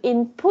 you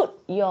input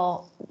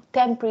your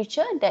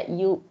temperature that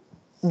you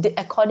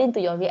according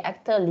to your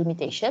reactor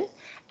limitation,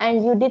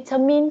 and you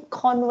determine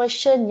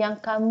conversion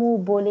yang kamu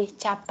boleh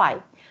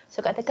capai.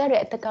 So katakan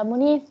reaktor kamu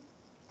ni,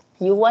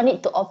 you want it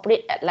to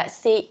operate at let's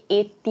say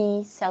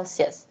 80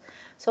 Celsius.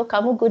 So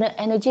kamu guna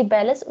energy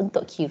balance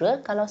untuk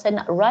kira kalau saya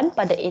nak run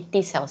pada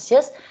 80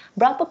 Celsius,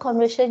 berapa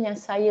conversion yang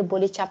saya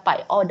boleh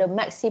capai, or the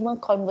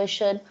maximum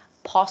conversion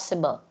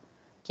possible.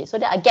 Okay,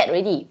 so that I get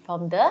ready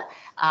from the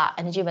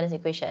energy balance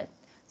equation.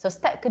 So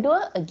step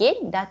kedua,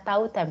 again, dah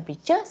tahu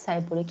temperature,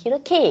 saya boleh kira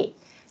K.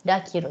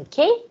 Dah kira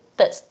K,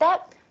 third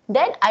step,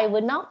 then I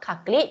will now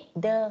calculate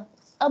the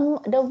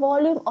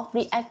volume of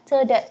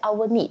reactor that I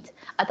will need,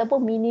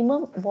 ataupun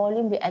minimum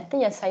volume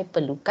reactor yang saya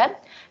perlukan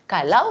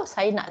kalau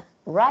saya nak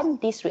run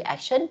this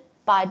reaction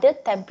pada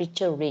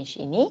temperature range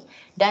ini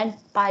dan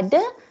pada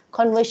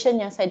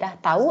conversion yang saya dah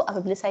tahu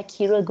apabila saya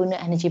kira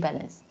guna energy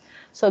balance.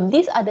 So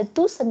these are the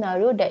two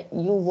scenario that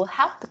you will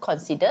have to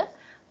consider,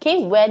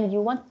 okay, when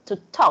you want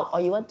to talk or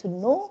you want to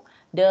know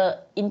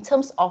in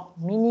terms of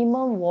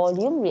minimum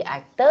volume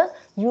reactor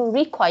you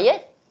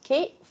required,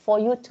 okay, for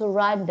you to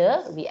run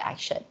the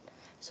reaction.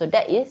 So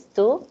that is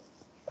to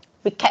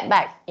recap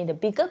back in the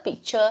bigger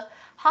picture,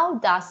 how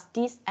does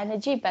this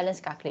energy balance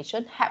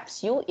calculation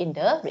helps you in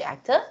the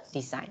reactor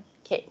design.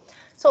 Okay,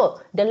 so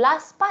the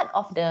last part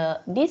of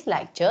this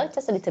lecture,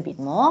 just a little bit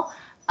more.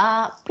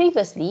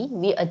 Previously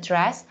we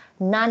addressed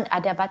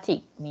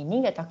non-adiabatic,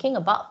 meaning we're talking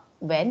about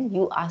when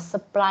you are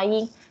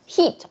supplying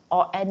heat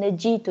or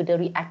energy to the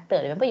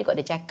reactor. Remember, you got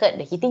the jacket,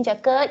 the heating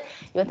jacket,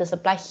 you want to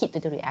supply heat to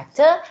the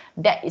reactor,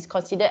 that is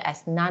considered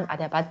as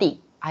non-adiabatic,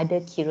 ada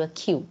kira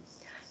Q.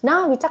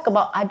 Now we talk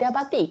about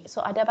adiabatic.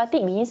 So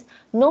adiabatic means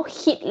no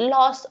heat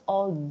loss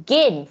or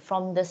gain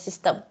from the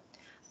system.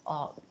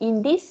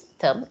 In this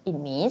term, it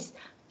means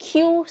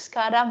Q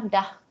sekarang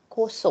dah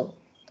kosong.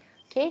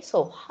 Okay,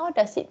 so how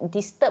does it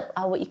disturb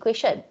our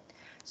equation?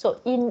 So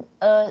in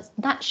a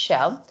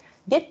nutshell,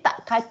 dia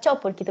tak kacau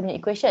pun kita punya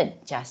equation.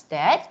 Just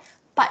that,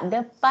 part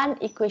depan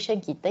equation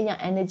kita yang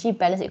energy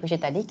balance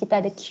equation tadi, kita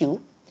ada Q.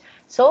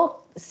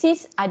 So,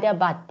 since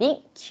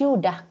adiabatic,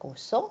 Q dah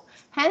kosong,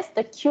 hence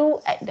the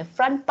Q at the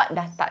front part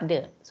dah tak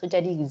ada. So,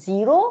 jadi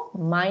 0,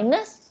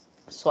 minus,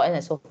 so on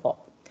and so forth.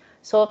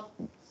 So,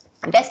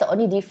 that's the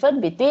only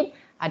difference between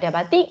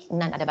adiabatic,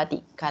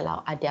 non-adiabatic.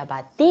 Kalau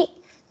adiabatic,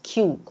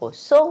 Q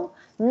kosong,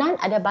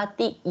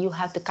 non-adiabatic, you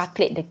have to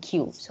calculate the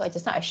Q. So, I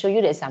just now I show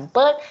you the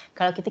example.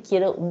 Kalau kita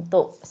kira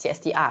untuk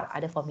CSTR,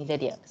 ada formula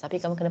dia. Tapi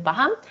kamu kena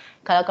faham,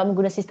 kalau kamu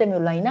guna sistem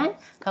yang berlainan,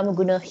 kamu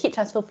guna heat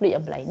transfer fluid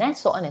yang berlainan,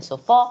 so on and so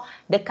forth,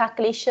 the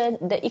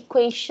calculation, the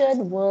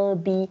equation will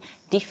be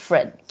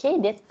different. Okay,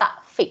 dia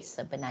tak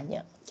fix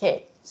sebenarnya.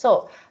 Okay,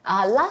 so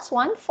last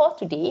one for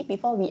today,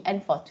 before we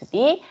end for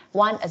today,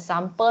 one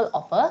example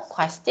of a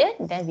question,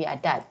 then we are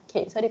done.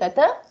 Okay, so dia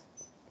kata,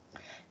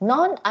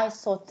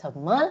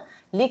 non-isothermal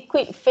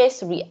liquid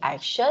phase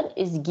reaction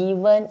is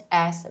given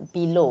as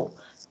below.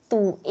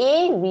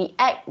 2A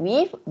react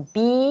with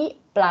B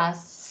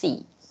plus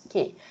C.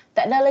 Okay,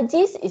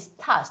 technologies is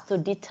tasked to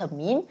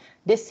determine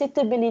the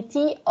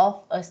suitability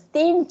of a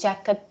steam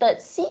jacketed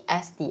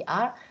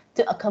CSTR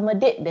to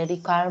accommodate the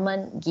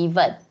requirement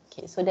given.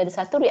 Okay, so there is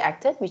satu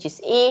reactor which is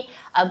A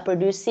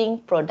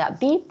producing product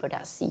B,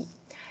 product C.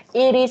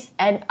 It is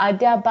an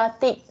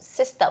adiabatic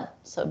system.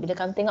 So bila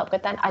kamu tengok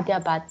perkataan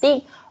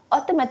adiabatic,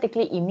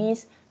 automatically it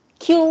means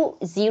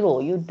Q0.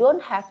 You don't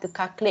have to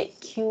calculate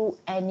Q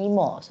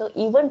anymore. So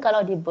even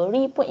kalau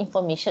diberi pun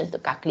information to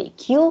calculate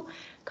Q,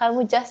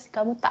 kamu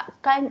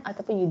takkan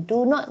ataupun you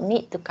do not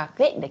need to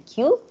calculate the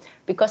Q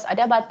because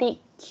adiabatic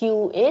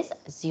Q is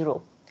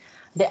 0.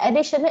 The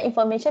additional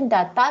information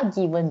data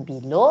given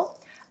below,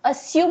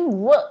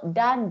 assume work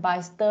done by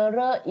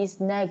stirrer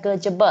is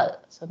negligible.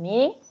 So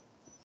meaning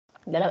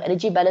dalam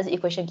energy balance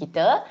equation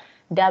kita,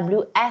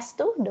 WS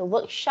tu, the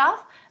work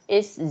shaft,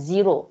 is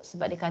 0.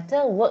 Sebab dia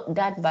kata work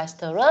done by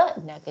stirrer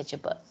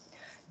negligible.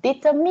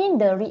 Determine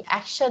the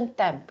reaction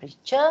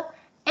temperature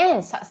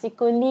and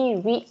subsequently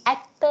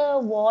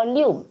reactor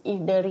volume if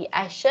the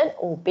reaction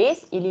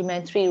obeys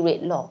elementary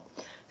rate law.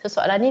 So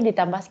soalan ni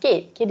ditambah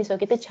sikit. Okay, dia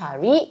suruh kita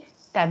cari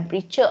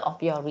temperature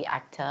of your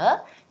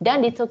reactor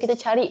dan dia suruh kita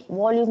cari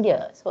volume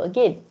dia. So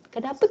again,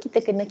 kenapa kita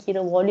kena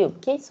kira volume?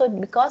 Okay, so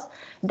because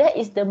that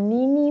is the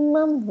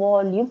minimum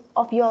volume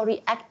of your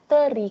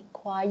reactor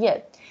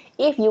required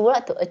if you would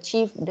like to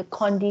achieve the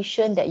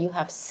condition that you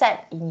have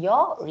set in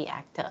your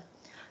reactor.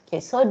 Okay,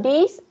 so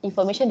this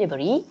information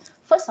diberi,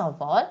 first of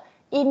all,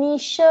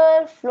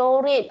 initial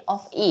flow rate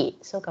of A.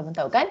 So kamu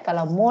tahu kan,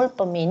 kalau mole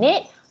per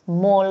minute,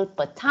 mole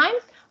per time,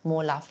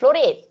 molar flow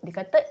rate.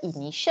 Dia kata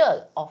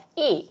initial of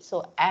A.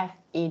 So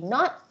FA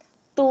naught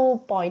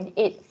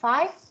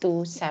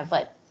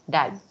 2.8527.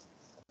 Done.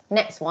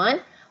 Next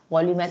one,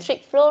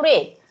 volumetric flow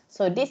rate.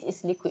 So this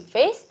is liquid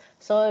phase.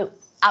 So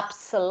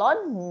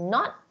epsilon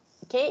naught,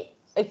 okay,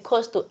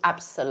 equals to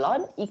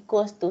epsilon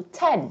equals to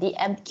 10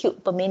 dm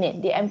cube per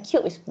minute. Dm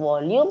cube is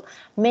volume,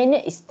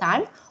 minute is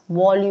time,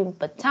 volume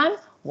per time,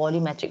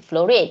 volumetric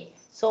flow rate.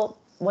 So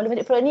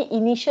volumetric flow rate ni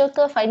initial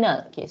ke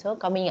final? Okay, so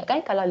kamu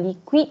ingatkan kalau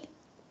liquid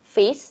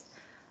phase,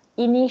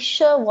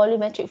 initial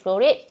volumetric flow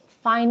rate,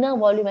 final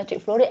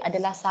volumetric flow rate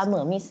adalah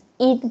sama. Means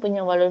in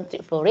punya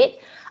volumetric flow rate,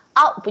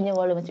 out punya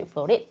volumetric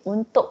flow rate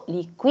untuk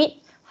liquid,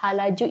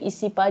 laju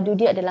isi padu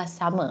dia adalah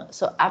sama.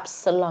 So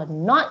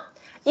epsilon naught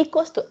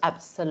equals to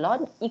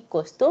epsilon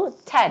equals to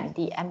 10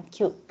 dm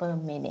cube per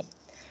minute.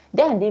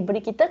 Then dia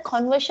beri kita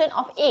conversion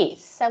of A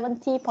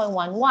 70.11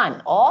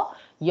 or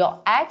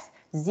your X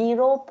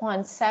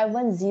 0.7011.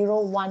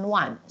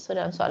 So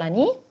dalam soalan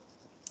ni,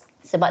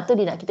 sebab tu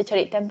dia nak kita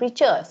cari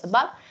temperature.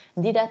 Sebab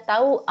dia dah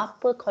tahu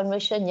apa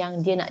conversion yang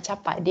dia nak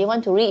capai. They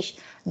want to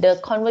reach the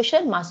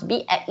conversion must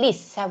be at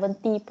least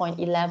 70.11%.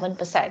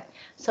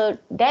 So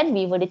then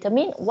we will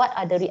determine what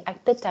are the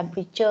reactor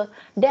temperature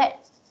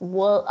that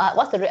will,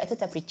 what's the reactor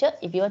temperature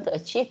if you want to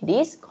achieve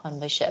this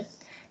conversion.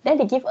 Then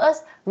they give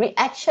us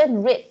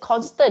reaction rate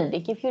constant.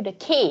 They give you the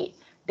K.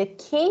 The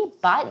K,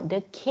 but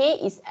the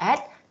K is at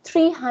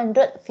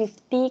 350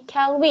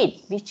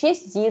 Kelvin, which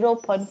is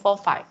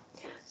 0.45.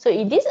 So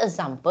in this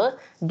example,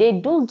 they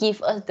do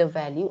give us the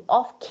value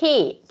of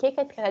K. K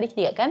kan tadi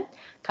kita lihat kan,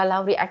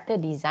 kalau reactor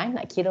design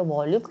nak kira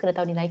volume, kena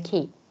tahu nilai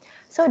K.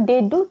 So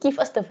they do give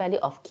us the value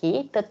of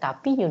K,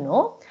 tetapi you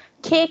know,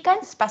 K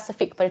kan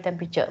specific pada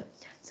temperature.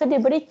 So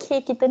dia beri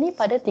K kita ni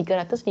pada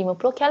 350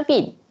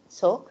 Kelvin.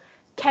 So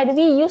can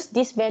we use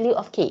this value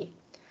of K?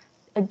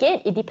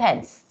 Again, it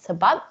depends.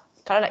 Sebab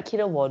kalau nak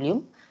kira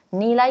volume,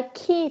 nilai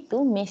K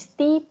tu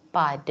mesti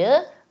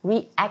pada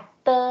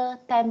reactor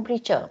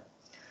temperature.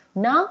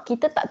 Now,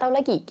 kita tak tahu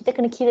lagi. Kita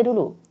kena kira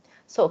dulu.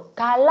 So,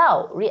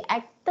 kalau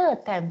reactor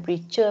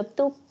temperature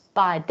tu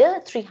pada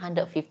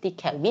 350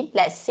 Kelvin,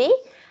 let's say,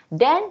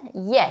 then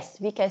yes,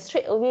 we can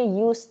straight away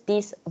use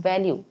this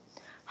value.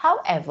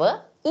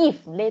 However, if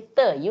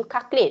later you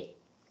calculate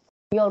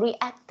your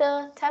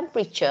reactor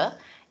temperature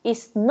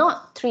is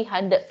not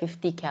 350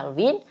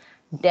 Kelvin,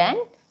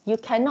 then you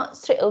cannot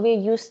straight away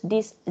use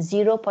this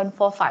 0.45.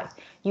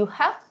 You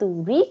have to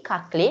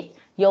recalculate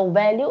your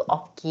value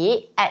of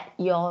K at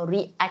your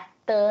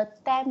reactor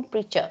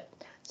temperature.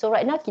 So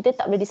right now kita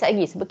tak boleh decide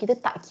lagi sebab kita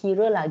tak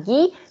kira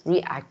lagi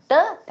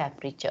reactor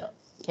temperature.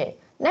 Okay,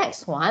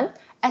 next one,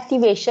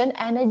 activation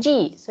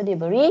energy. So dia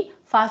beri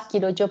 5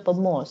 kJ per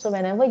mole. So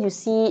whenever you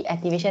see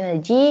activation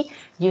energy,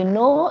 you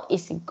know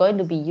it's going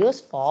to be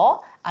used for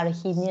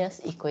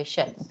Arrhenius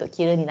equation untuk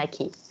kira nilai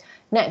K.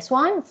 Next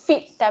one,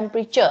 feed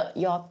temperature.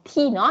 Your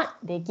T naught,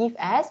 they give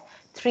as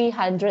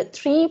 303.0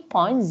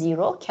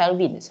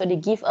 Kelvin. So they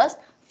give us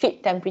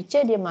feed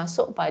temperature, dia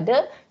masuk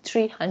pada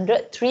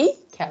 303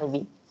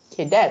 Kelvin.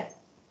 Okay, then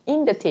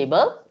in the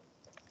table,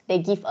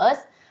 they give us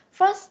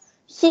first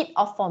heat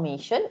of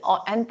formation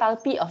or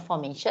enthalpy of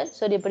formation.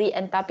 So dia beri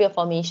enthalpy of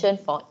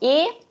formation for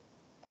A,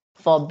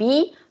 for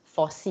B,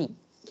 for C.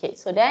 Okay,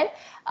 so then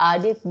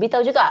dia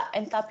beritahu juga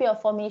enthalpy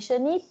of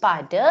formation ni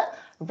pada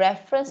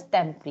reference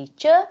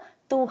temperature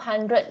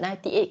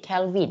 298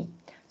 Kelvin.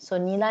 So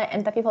nilai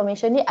enthalpy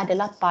formation ni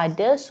adalah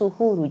pada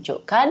suhu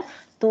rujukan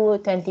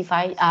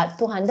 298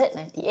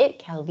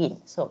 Kelvin.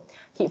 So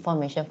heat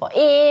formation for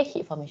A,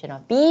 heat formation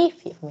of B,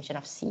 heat formation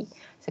of C.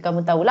 So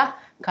kamu tahulah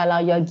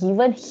kalau you're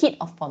given heat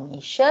of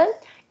formation,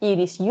 it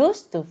is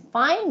used to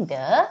find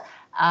the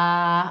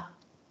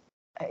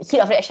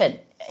heat of reaction.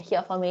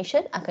 Heat of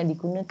formation akan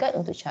digunakan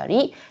untuk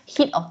cari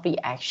heat of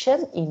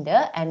reaction in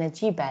the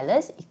energy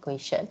balance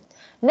equation.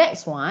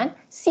 Next one,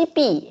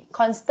 CP,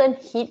 constant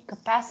heat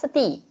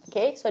capacity.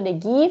 Okay, so they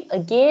give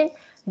again,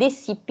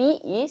 this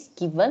CP is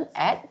given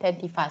at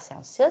 25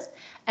 Celsius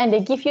and they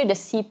give you the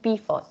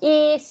CP for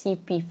A,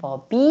 CP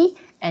for B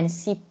and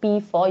CP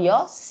for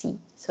your C.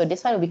 So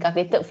this one will be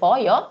calculated for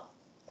your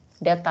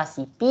delta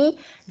CP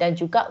dan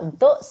juga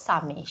untuk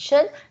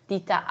summation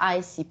theta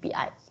I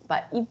CPI.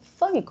 But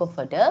before we go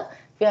further,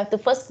 we have to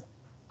first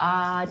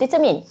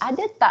determine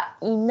ada tak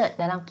inert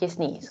dalam kes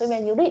ni. So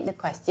when you read the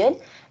question,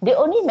 they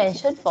only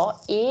mention for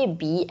A,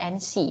 B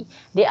and C.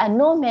 There are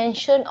no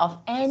mention of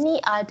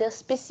any other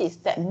species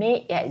that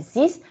may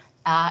exist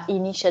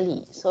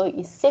initially. So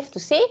it's safe to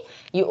say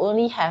you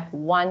only have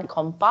one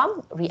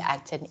compound,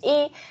 reactant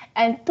A,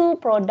 and two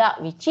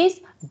product which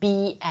is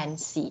B and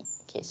C.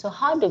 Okay, so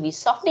how do we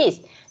solve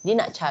this? Dia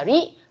nak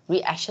cari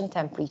reaction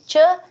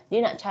temperature,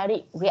 dia nak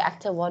cari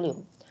reactor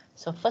volume.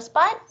 So first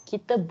part,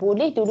 kita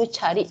boleh dulu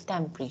cari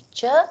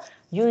temperature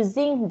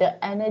using the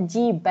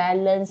energy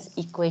balance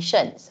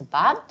equation.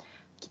 Sebab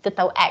kita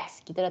tahu X.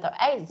 Kita dah tahu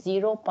X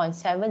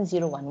 0.7011.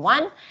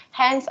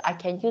 Hence, I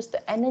can use the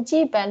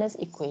energy balance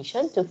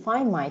equation to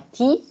find my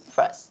T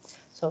first.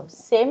 So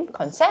same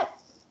concept.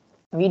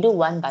 We do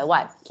one by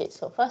one. Okay,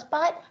 so first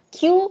part,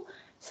 Q.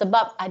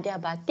 Sebab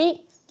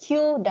adiabatik,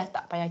 Q dah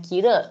tak payah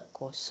kira,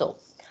 kosong.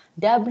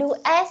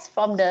 WS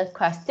from the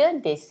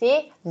question, they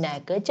say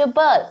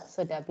negligible.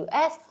 So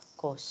WS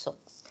kosong.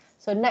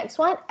 So next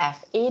one,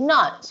 FA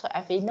naught. So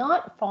FA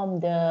naught from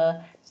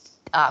the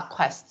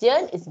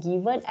question is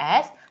given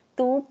as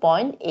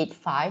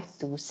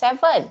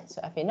 2.8527.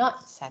 So FA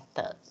naught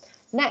settled.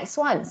 Next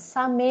one,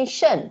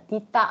 summation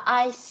theta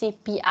I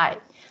CPI.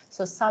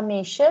 So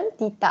summation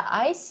theta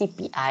I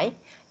CPI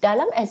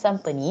dalam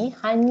example ni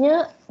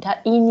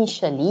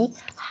initially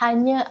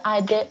hanya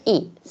ada A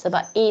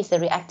sebab A is a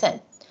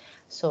reactant.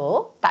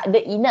 So tak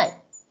ada inert.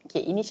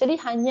 Okay, initially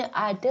hanya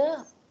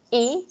ada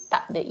A,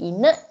 tak ada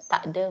inert,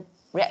 tak ada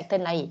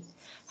reactant lain.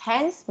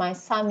 Hence my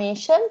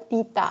summation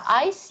theta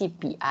I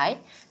CPI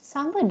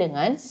sama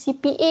dengan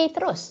CPA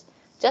terus.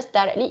 Just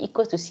directly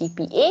equals to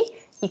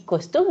CPA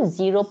equals to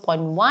 0.1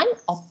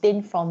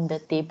 obtained from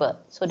the table.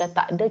 So dah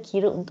tak ada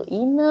kira untuk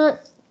inert,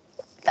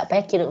 tak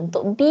payah kira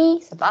untuk B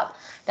sebab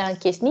dalam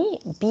kes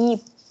ni B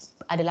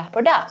adalah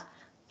produk.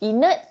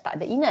 Inert tak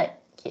ada inert.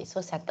 Okay,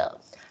 so settle.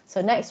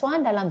 So next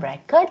one dalam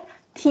bracket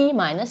T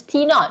minus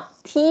T naught.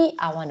 T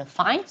I want to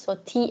find, so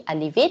T I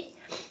leave it.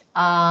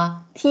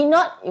 T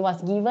naught it was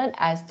given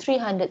as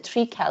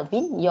 303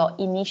 Kelvin, your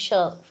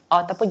initial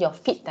ataupun your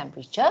feed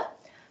temperature.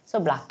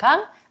 So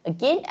belakang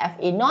again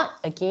FA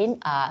naught again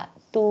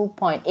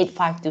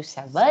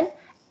 2.8527.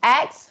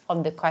 X from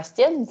the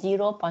question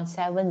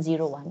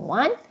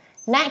 0.7011.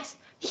 Next,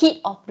 heat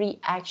of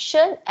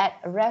reaction at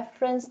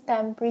reference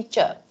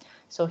temperature.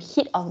 So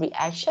heat of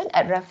reaction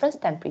at reference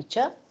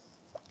temperature.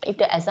 If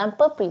the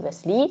example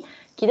previously,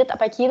 kita tak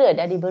payah kira,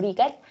 dah diberi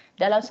kan.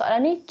 Dalam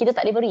soalan ni, kita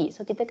tak diberi.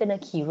 So kita kena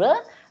kira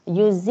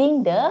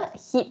using the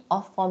heat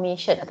of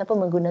formation ataupun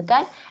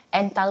menggunakan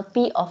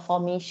enthalpy of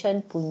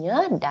formation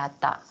punya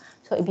data.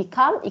 So it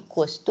become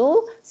equals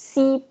to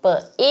C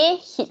per A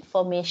heat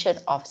formation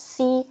of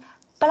C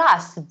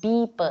plus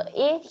B per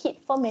A heat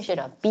formation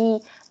of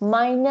B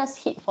minus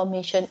heat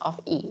formation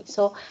of A.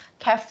 So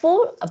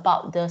careful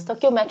about the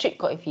stoichiometric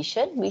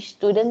coefficient, which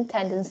student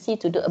tendency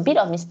to do a bit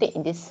of mistake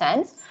in this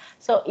sense.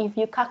 So if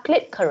you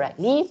calculate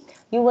correctly,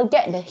 you will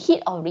get the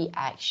heat of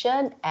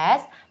reaction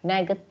as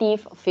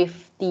negative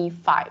 55.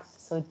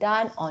 So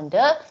done on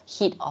the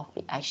heat of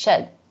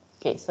reaction.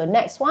 Okay, so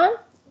next one.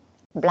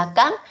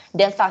 Belakang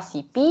delta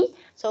CP.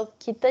 So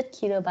kita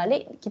kira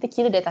balik, kita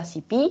kira delta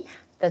CP,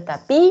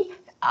 tetapi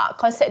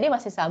konsep dia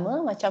masih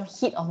sama macam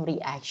heat of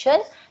reaction,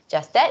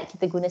 just that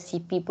kita guna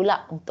CP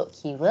pula untuk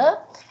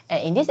kira.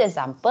 And in this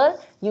example,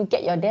 you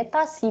get your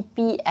delta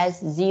CP as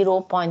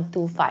 0.25.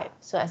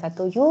 So as I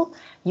told you,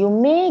 you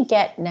may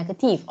get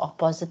negative or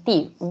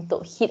positive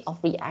untuk heat of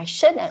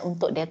reaction and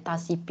untuk delta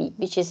CP,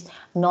 which is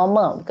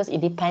normal because it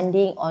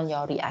depending on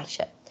your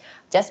reaction.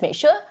 Just make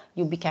sure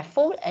you be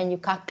careful and you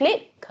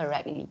calculate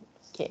correctly.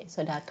 Okay,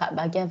 so dah kat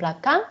bahagian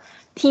belakang,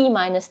 T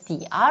minus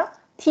TR.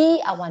 T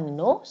I want to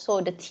know,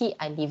 so the T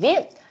I leave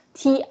it.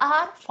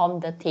 TR from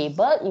the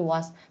table, it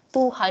was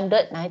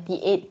 298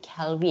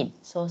 Kelvin.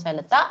 So saya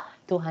letak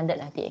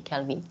 298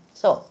 Kelvin.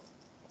 So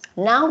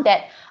now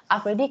that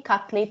I've already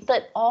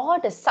calculated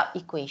all the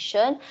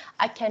sub-equation,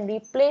 I can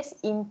replace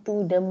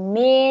into the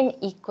main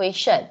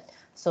equation.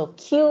 So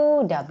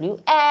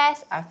QWS,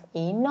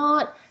 FA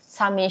naught,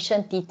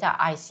 summation theta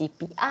I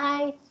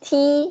CPI,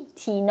 T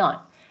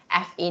naught,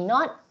 FA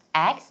naught,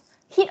 X,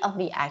 heat of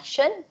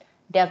reaction,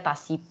 delta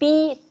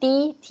CP,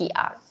 T,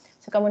 TR.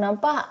 So kamu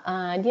nampak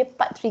dia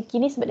part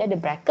tricky ni sebab dia ada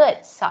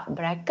bracket,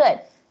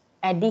 sub-bracket,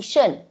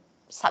 addition,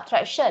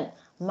 subtraction,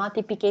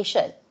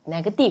 multiplication,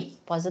 negative,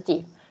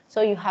 positive.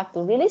 So you have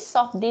to really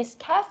solve this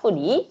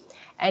carefully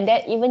and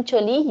then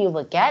eventually you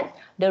will get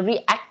the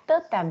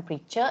reactor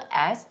temperature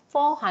as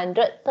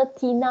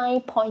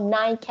 439.9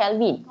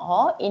 Kelvin,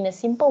 or in a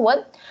simple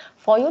word,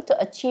 for you to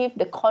achieve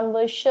the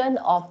conversion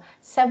of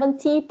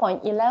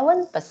 70.11%,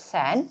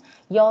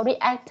 your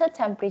reactor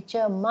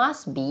temperature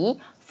must be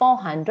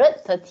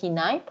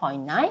 439.9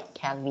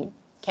 Kelvin.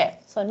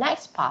 Okay, so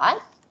next part,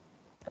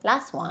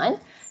 last one,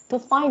 to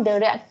find the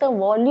reactor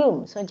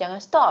volume. So jangan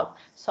stop.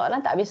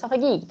 Soalan tak habis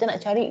lagi. Kita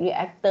nak cari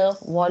reactor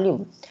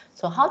volume.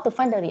 So how to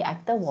find the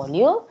reactor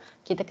volume?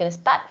 Kita kena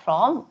start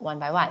from one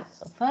by one.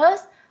 So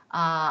first,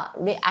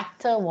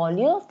 reactor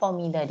volume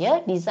formula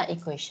dia, design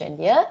equation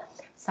dia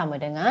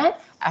sama dengan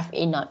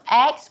FA naught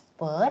X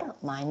per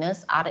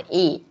minus RA.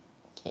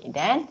 Okay,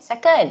 then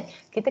second,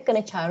 kita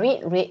kena cari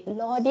rate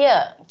law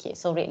dia. Okay,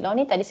 so rate law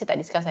ni tadi saya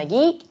tak discuss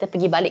lagi. Kita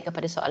pergi balik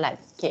kepada soalan.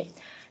 Okay,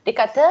 dia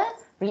kata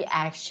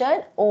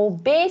reaction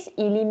obeys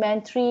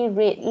elementary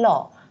rate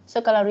law.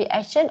 So kalau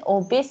reaction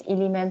obeys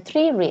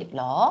elementary rate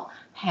law,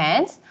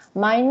 hence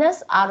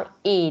minus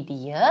RA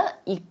dia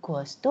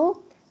equals to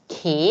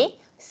K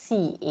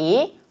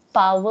CA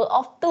power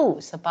of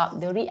 2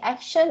 sebab the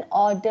reaction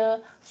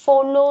order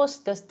follows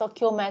the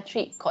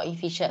stoichiometric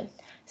coefficient.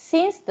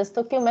 Since the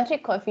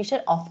stoichiometric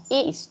coefficient of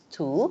A is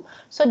 2,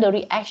 so the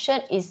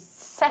reaction is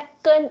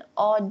second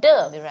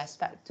order with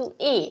respect to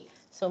A.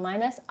 So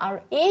minus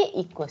RA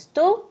equals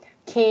to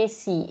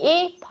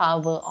KCA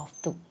power of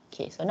 2.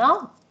 Okay, so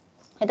now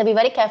you have to be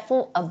very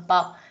careful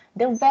about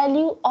the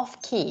value of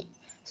K.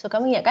 So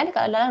kamu ingat kan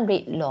kalau dalam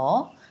rate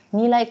law,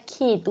 nilai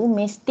K tu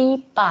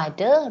mesti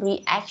pada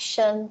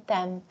reaction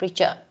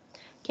temperature.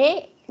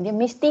 Okay, dia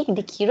mesti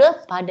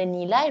dikira pada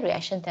nilai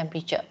reaction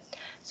temperature.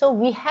 So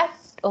we have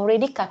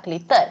already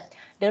calculated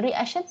the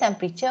reaction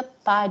temperature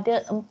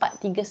pada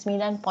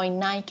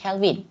 439.9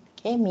 Kelvin.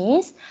 Okay,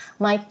 means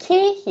my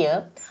K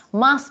here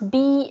must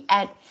be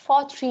at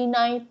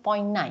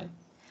 439.9.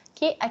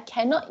 Okay, I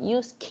cannot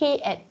use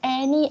K at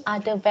any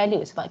other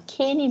value sebab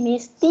K ni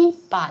mesti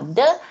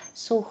pada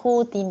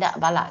suhu tindak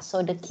balas.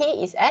 So the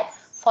K is at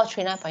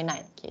 439.9.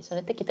 Okay, so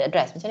nanti kita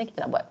address macam mana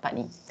kita nak buat part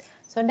ni.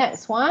 So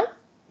next one,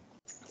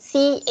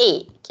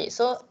 CA. Okay,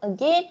 so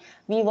again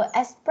we will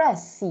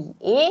express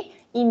CA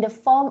in the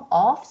form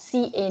of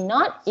CA0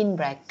 in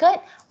bracket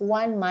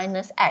 1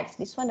 minus X.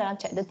 This one dalam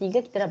chapter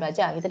 3 kita dah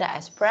belajar. Kita dah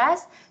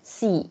express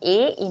CA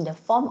in the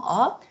form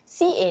of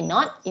CA0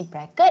 in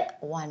bracket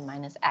 1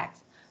 minus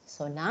X.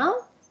 So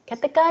now,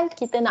 katakan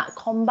kita nak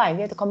combine.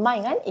 We have to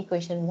combine kan?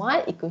 Equation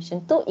 1,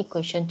 equation 2,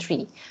 equation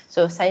 3.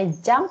 So, saya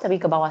jump tapi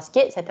ke bawah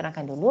sikit. Saya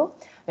terangkan dulu.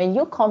 When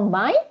you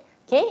combine,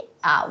 okay,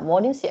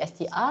 volume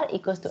CSTR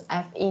equals to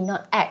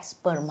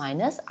FA0X per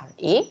minus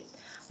RA.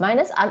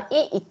 Minus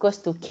RA equals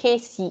to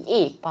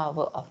KCA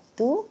power of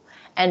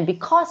 2. And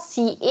because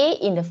CA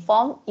in the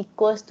form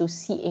equals to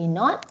CA0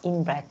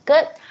 in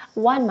bracket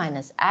 1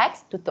 minus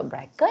X, tutup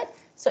bracket.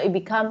 So, it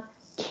becomes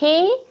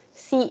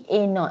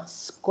KCA0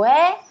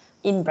 square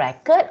in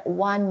bracket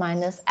 1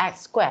 minus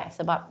X square.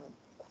 Sebab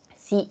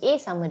CA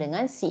sama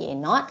dengan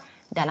CA0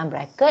 dalam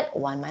bracket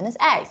 1 minus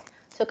X.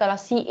 So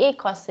kalau CA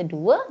kuasa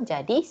 2,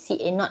 jadi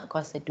CA0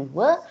 kuasa 2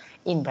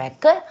 in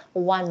bracket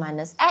 1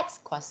 minus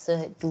X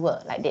kuasa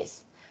 2. Like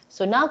this.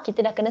 So now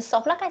kita dah kena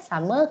solve lah kan.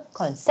 Sama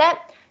konsep.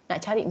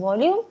 Nak cari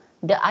volume.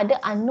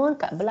 Ada unknown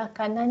kat belah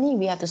kanan ni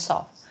we have to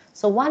solve.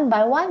 So one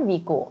by one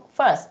we go.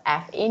 First,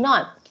 FA0.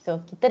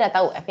 So kita dah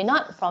tahu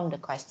FA0 from the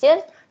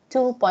question.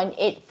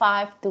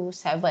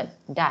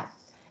 2.8527 dan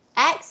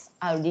X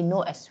I already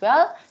know as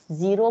well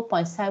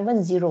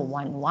 0.7011.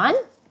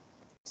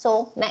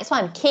 So next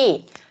one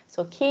K.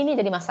 So K ni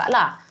jadi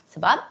masalah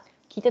sebab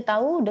kita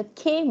tahu the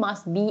K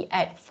must be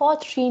at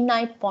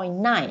 439.9.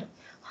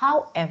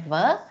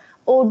 However,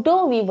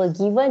 although we were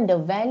given the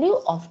value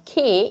of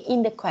K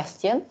in the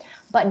question,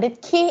 but the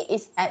K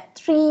is at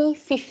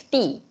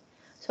 350.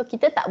 So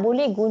kita tak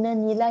boleh guna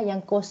nilai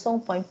yang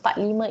 0.45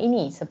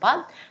 ini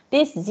sebab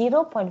this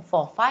 0.45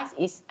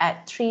 is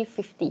at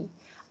 350.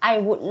 I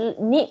would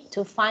need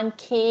to find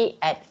K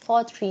at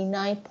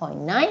 439.9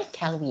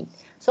 Kelvin.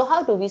 So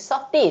how do we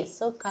solve this?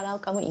 So kalau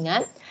kamu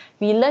ingat,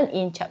 we learn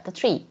in chapter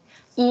 3.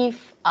 If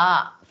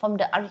from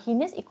the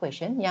Arrhenius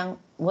equation yang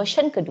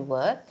version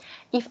kedua,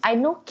 if I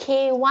know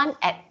K1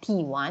 at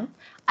T1,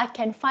 I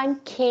can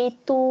find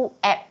K2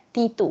 at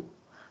T2.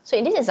 So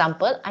in this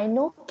example, I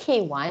know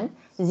K1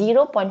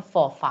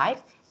 0.45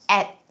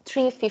 at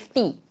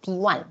 350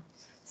 T1.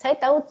 Saya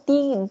tahu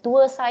T2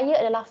 saya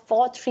adalah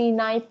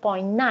 439.9.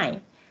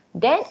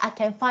 Then I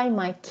can find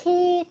my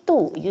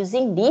K2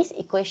 using this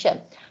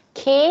equation.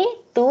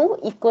 K2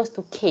 equals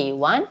to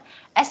K1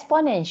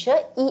 exponential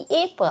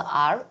EA per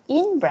R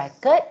in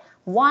bracket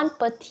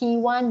 1 per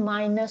T1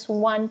 minus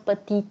 1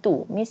 per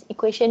T2. Means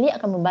equation ni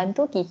akan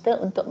membantu kita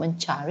untuk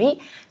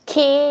mencari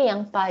K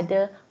yang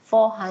pada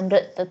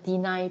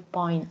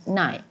 439.9.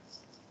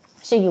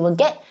 So you will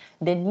get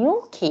the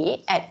new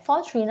K at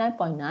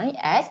 439.9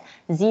 as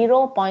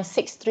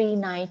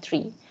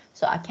 0.6393.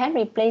 So I can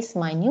replace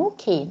my new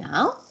K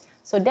now.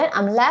 So then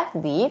I'm left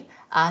with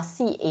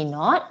CA0.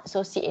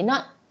 So CA0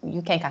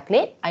 you can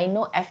calculate. I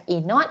know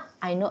FA0.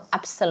 I know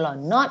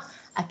epsilon naught.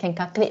 I can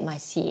calculate my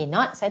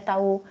CA0. Saya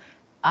tahu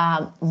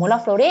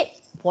molar flow rate,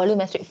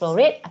 volumetric flow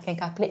rate. I can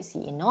calculate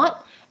CA0.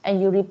 And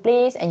you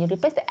replace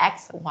the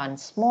X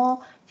once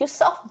more. You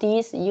solve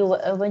this, you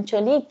will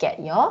eventually get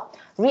your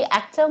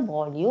reactor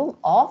volume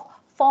of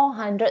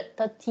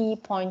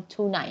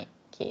 430.29.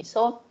 Okay,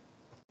 so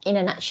in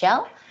a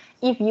nutshell,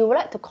 if you would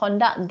like to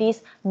conduct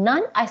this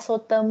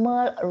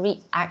non-isothermal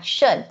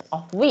reaction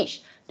of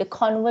which the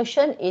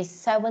conversion is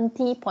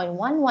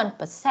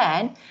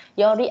 70.11%,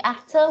 your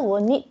reactor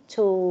will need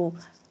to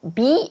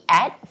be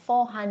at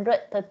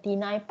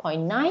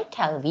 439.9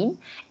 Kelvin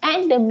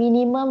and the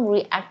minimum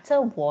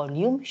reactor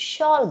volume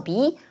shall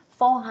be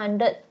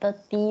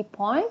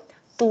 430.29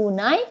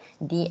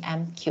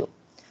 dm3.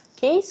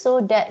 Okay, so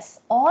that's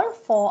all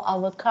for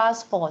our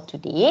class for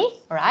today,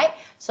 right?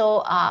 So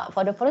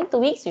for the following 2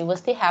 weeks, we will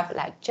still have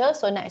lecture.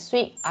 So next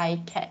week,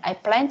 I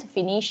plan to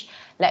finish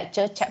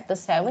lecture chapter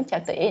 7,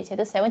 chapter 8.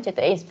 Chapter 7,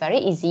 chapter 8 is very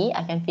easy.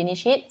 I can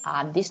finish it,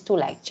 these 2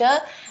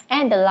 lecture.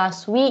 And the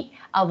last week,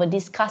 I will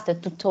discuss the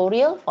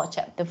tutorial for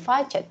chapter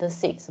 5, chapter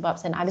 6.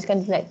 Sebab saya nak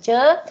habiskan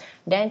lecture,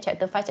 then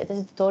chapter 5, chapter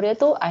 6 tutorial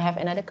tu, I have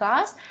another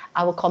class.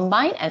 I will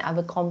combine and I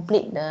will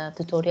complete the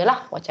tutorial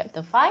lah for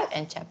chapter 5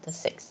 and chapter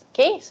 6.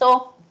 Okay,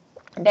 so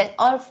that's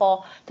all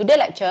for today's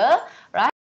lecture, right?